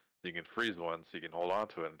gear, you can freeze one so you can hold on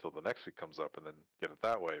to it until the next week comes up and then get it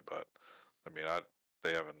that way. But I mean,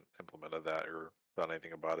 they haven't implemented that or done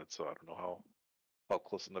anything about it, so I don't know how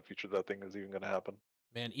close in the future that thing is even going to happen.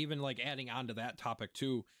 Man, even like adding on to that topic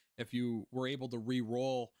too, if you were able to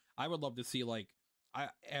re-roll, I would love to see like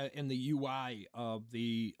in the UI of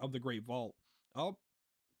the Great Vault. Oh,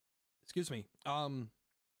 excuse me.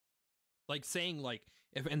 Like saying like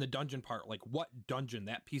if in the dungeon part, like what dungeon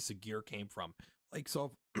that piece of gear came from. Like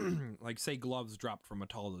so if, like say gloves dropped from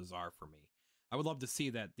Atal Azar for me. I would love to see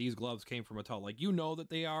that these gloves came from Atal. Like that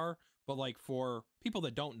they are, but like for people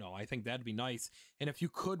that don't know, I think that'd be nice. And if you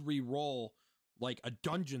could re-roll like a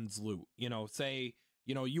dungeon's loot, say,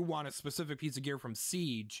 you want a specific piece of gear from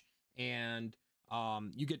Siege and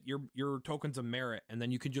you get your tokens of merit and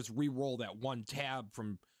then you can just re-roll that one tab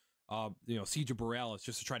from Siege of Borealis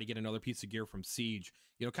just to try to get another piece of gear from Siege.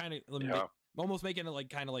 Kind of Yeah. almost making it like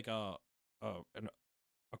kind of like a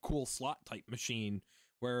cool slot type machine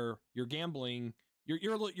where you're gambling.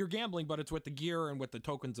 You're gambling, but it's with the gear and with the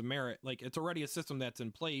tokens of merit. Like it's already a system that's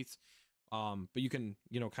in place, but you can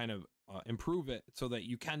kind of improve it so that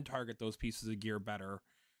you can target those pieces of gear better.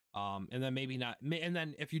 And then maybe not. And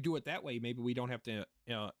then if you do it that way, maybe we don't have to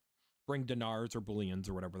bring dinars or bullions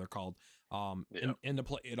or whatever they're called Yeah. into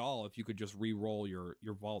play at all. If you could just re-roll your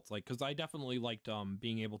vaults, like because I definitely liked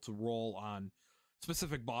being able to roll on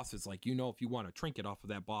specific bosses. Like if you want a trinket off of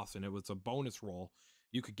that boss and it was a bonus roll,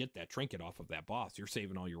 you could get that trinket off of that boss. You're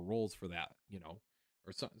saving all your rolls for that,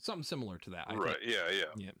 or something similar to that. I Right. think. Yeah. Yeah.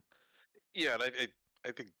 Yeah. Yeah, and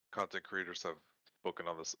I think content creators have spoken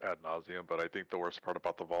on this ad nauseum, but I think the worst part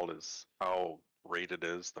about the vault is how great it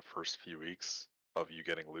is the first few weeks of you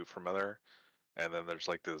getting loot from there, and then there's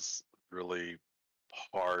like this really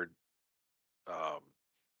hard um,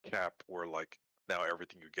 cap where like now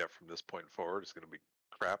everything you get from this point forward is going to be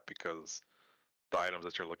crap because the items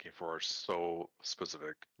that you're looking for are so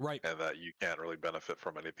specific, Right. and that you can't really benefit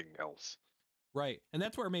from anything else. Right. And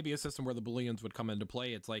that's where maybe a system where the Booleans would come into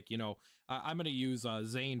play. It's like, I'm going to use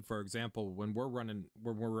Zane, for example, when we're running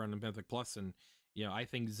Mythic Plus, and, I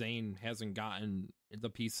think Zane hasn't gotten the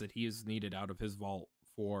piece that he has needed out of his vault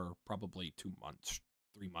for probably 2 months,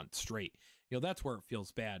 3 months straight. That's where it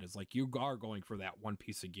feels bad is like you are going for that one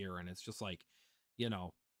piece of gear and it's just like,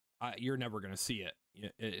 you're never going to see it.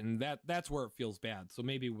 And that's where it feels bad. So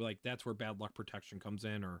maybe like that's where bad luck protection comes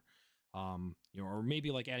in, or or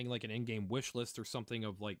maybe like adding like an in-game wish list or something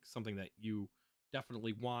of like something that you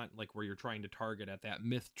definitely want, like where you're trying to target at that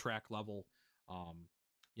myth track level.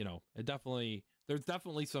 There's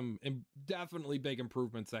definitely definitely big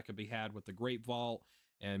improvements that could be had with the Great Vault,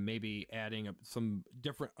 and maybe adding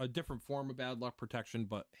a different form of bad luck protection,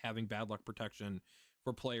 but having bad luck protection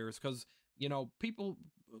for players, because people,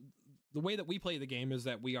 the way that we play the game is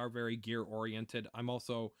that we are very gear oriented. I'm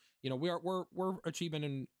also, we're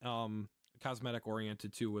achievement and cosmetic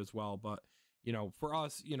oriented too as well. But for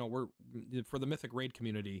us, we're for the Mythic Raid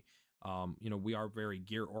community. We are very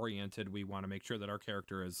gear oriented. We want to make sure that our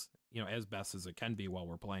character is, as best as it can be while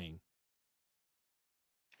we're playing.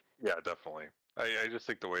 Yeah, definitely. I just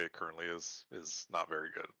think the way it currently is not very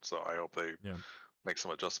good. So I hope they make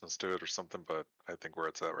some adjustments to it or something. But I think where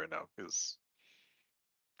it's at right now is,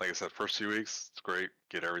 like I said, first few weeks it's great,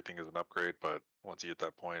 get everything as an upgrade. But once you get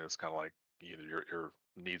that point, it's kind of like your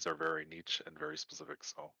needs are very niche and very specific.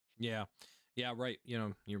 So yeah, right.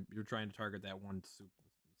 You're trying to target that one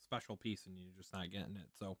special piece, and you're just not getting it.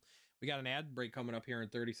 So we got an ad break coming up here in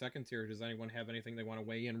 30 seconds. Here, does anyone have anything they want to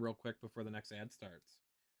weigh in real quick before the next ad starts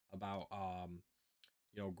about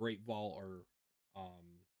Great Vault or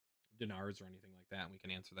dinars or anything like that? And we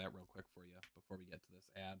can answer that real quick for you before we get to this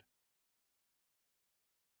ad.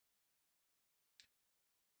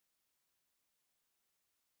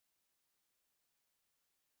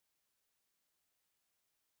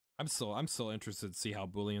 I'm still interested to see how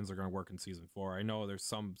Booleans are going to work in season 4. I know there's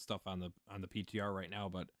some stuff on the PTR right now,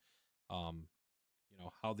 but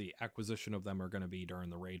how the acquisition of them are going to be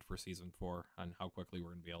during the raid for season 4 and how quickly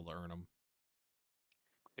we're going to be able to earn them.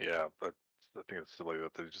 Yeah, but I think it's silly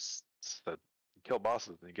that they just said kill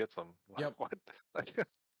bosses and you get them. Yep. What?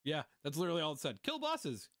 Yeah, that's literally all it said. Kill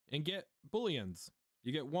bosses and get Booleans.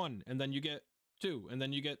 You get 1, and then you get 2, and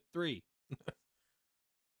then you get 3.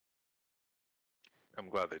 I'm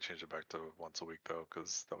glad they changed it back to once a week though,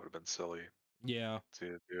 because that would have been silly. Yeah.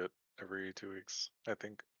 To do it every 2 weeks, I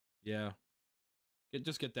think. Yeah.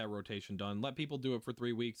 Just get that rotation done. Let people do it for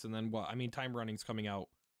 3 weeks, and then time running's coming out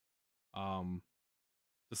the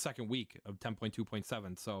second week of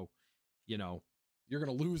 10.2.7. So, you're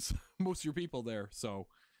gonna lose most of your people there. So,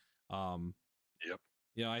 yep.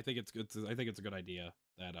 Yeah, I think it's good. I think it's a good idea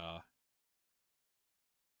that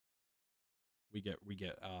we get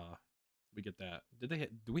that.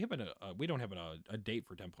 Do we have we don't have a date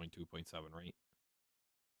for 10.2.7, right?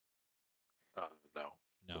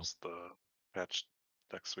 No. Just the patch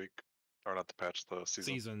next week, or not the patch, the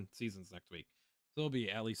season. Season's next week. So it'll be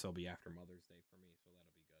after Mother's Day for me. So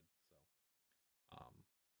that'll be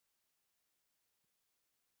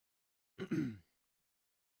good.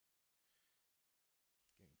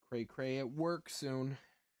 So, cray at work soon.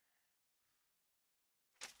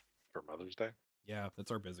 For Mother's Day? Yeah,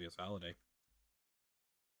 that's our busiest holiday.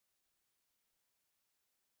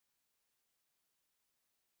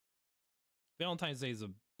 Valentine's Day is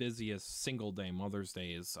the busiest single day. Mother's Day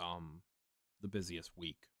is the busiest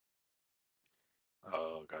week.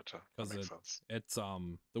 Oh, gotcha. That makes sense. It's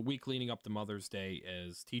the week leading up to Mother's Day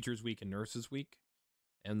is Teachers Week and Nurses Week,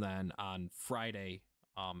 and then on Friday,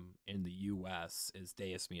 in the U.S. is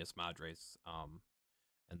Deus Mias Madres,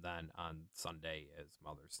 and then on Sunday is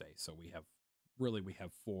Mother's Day. So we have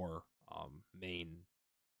 4 main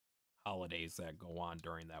holidays that go on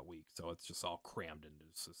during that week. So it's just all crammed into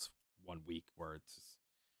this one week where it's just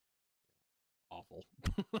awful.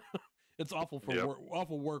 It's awful for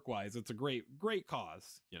awful work wise. It's a great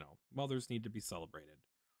cause. Mothers need to be celebrated.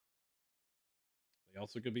 They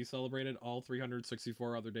also could be celebrated all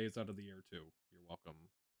 364 other days out of the year too. You're welcome.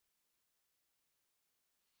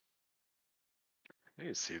 I need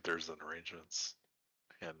to see if there's an arrangements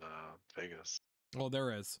in Vegas. Oh,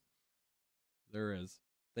 there is.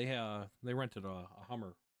 They rented a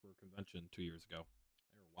Hummer for a convention 2 years ago.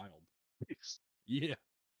 They were wild. Peace. Yeah.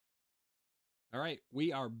 All right,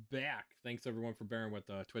 we are back. Thanks everyone for bearing with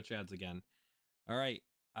the Twitch ads again. All right,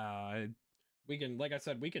 we can, like I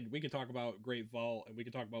said, we could talk about Great Vault and we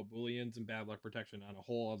could talk about Booleans and bad luck protection on a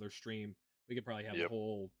whole other stream. We could probably have a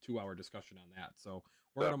whole 2-hour discussion on that. So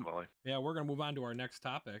we're gonna move on to our next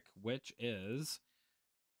topic, which is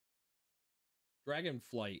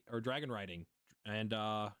Dragonflight or Dragon Riding, and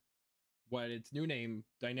what its new name,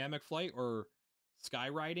 Dynamic Flight or Sky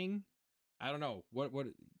Riding. I don't know what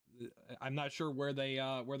I'm not sure where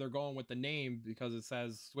they're going with the name, because it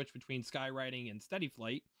says switch between Sky Riding and Steady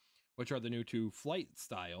Flight, which are the new 2 flight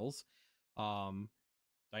styles.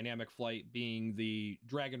 Dynamic Flight being the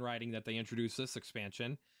Dragon Riding that they introduced this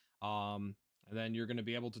expansion. And then you're going to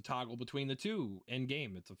be able to toggle between the 2 in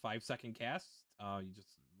game. It's a 5-second cast. You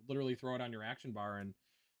just literally throw it on your action bar, and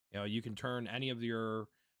you can turn any of the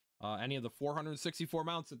 464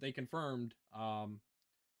 mounts that they confirmed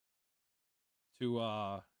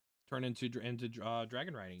to turn into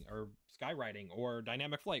Dragon Riding or Sky Riding or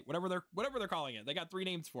Dynamic Flight, whatever they're calling it. They got 3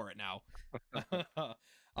 names for it now.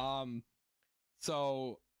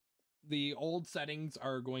 So the old settings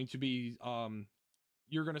are going to be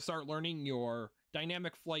you're going to start learning your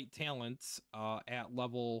dynamic flight talents at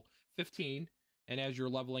level 15. And as you're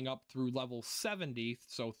leveling up through level 70,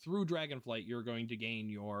 so through Dragonflight, you're going to gain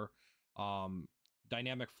your um,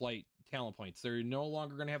 dynamic flight talent points. They're no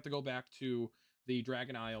longer going to have to go back to the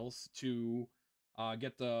Dragon Isles to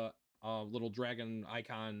get the little dragon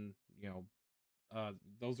icon.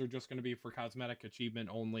 Those are just going to be for cosmetic achievement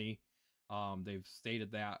only. They've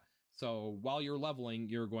stated that. So while you're leveling,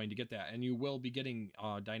 you're going to get that, and you will be getting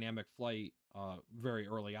dynamic flight very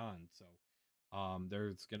early on. So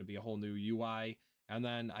there's going to be a whole new UI. And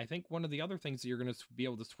then I think one of the other things that you're going to be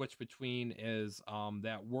able to switch between is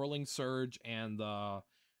that whirling surge and the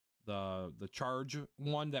charge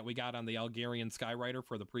one that we got on the Algerian Skyrider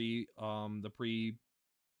for the pre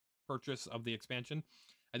purchase of the expansion.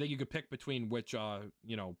 I think you could pick between which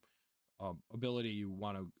ability you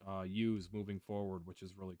want to use moving forward, which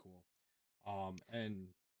is really cool. And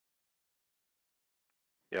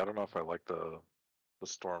Yeah, I don't know if I like the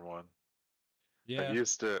storm one. I've yeah,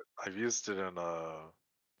 used it. I've used it in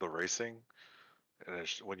the racing, and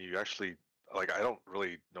when you actually like, I don't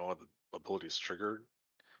really know how the ability is triggered,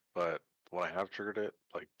 but when I have triggered it,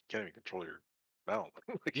 like, you can't even control your mount.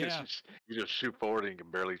 Like, yeah, you just shoot forward and you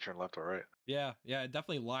can barely turn left or right. yeah, it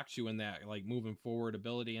definitely locks you in that like moving forward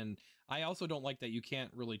ability. And I also don't like that you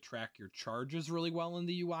can't really track your charges really well in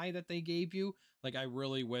the UI that they gave you. Like I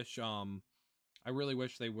really wish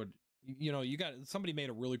they would. You got somebody made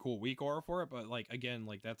a really cool weak aura for it, but like again,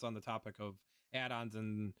 like that's on the topic of add-ons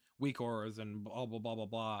and weak auras and blah blah blah blah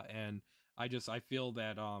blah. And I feel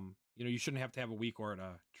that you shouldn't have to have a weak aura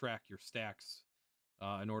to track your stacks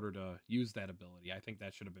in order to use that ability. I think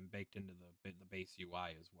that should have been baked into the base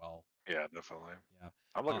UI as well. Yeah, definitely. Yeah.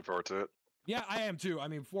 I'm Uh, looking forward to it. yeah, I am too. I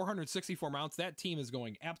mean, 464 mounts. That team is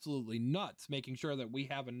going absolutely nuts, making sure that we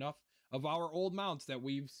have enough of our old mounts that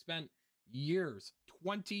we've spent years,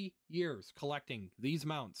 20 years collecting these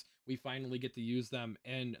mounts. We finally get to use them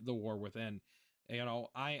in the War Within.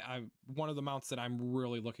 I one of the mounts that I'm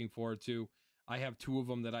really looking forward to. I have two of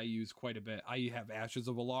them that I use quite a bit. I have Ashes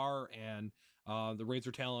of Alar and the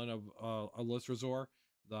Razor Talon of Alisrazor,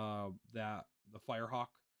 the Firehawk.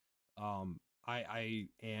 I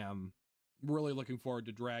am really looking forward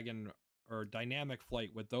to Dragon or Dynamic Flight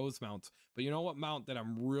with those mounts. But you know what mount that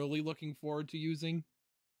I'm really looking forward to using?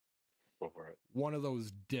 Go for it. One of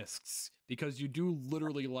those discs, because you do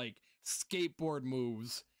literally like skateboard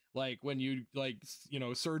moves, like when you like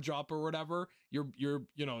surge up or whatever, your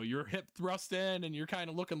hip thrust in and you're kind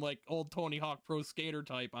of looking like old Tony Hawk Pro Skater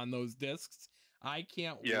type on those discs. I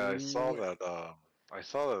can't Yeah, I saw wait. that. I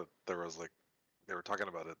saw that there was like they were talking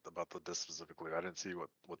about it about the disc specifically. I didn't see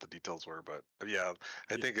what the details were, but yeah,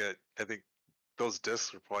 I think those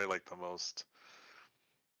discs are probably like the most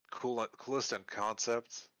coolest in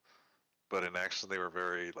concept, but in action they were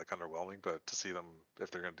very like underwhelming. But to see them, if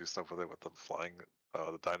they're gonna do stuff with it with the flying,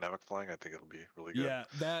 the dynamic flying, I think it'll be really good. Yeah,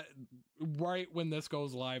 that right when this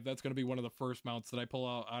goes live, that's going to be one of the first mounts that I pull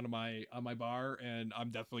out on my bar, and I'm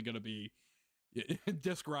definitely going to be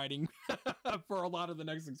disc riding for a lot of the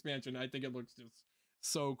next expansion. I think it looks just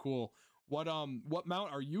so cool. What mount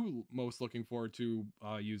are you most looking forward to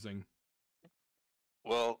using?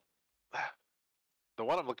 Well, the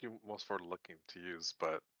one I'm looking most forward to looking to use,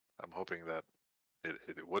 but I'm hoping that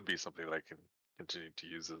it would be something that I can continue to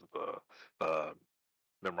use is the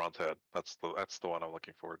Nimrod's head. That's the one I'm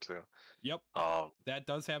looking forward to. Yep, Um, that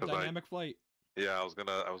does have 'Cause dynamic flight. yeah, I was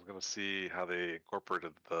gonna see how they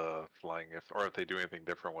incorporated the flying, if they do anything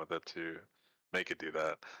different with it to make it do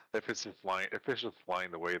that. If it's just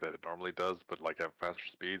flying the way that it normally does, but like at faster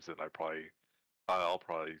speeds, then I'll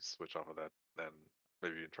probably switch off of that and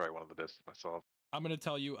maybe even try one of the discs myself. I'm going to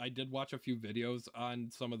tell you, I did watch a few videos on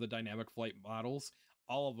some of the dynamic flight models.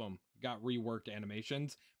 All of them got reworked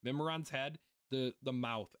animations. Mimiron's head, the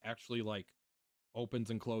mouth actually like opens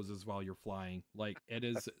and closes while you're flying. Like it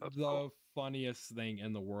is That's the cool. funniest thing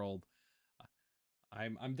in the world.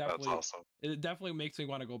 I'm That's definitely awesome. it definitely makes me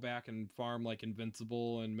want to go back and farm like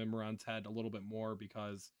Invincible and Mimiron's head a little bit more,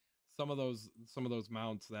 because some of those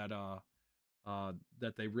mounts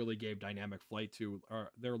that they really gave dynamic flight to are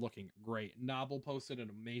they're looking great. Nobble posted an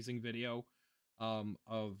amazing video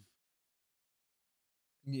of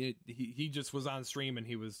he just was on stream and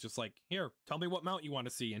he was just like, here, tell me what mount you want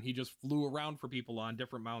to see, and he just flew around for people on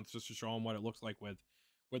different mounts just to show them what it looks like with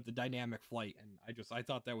the dynamic flight. And I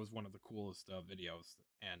thought that was one of the coolest videos.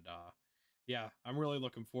 And yeah, I'm really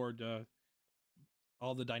looking forward to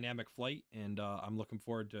all the dynamic flight. And I'm looking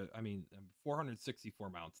forward to, I mean, 464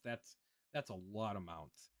 mounts, that's a lot of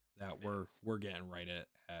mounts that we're getting right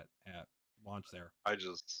at launch there. I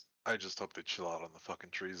just I just hope they chill out on the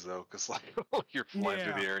fucking trees though, because like you're flying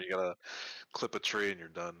through Yeah. the air and you gotta clip a tree and you're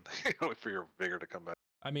done. Wait for your vigor to come back.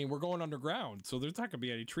 I mean, we're going underground, so there's not gonna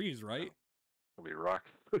be any trees, Yeah, right? it'll be rock.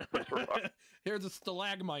 Rock. Here's a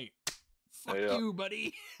stalagmite. Fuck Yeah. you,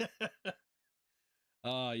 buddy.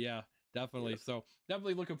 Yeah, definitely. Yeah. So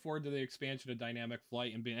definitely looking forward to the expansion of dynamic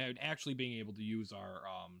flight and being actually being able to use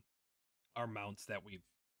our mounts that we've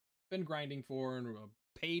been grinding for and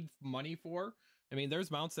paid money for. I mean,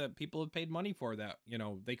 there's mounts that people have paid money for that,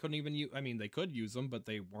 they couldn't even use. I mean, they could use them, but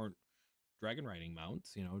they weren't dragon riding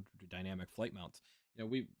mounts, dynamic flight mounts.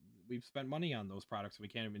 We've spent money on those products, we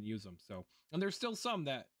can't even use them. So, and there's still some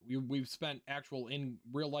that we've spent actual in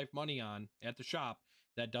real life money on at the shop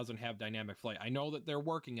that doesn't have dynamic flight. I know that they're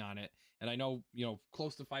working on it, and I know,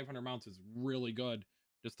 close to 500 mounts is really good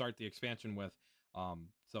to start the expansion with.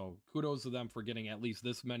 So kudos to them for getting at least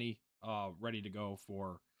this many ready to go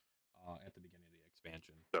for at the beginning of the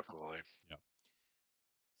expansion. Definitely. Yeah.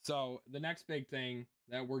 So the next big thing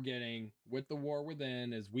that we're getting with the War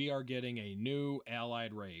Within is we are getting a new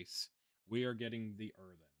allied race. We are getting the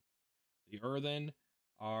Earthen. The Earthen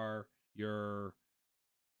are your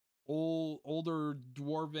older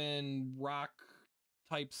dwarven rock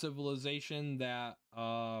type civilization that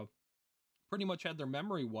pretty much had their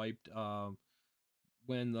memory wiped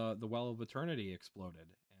when the Well of Eternity exploded.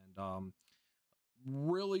 And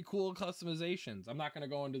really cool customizations. I'm not going to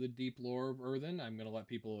go into the deep lore of Earthen. I'm going to let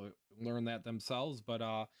people learn that themselves, but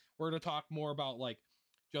we're going to talk more about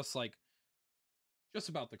just like just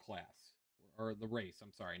about the class or the race.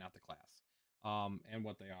 I'm sorry, not the class. And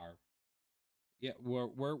what they are. Yeah,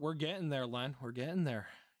 we're getting there, Len. We're getting there.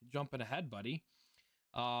 Jumping ahead, buddy.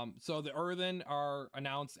 So the Earthen are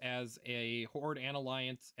announced as a Horde and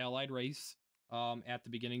Alliance allied race at the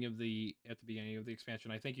beginning of the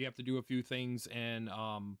expansion. I think you have to do a few things in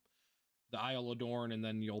the Isle of Dorn, and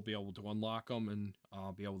then you'll be able to unlock them and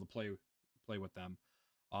be able to play with them.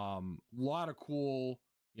 A lot of cool,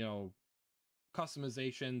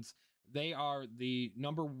 customizations. They are the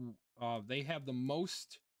number. They have the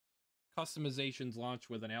most customizations launched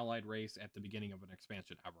with an allied race at the beginning of an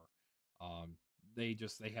expansion ever. They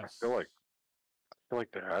have. I feel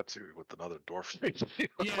like they had to with another dwarf thing.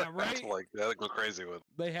 Yeah, Had right. to like they had to go crazy with.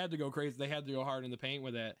 They had to go crazy. They had to go hard in the paint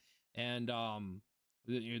with it, and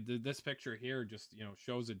this picture here just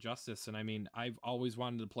shows it justice. And I mean, I've always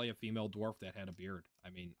wanted to play a female dwarf that had a beard. I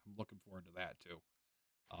mean, I'm looking forward to that too.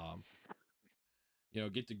 Um,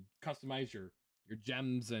 get to customize your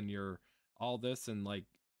gems and your all this, and like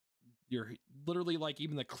your literally like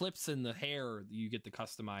even the clips in the hair you get to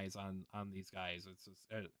customize on these guys. It's just,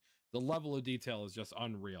 the level of detail is just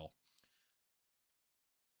unreal.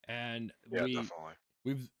 And Yeah,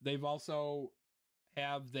 definitely. they've also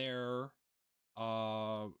have their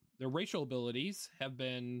racial abilities have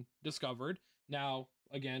been discovered. Now,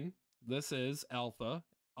 again, this is alpha,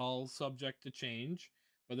 all subject to change,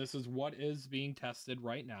 but this is what is being tested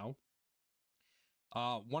right now.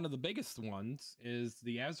 One of the biggest ones is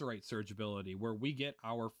the Azerite Surge ability, where we get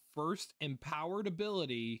our first empowered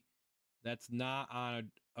ability that's not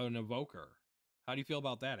on an evoker. How do you feel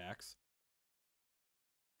about that, Axe?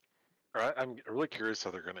 I'm really curious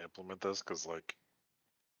how they're going to implement this because, like,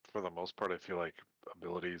 for the most part, I feel like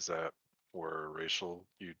abilities that were racial,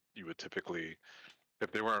 you would typically,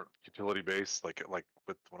 if they weren't utility based, like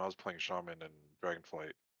with when I was playing Shaman and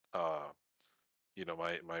Dragonflight, uh,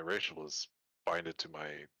 my racial was binded to my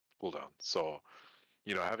cooldown. So,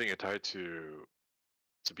 having it tied to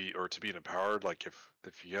be empowered, like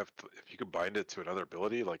if you could bind it to another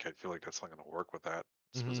ability, like I feel like that's not going to work with that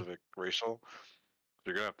Mm-hmm. specific racial.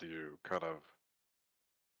 You're gonna have to kind of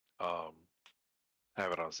um,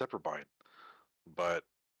 have it on a separate bind. But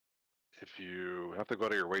if you have to go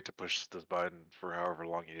to your way to push this bind for however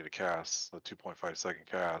long you need to cast, the 2.5 second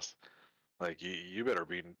cast, like you better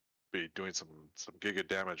be doing some giga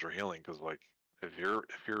damage or healing because like if you're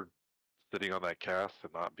sitting on that cast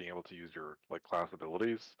and not being able to use your like class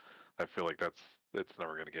abilities, I feel like it's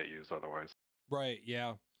never gonna get used otherwise. Right.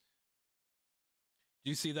 Yeah. Do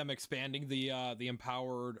you see them expanding the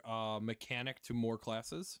empowered mechanic to more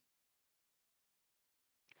classes?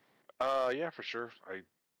 Yeah, for sure.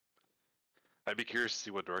 I'd be curious to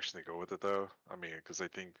see what direction they go with it though. I mean, because I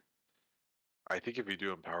think if you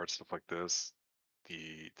do empowered stuff like this,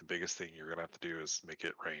 the biggest thing you're gonna have to do is make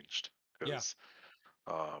it ranged. Yeah. Because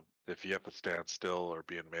if you have to stand still or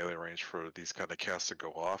be in melee range for these kind of casts to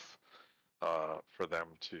go off, for them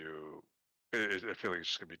to, I feel like it's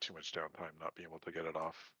just gonna be too much downtime not being able to get it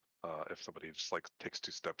off. If somebody just like takes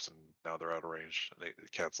 2 steps and now they're out of range, and it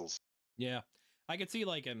cancels. Yeah. I could see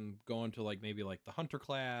like him going to like maybe like the hunter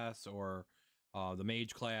class or the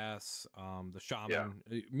mage class, the Yeah, shaman,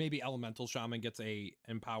 maybe elemental shaman gets a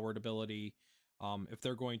empowered ability. If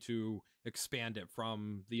they're going to expand it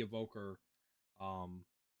um,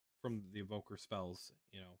 from the evoker spells,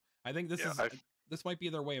 I think yeah. this might be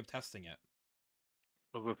their way of testing it.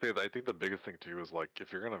 I was gonna say that I think the biggest thing too is like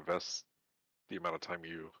if you're gonna invest the amount of time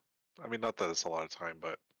I mean, not that it's a lot of time,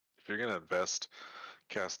 but if you're gonna invest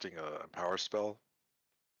casting a empower spell,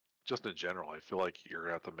 just in general, I feel like you're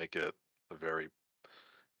gonna have to make it a very.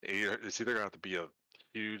 It's either gonna have to be a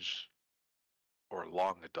huge or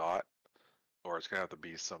long dot, or it's gonna have to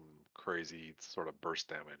be some crazy sort of burst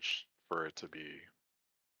damage for it to be,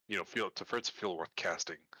 for it to feel worth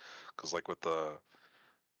casting. Because like with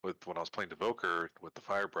when I was playing Devoker with the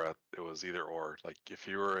Fire Breath, it was either or. Like if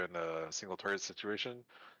you were in a single target situation,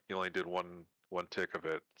 you only did one tick of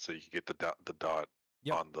it, so you could get the dot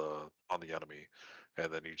Yep. on the enemy,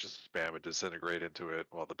 and then you just spam it, disintegrate into it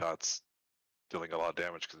while the dot's dealing a lot of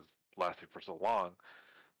damage because it's lasting for so long.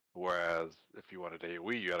 Whereas if you wanted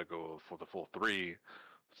AoE, you got to go for the full three,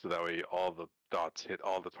 so that way all the dots hit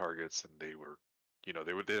all the targets, and they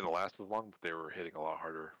didn't last as long, but they were hitting a lot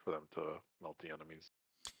harder for them to melt the enemies.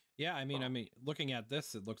 Yeah, I So mean, looking at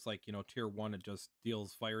this, it looks like tier 1 it just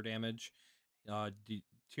deals fire damage.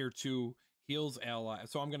 Tier 2 heals ally.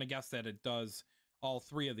 So I'm gonna guess that it does all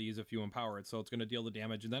three of these if you empower it. So it's gonna deal the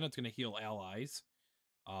damage, and then it's gonna heal allies.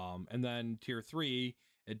 And then tier 3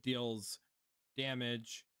 it deals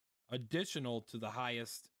damage additional to the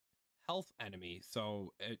highest health enemy.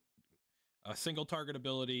 So a single target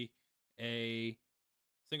ability, a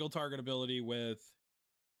single target ability with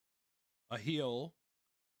a heal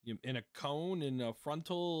in a cone, in a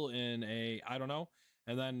frontal, in a I don't know,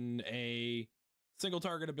 and then a single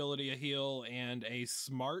target ability, a heal, and a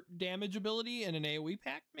smart damage ability in an AoE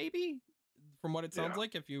pack, maybe, from what it sounds yeah,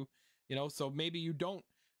 like. If so maybe you don't,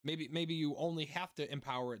 maybe you only have to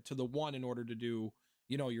empower it to the one in order to do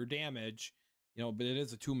your damage, but it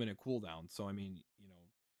is a 2-minute cooldown. So I mean,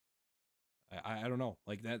 I don't know,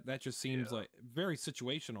 like that just seems yeah, like very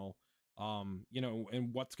situational.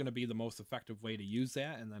 And what's going to be the most effective way to use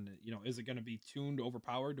that, and then is it going to be tuned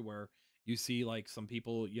overpowered to where you see like some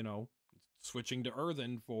people switching to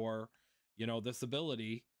earthen for this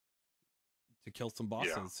ability to kill some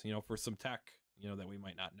yeah. bosses, for some tech that we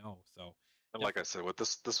might not know. So And yeah. like I said, with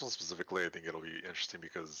this one specifically, I think it'll be interesting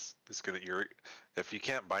because if you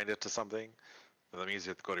can't bind it to something, then that means you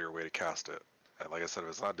have to go to your way to cast it. And like I said, if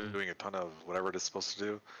it's not doing a ton of whatever it is supposed to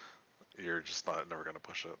do, you're just not never gonna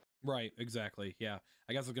push it. Right, exactly. Yeah,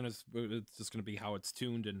 I guess it's just gonna be how it's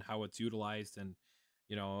tuned and how it's utilized, and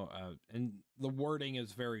and the wording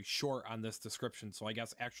is very short on this description. So I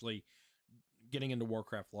guess actually getting into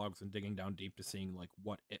Warcraft logs and digging down deep to seeing like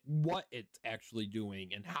what it's actually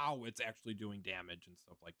doing and how it's actually doing damage and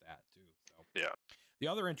stuff like that too. So Yeah, the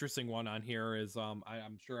other interesting one on here is I'm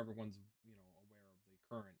sure everyone's aware of the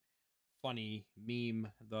current funny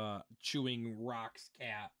meme, the chewing rocks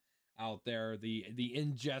cat out there, the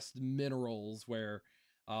ingest minerals where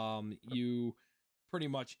you pretty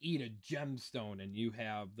much eat a gemstone and you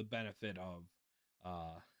have the benefit of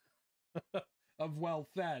of well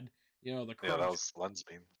fed, the yeah, that crunch. was lens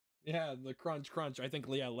beam. Yeah, the crunch. I think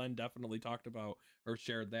Leah Len definitely talked about or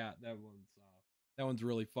shared that. That one's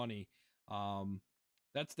really funny. Um,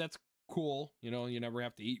 that's cool. You never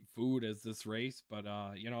have to eat food as this race, but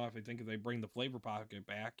if I think if they bring the flavor pocket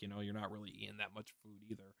back, you're not really eating that much food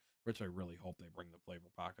either. Which I really hope they bring the flavor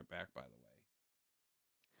pocket back. By the way.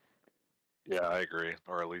 Yeah, I agree,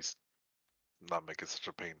 or at least not make it such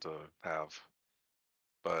a pain to have.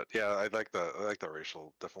 But yeah, I like the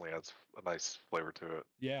racial. Definitely adds a nice flavor to it.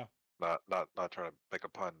 Yeah. Not trying to make a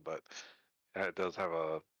pun, but it does have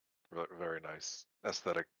a very nice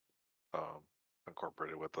aesthetic um,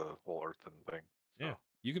 incorporated with the whole earthen thing. Yeah. So,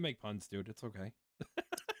 You can make puns, dude. It's okay.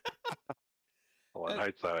 well, in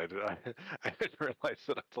hindsight, I didn't realize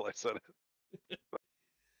it until I said it.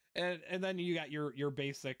 And then you got your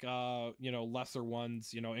basic lesser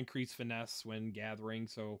ones, increase finesse when gathering.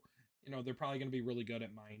 So they're probably going to be really good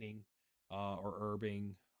at mining or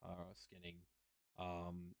herbing, skinning.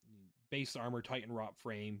 um Base armor, titan rot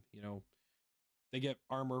frame. They get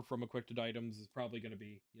armor from equipped items is probably going to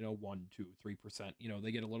be 1, 2, 3%.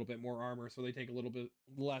 They get a little bit more armor, so they take a little bit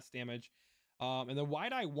less damage. And then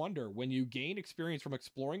why'd I wonder, when you gain experience from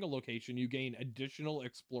exploring a location, you gain additional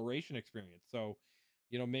exploration experience. So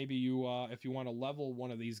maybe you if you want to level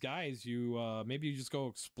one of these guys, you maybe you just go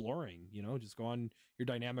exploring. Just go on your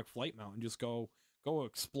dynamic flight mount and just go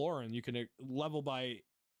explore, and you can level by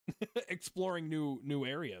exploring new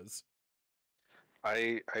areas.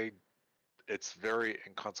 I it's very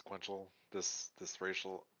inconsequential, this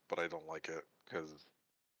racial, but I don't like it because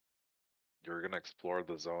you're gonna explore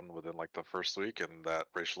the zone within like the first week, and that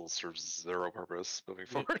racial serves zero purpose moving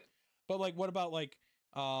Yeah. forward. But like, what about like,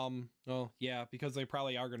 well, yeah, because they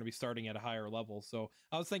probably are going to be starting at a higher level. So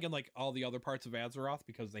I was thinking like all the other parts of Azeroth,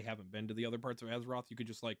 because they haven't been to the other parts of Azeroth, you could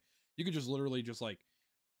just like, you could just literally just like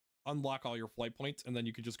unlock all your flight points, and then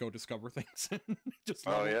you could just go discover things and just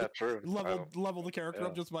Oh yeah, true. level the character up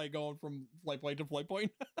Yeah. just by going from flight point to flight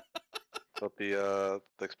point. But the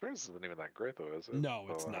experience isn't even that great though, is it? No,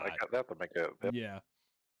 it's So not. they have to make it they have Yeah,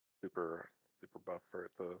 super buff for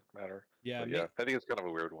it to matter. yeah, But yeah, I think it's kind of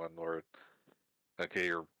a weird one where okay,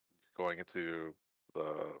 you're going into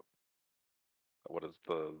the what is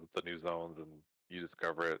the new zones and you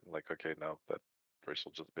discover it and like okay now that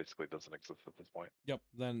racial just basically doesn't exist at this point. yep.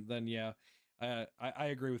 Then yeah, I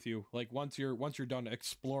agree with you. Like once you're done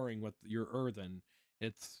exploring with your Earthen,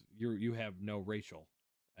 it's you have no racial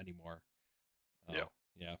anymore. Yeah. Oh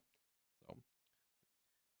yeah. So,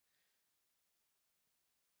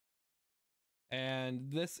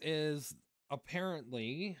 and this is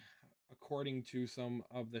apparently, according to some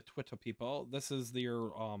of the Twitter people, this is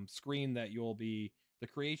your screen that you'll be the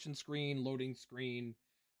creation screen, loading screen,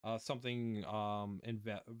 something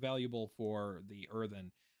valuable for the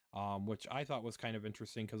Earthen, which I thought was kind of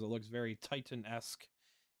interesting because it looks very Titan-esque,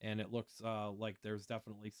 and it looks like there's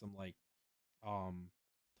definitely some like um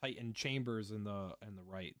Titan chambers in the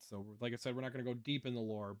right. So like I said, we're not going to go deep in the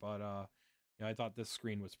lore, but yeah, I thought this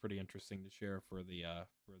screen was pretty interesting to share for the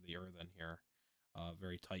Earthen here.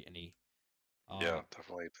 Very Titany. Yeah,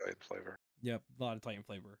 definitely Titan flavor. Yep, a lot of Titan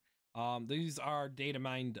flavor. These are data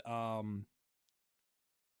mined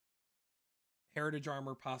heritage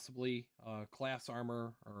armor, possibly class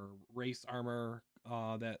armor or race armor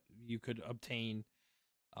that you could obtain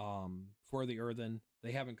for the Earthen.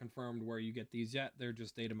 They haven't confirmed where you get these yet. They're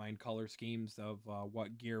just data mined color schemes of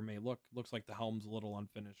what gear may look. Looks like the helm's a little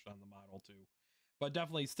unfinished on the model too. But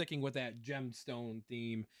definitely sticking with that gemstone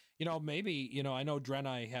theme. You know, maybe, you know, I know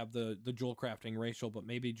Draenei have the jewel crafting racial, but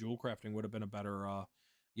maybe jewel crafting would have been a better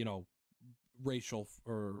you know, racial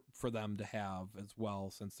for them to have as well,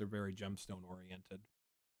 since they're very gemstone oriented.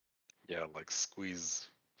 Yeah, like squeeze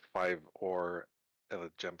 5 ore and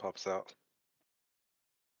a gem pops out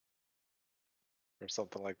or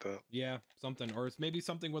something like that. Yeah, something, or it's maybe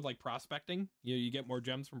something with like prospecting. You get more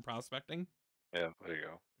gems from prospecting. Yeah, there you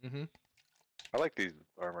go. Mm-hmm. I like these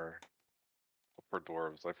armor for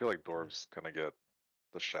dwarves. I feel like dwarves kind of get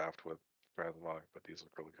the shaft with transmog, but these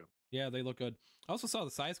look really good. Yeah, they look good. I also saw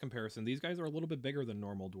the size comparison. These guys are a little bit bigger than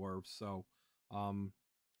normal dwarves, so um,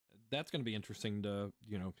 that's going to be interesting to,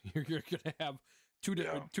 you know, you're going to have two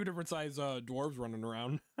different size dwarves running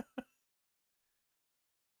around.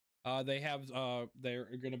 They're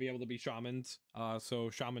going to be able to be shamans. So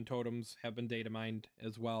shaman totems have been data mined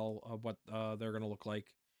as well of what they're going to look like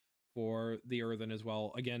for the Earthen as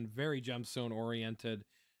well. Again, very gemstone oriented.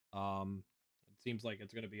 It seems like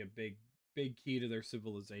it's going to be a big key to their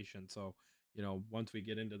civilization. So, you know, once we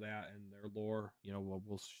get into that and their lore, you know,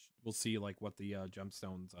 we'll see like what the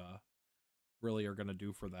gemstones really are going to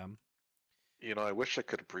do for them. You know, I wish I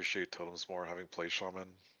could appreciate totems more having played shaman,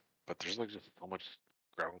 but there's like just so much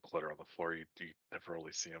ground clutter on the floor. You never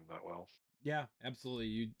really see them that well. Yeah,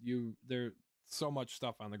 absolutely. There's so much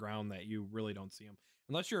stuff on the ground that you really don't see them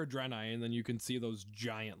unless you're a Draenei, and then you can see those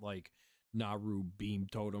giant like Naru beam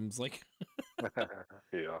totems. Like,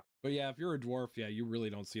 Yeah. but yeah, if you're a dwarf, yeah, you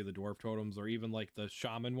really don't see the dwarf totems or even like the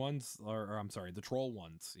shaman ones, or I'm sorry, the troll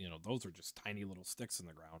ones. You know, those are just tiny little sticks in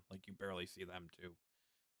the ground. Like you barely see them too.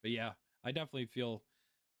 But yeah, I definitely feel,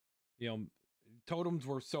 you know, totems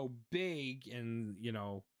were so big, and you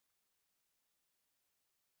know,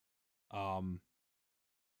 um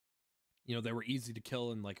they were easy to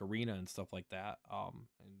kill in like arena and stuff like that. And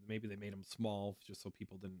maybe they made them small just so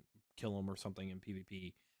people didn't kill them or something in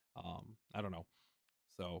PvP. I don't know.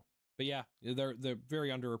 So, but yeah, they're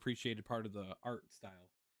very underappreciated part of the art style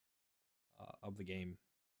of the game.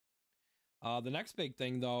 The next big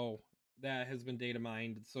thing though that has been data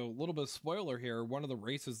mined. So a little bit of spoiler here. One of the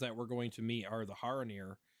races that we're going to meet are the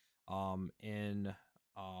Haranir, in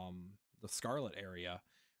the Scarlet area.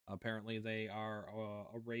 Apparently, they are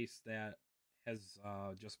a race that has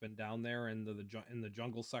just been down there in the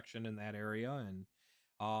jungle section in that area, and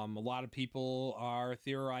a lot of people are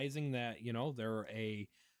theorizing that they're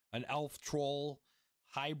an elf troll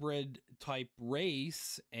hybrid type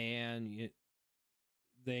race, and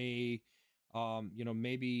they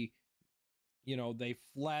maybe they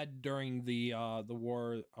fled during the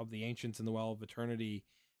war of the ancients in the Well of Eternity,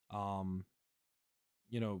 um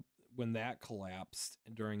when that collapsed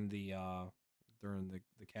during the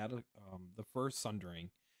first sundering.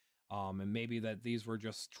 And maybe that these were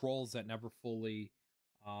just trolls that never fully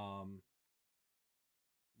um,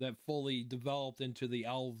 that fully developed into the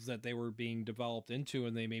elves that they were being developed into,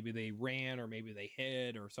 and maybe they ran or maybe they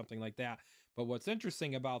hid or something like that. But what's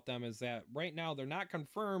interesting about them is that right now they're not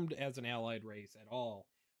confirmed as an allied race at all,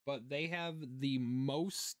 but they have the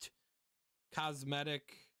most cosmetic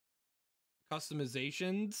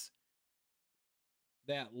customizations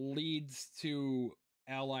that leads to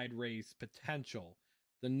allied race potential.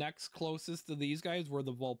 The next closest to these guys were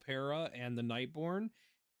the Volpera and the Nightborn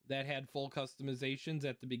that had full customizations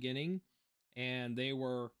at the beginning, and they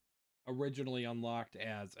were originally unlocked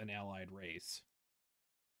as an allied race.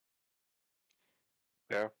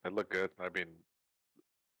 Yeah, they look good. I mean,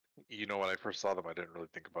 when I first saw them, I didn't really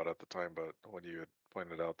think about it at the time, but when you had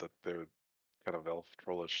pointed out that they were kind of elf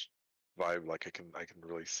trollish vibe, like I can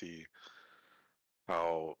really see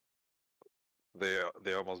how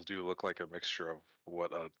they almost do look like a mixture of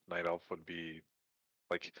what a night elf would be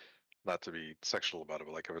like. Not to be sexual about it,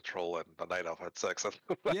 but like if a troll and a night elf had sex, that's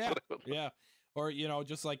Yeah, what it would look. yeah. Or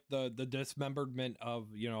just like the dismemberment of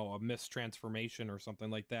a mistransformation or something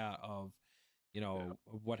like that of Yeah,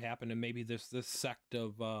 of what happened, and maybe this sect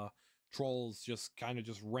of trolls just kind of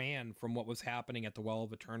just ran from what was happening at the Well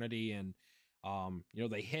of Eternity, and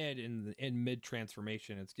they hid in mid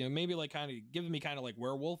transformation. It's maybe like kind of giving me kind of like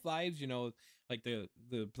werewolf vibes, like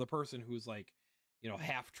the person who's like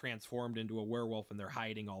half transformed into a werewolf and they're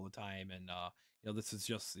hiding all the time, and this is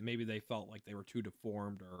just maybe they felt like they were too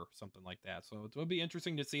deformed or something like that. So it would be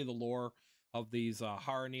interesting to see the lore of these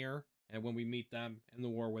Haranir and when we meet them in the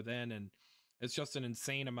War Within, and it's just an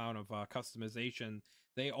insane amount of customization.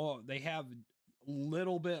 They have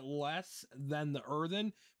little bit less than the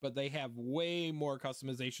Earthen, but they have way more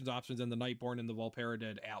customizations options than the Nightborn and the Volpera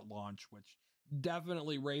did at launch, which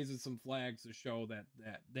definitely raises some flags to show that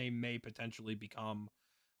they may potentially become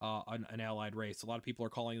an allied race. A lot of people are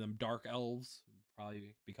calling them dark elves,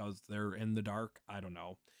 probably because they're in the dark. I don't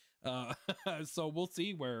know. Uh, so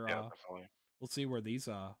yeah, definitely. we'll see where these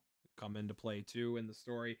come into play too in the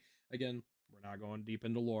story. Again, we're not going deep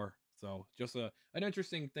into lore, so just an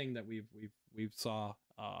interesting thing that we've saw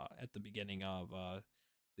at the beginning of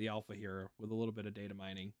the alpha here with a little bit of data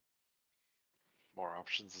mining. More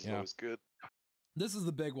options is Yeah, always good. this is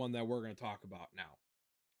the big one that we're going to talk about now.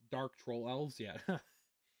 Dark troll elves, yeah.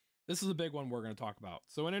 This is the big one we're going to talk about.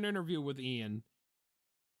 So in an interview with Ian,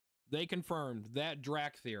 they confirmed that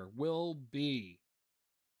Drakthir will be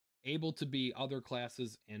able to be other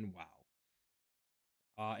classes in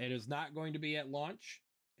WoW. It is not going to be at launch.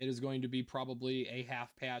 It is going to be probably a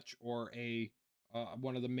half patch or a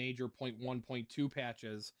one of the major 0.1.2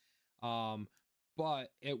 patches,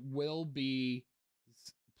 but it will be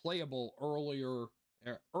playable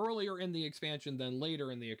earlier in the expansion than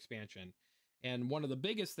later in the expansion. And one of the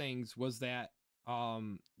biggest things was that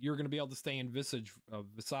you're going to be able to stay in visage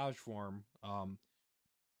form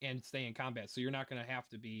and stay in combat. So you're not going to have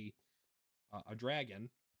to be a dragon,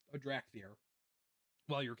 a Drakthir,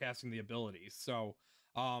 while you're casting the abilities. So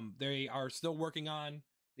they are still working on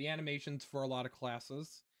the animations for a lot of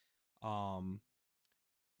classes. Um,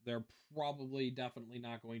 they're probably definitely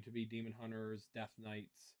not going to be demon hunters, death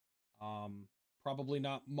knights, um, probably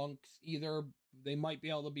not monks either. They might be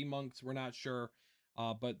able to be monks, we're not sure.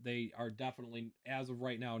 But they are definitely, as of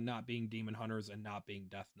right now, not being demon hunters and not being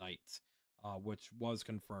death knights, which was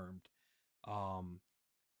confirmed. Um,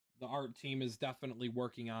 the art team is definitely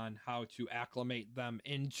working on how to acclimate them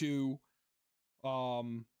into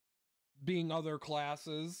um being other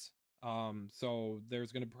classes. So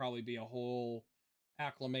there's going to probably be a whole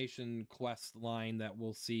acclimation quest line that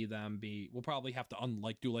we'll see them be. We'll probably have to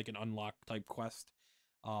do like an unlock type quest.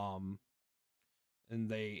 Um, and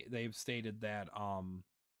they've stated that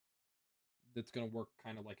that's going to work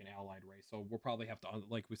kind of like an allied race. So we'll probably have to,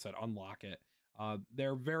 like we said, unlock it.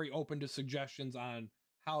 They're very open to suggestions on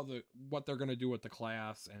what they're going to do with the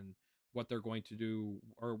class and what they're going to do,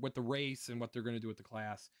 or with the race and what they're going to do with the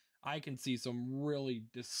class. I can see some really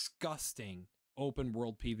disgusting open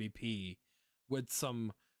world PvP with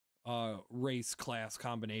some race class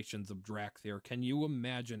combinations of Drakthir. Can you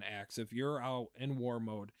imagine, Axe, if you're out in war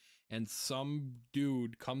mode and some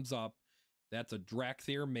dude comes up that's a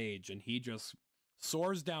Drakthir mage and he just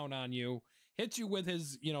soars down on you, hits you with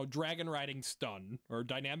his, dragon riding stun or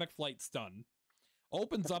dynamic flight stun,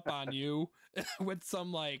 opens up on you with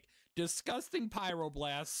some like disgusting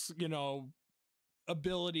pyroblasts,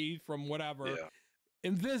 ability from whatever, Yeah,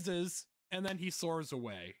 invises, and then he soars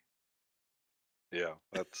away. yeah,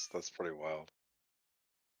 that's pretty wild.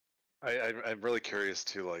 I'm really curious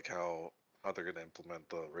too, like how they're gonna implement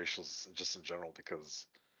the racials just in general because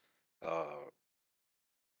uh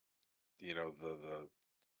you know,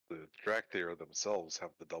 the Dracthyr themselves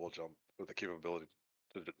have the double jump with the capability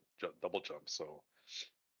to double jump. So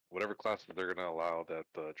whatever classes they're going to allow that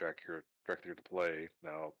the Dracthyr to play,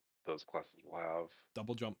 now those classes will have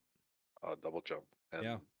Double jump. double jump, and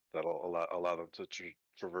Yeah. that'll allow them to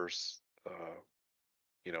traverse,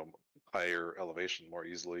 you know, higher elevation more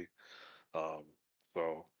easily. Um,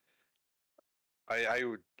 so I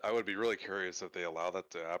would be really curious if they allow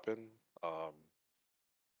that to happen. Um,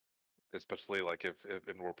 Especially like if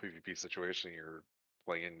in world PvP situation you're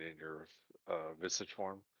playing in your visage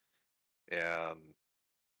form, and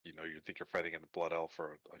you know you think you're fighting in a blood elf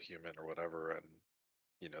or a human or whatever, and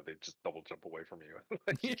you know they just double jump away from you.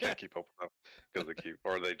 Like you Yeah. can't keep up with them because they keep,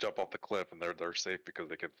 or they jump off the cliff and they're safe because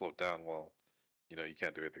they can float down. Well, you know you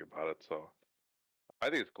can't do anything about it. So I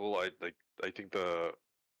think it's cool. I think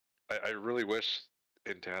I really wish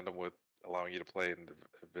in tandem with allowing you to play in the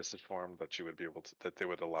visage form that you would be able to, that they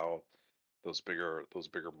would allow those bigger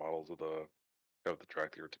models of the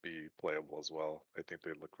tractor to be playable as well. I think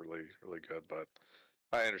they look really really good, but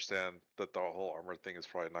I understand that the whole armor thing is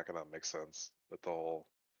probably not going to make sense with the whole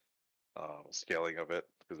scaling of it,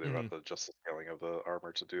 because they would Hmm. have to adjust the scaling of the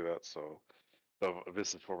armor to do that. So the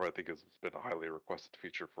visage form I think has been a highly requested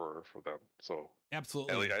feature for them. So at least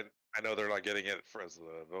Absolutely. I know they're not getting it for as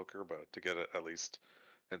the Evoker, but to get it at least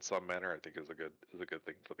in some manner, I think is a good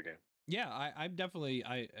thing for the game. Yeah, I'm definitely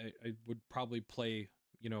I would probably play,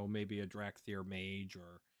 maybe a Dracthyr mage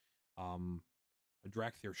or um a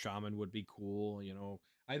Dracthyr shaman would be cool,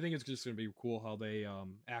 I think it's just going to be cool how they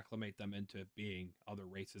acclimate them into being other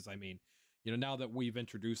races. I mean, now that we've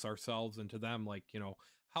introduced ourselves into them, like,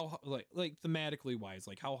 how like thematically wise,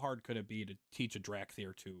 like how hard could it be to teach a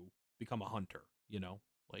Dracthyr to become a hunter,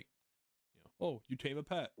 Like, oh, you tame a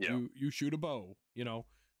pet, Yeah, you shoot a bow,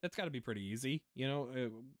 that's got to be pretty easy,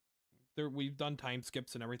 there we've done time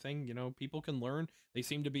skips and everything, people can learn. They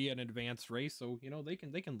seem to be an advanced race, so they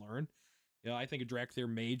can learn. I think a Dracthyr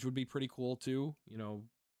mage would be pretty cool too,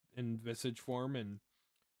 in visage form, and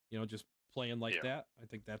just playing like yeah, that. I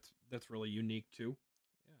think that's really unique too.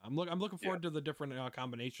 Yeah, I'm looking yeah. forward to the different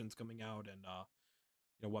combinations coming out,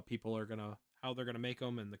 and what people are gonna how they're gonna make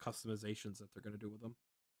them, and the customizations that they're gonna do with them.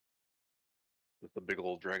 With the big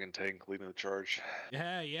old dragon tank leading the charge.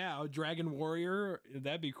 Yeah, a dragon warrior,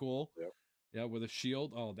 that'd be cool. Yep. Yeah, with a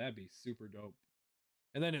shield. Oh, that'd be super dope.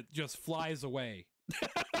 And then it just flies away.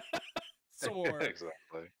 Soar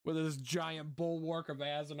Exactly. with this giant bulwark of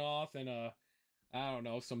Azzinoth and I don't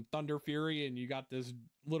know, some Thunder Fury, and you got this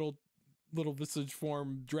little visage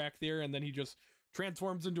form Dracthyr, and then he just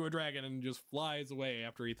transforms into a dragon and just flies away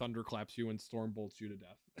after he thunderclaps you and storm bolts you to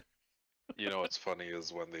death. You know what's funny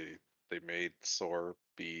is when they made Soar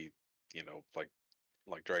be,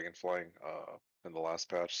 like dragon flying in the last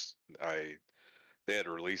patch, I they had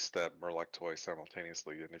released that Murloc toy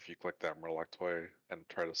simultaneously, and if you click that Murloc toy and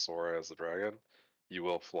try to soar as a dragon, you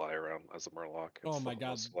will fly around as a Murloc. Oh It's the my god,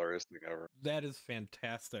 most hilarious thing ever. that is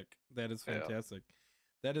fantastic. That is Yeah. fantastic.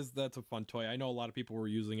 That's a fun toy. I know a lot of people were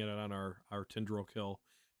using it on our Tindril kill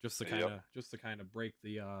Yep. just to kind of break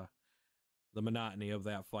the monotony of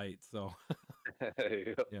that fight. So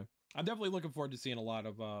Yep. yeah, I'm definitely looking forward to seeing a lot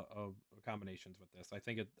of combinations with this. I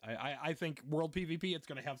think I think World PvP, it's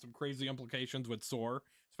going to have some crazy implications with Soar,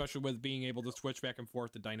 especially with being able to switch back and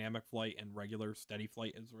forth to dynamic flight and regular steady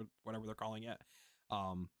flight, is whatever they're calling it.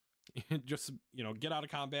 Um, just get out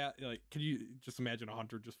of combat. Like, can you just imagine a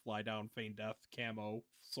hunter just fly down, feign death, camo,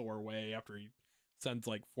 soar away after he sends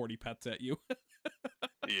like 40 pets at you?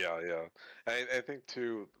 Yeah, yeah. I think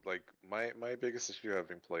too, like my biggest issue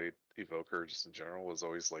having played Evoker just in general was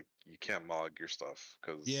always like you can't mod your stuff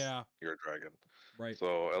because Yeah, you're a dragon. right.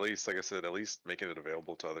 So at least, like I said, at least making it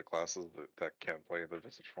available to other classes that can't play in the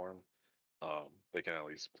Visage form, they can at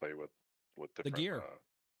least play with The different gear.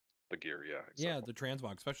 the gear. Yeah, Yeah, exactly. the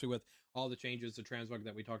transmog, especially with all the changes to transmog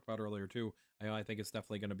that we talked about earlier too. I think it's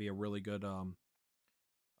definitely going to be a really good um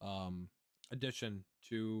addition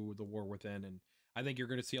to the War Within, and I think you're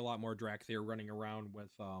going to see a lot more Dracthyr running around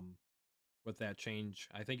with that change.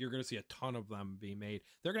 I think you're going to see a ton of them being made.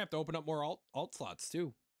 They're going to have to open up more alt slots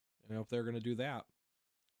too. If they're going to do that.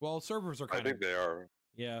 Well, servers are I kind of think they are.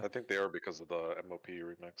 yeah, I think they are because of the MOP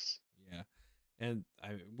remix. yeah. And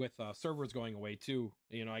with servers going away too,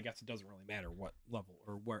 I guess it doesn't really matter what level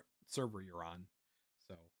or what server you're on.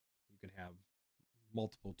 So you can have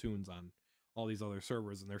multiple tunes on all these other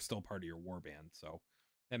servers, and they're still part of your warband. So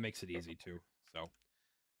that makes it easy too. So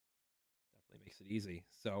definitely makes it easy.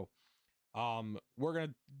 So we're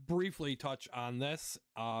gonna briefly touch on this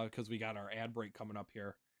because we got our ad break coming up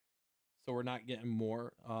here. so we're not getting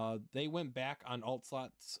more. They went back on alt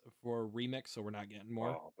slots for remix, so we're not getting more.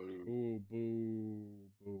 Oh, boo. Boo,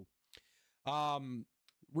 boo, boo.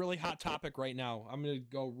 Really hot topic right now. I'm gonna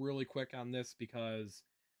go really quick on this because,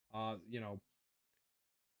 you know,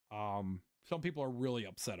 some people are really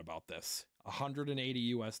upset about this. 180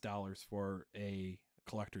 US dollars for a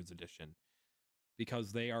collector's edition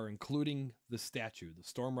because they are including the statue, the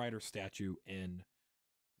Storm Rider statue, in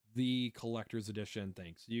the collector's edition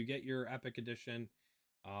thing. So you get your epic edition,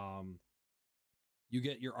 um, you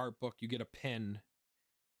get your art book, you get a pin,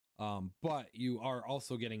 but you are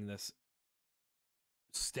also getting this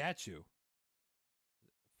statue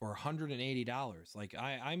for $180. Like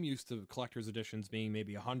I'm used to collector's editions being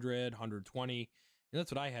maybe 100, 120. And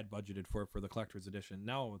that's what I had budgeted for the collector's edition.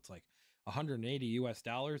 Now it's like 180 US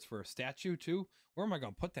dollars for a statue too. Where am I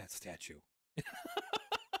going to put that statue?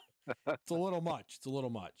 It's a little much. It's a little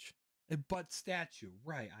much. But statue,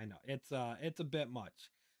 right? I know it's a bit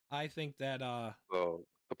much. I think that So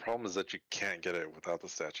the problem is that you can't get it without the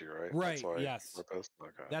statue, right? That's right, why yes, with this.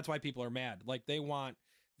 Okay. that's why people are mad. Like they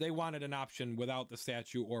wanted an option without the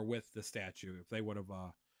statue or with the statue. If they would have,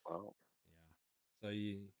 Well, yeah. So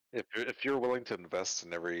you, if you're willing to invest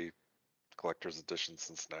in every collector's edition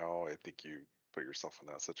since now, I think you put yourself in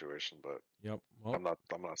that situation. But yep. Well, I'm not.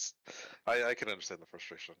 I'm not. I can understand the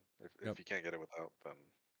frustration. yep. If you can't get it without, then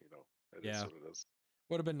it is Yeah. what it is.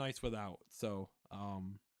 Would have been nice without. So,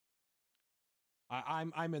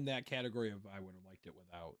 I'm in that category of I would have liked it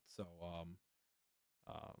without. So,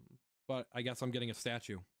 but I guess I'm getting a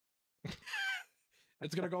statue.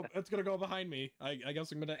 It's gonna go behind me. I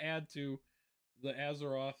guess I'm gonna add to the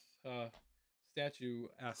Azeroth statue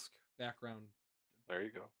esque background. There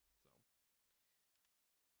you go.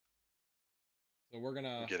 So we're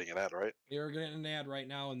gonna You're getting an ad, right? You're getting an ad right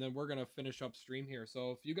now, and then we're gonna finish up stream here.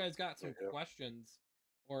 So if you guys got some questions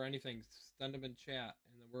or anything, send them in chat,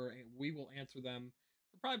 and then we will answer them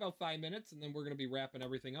for probably about 5 minutes, and then we're gonna be wrapping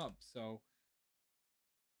everything up. So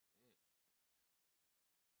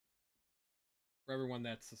for everyone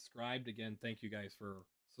that's subscribed, again, thank you guys for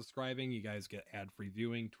subscribing. You guys get ad-free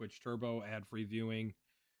viewing, Twitch Turbo ad-free viewing.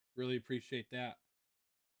 Really appreciate that.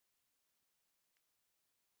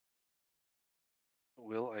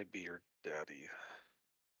 Will I be your daddy?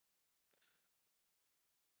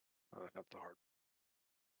 I have the heart.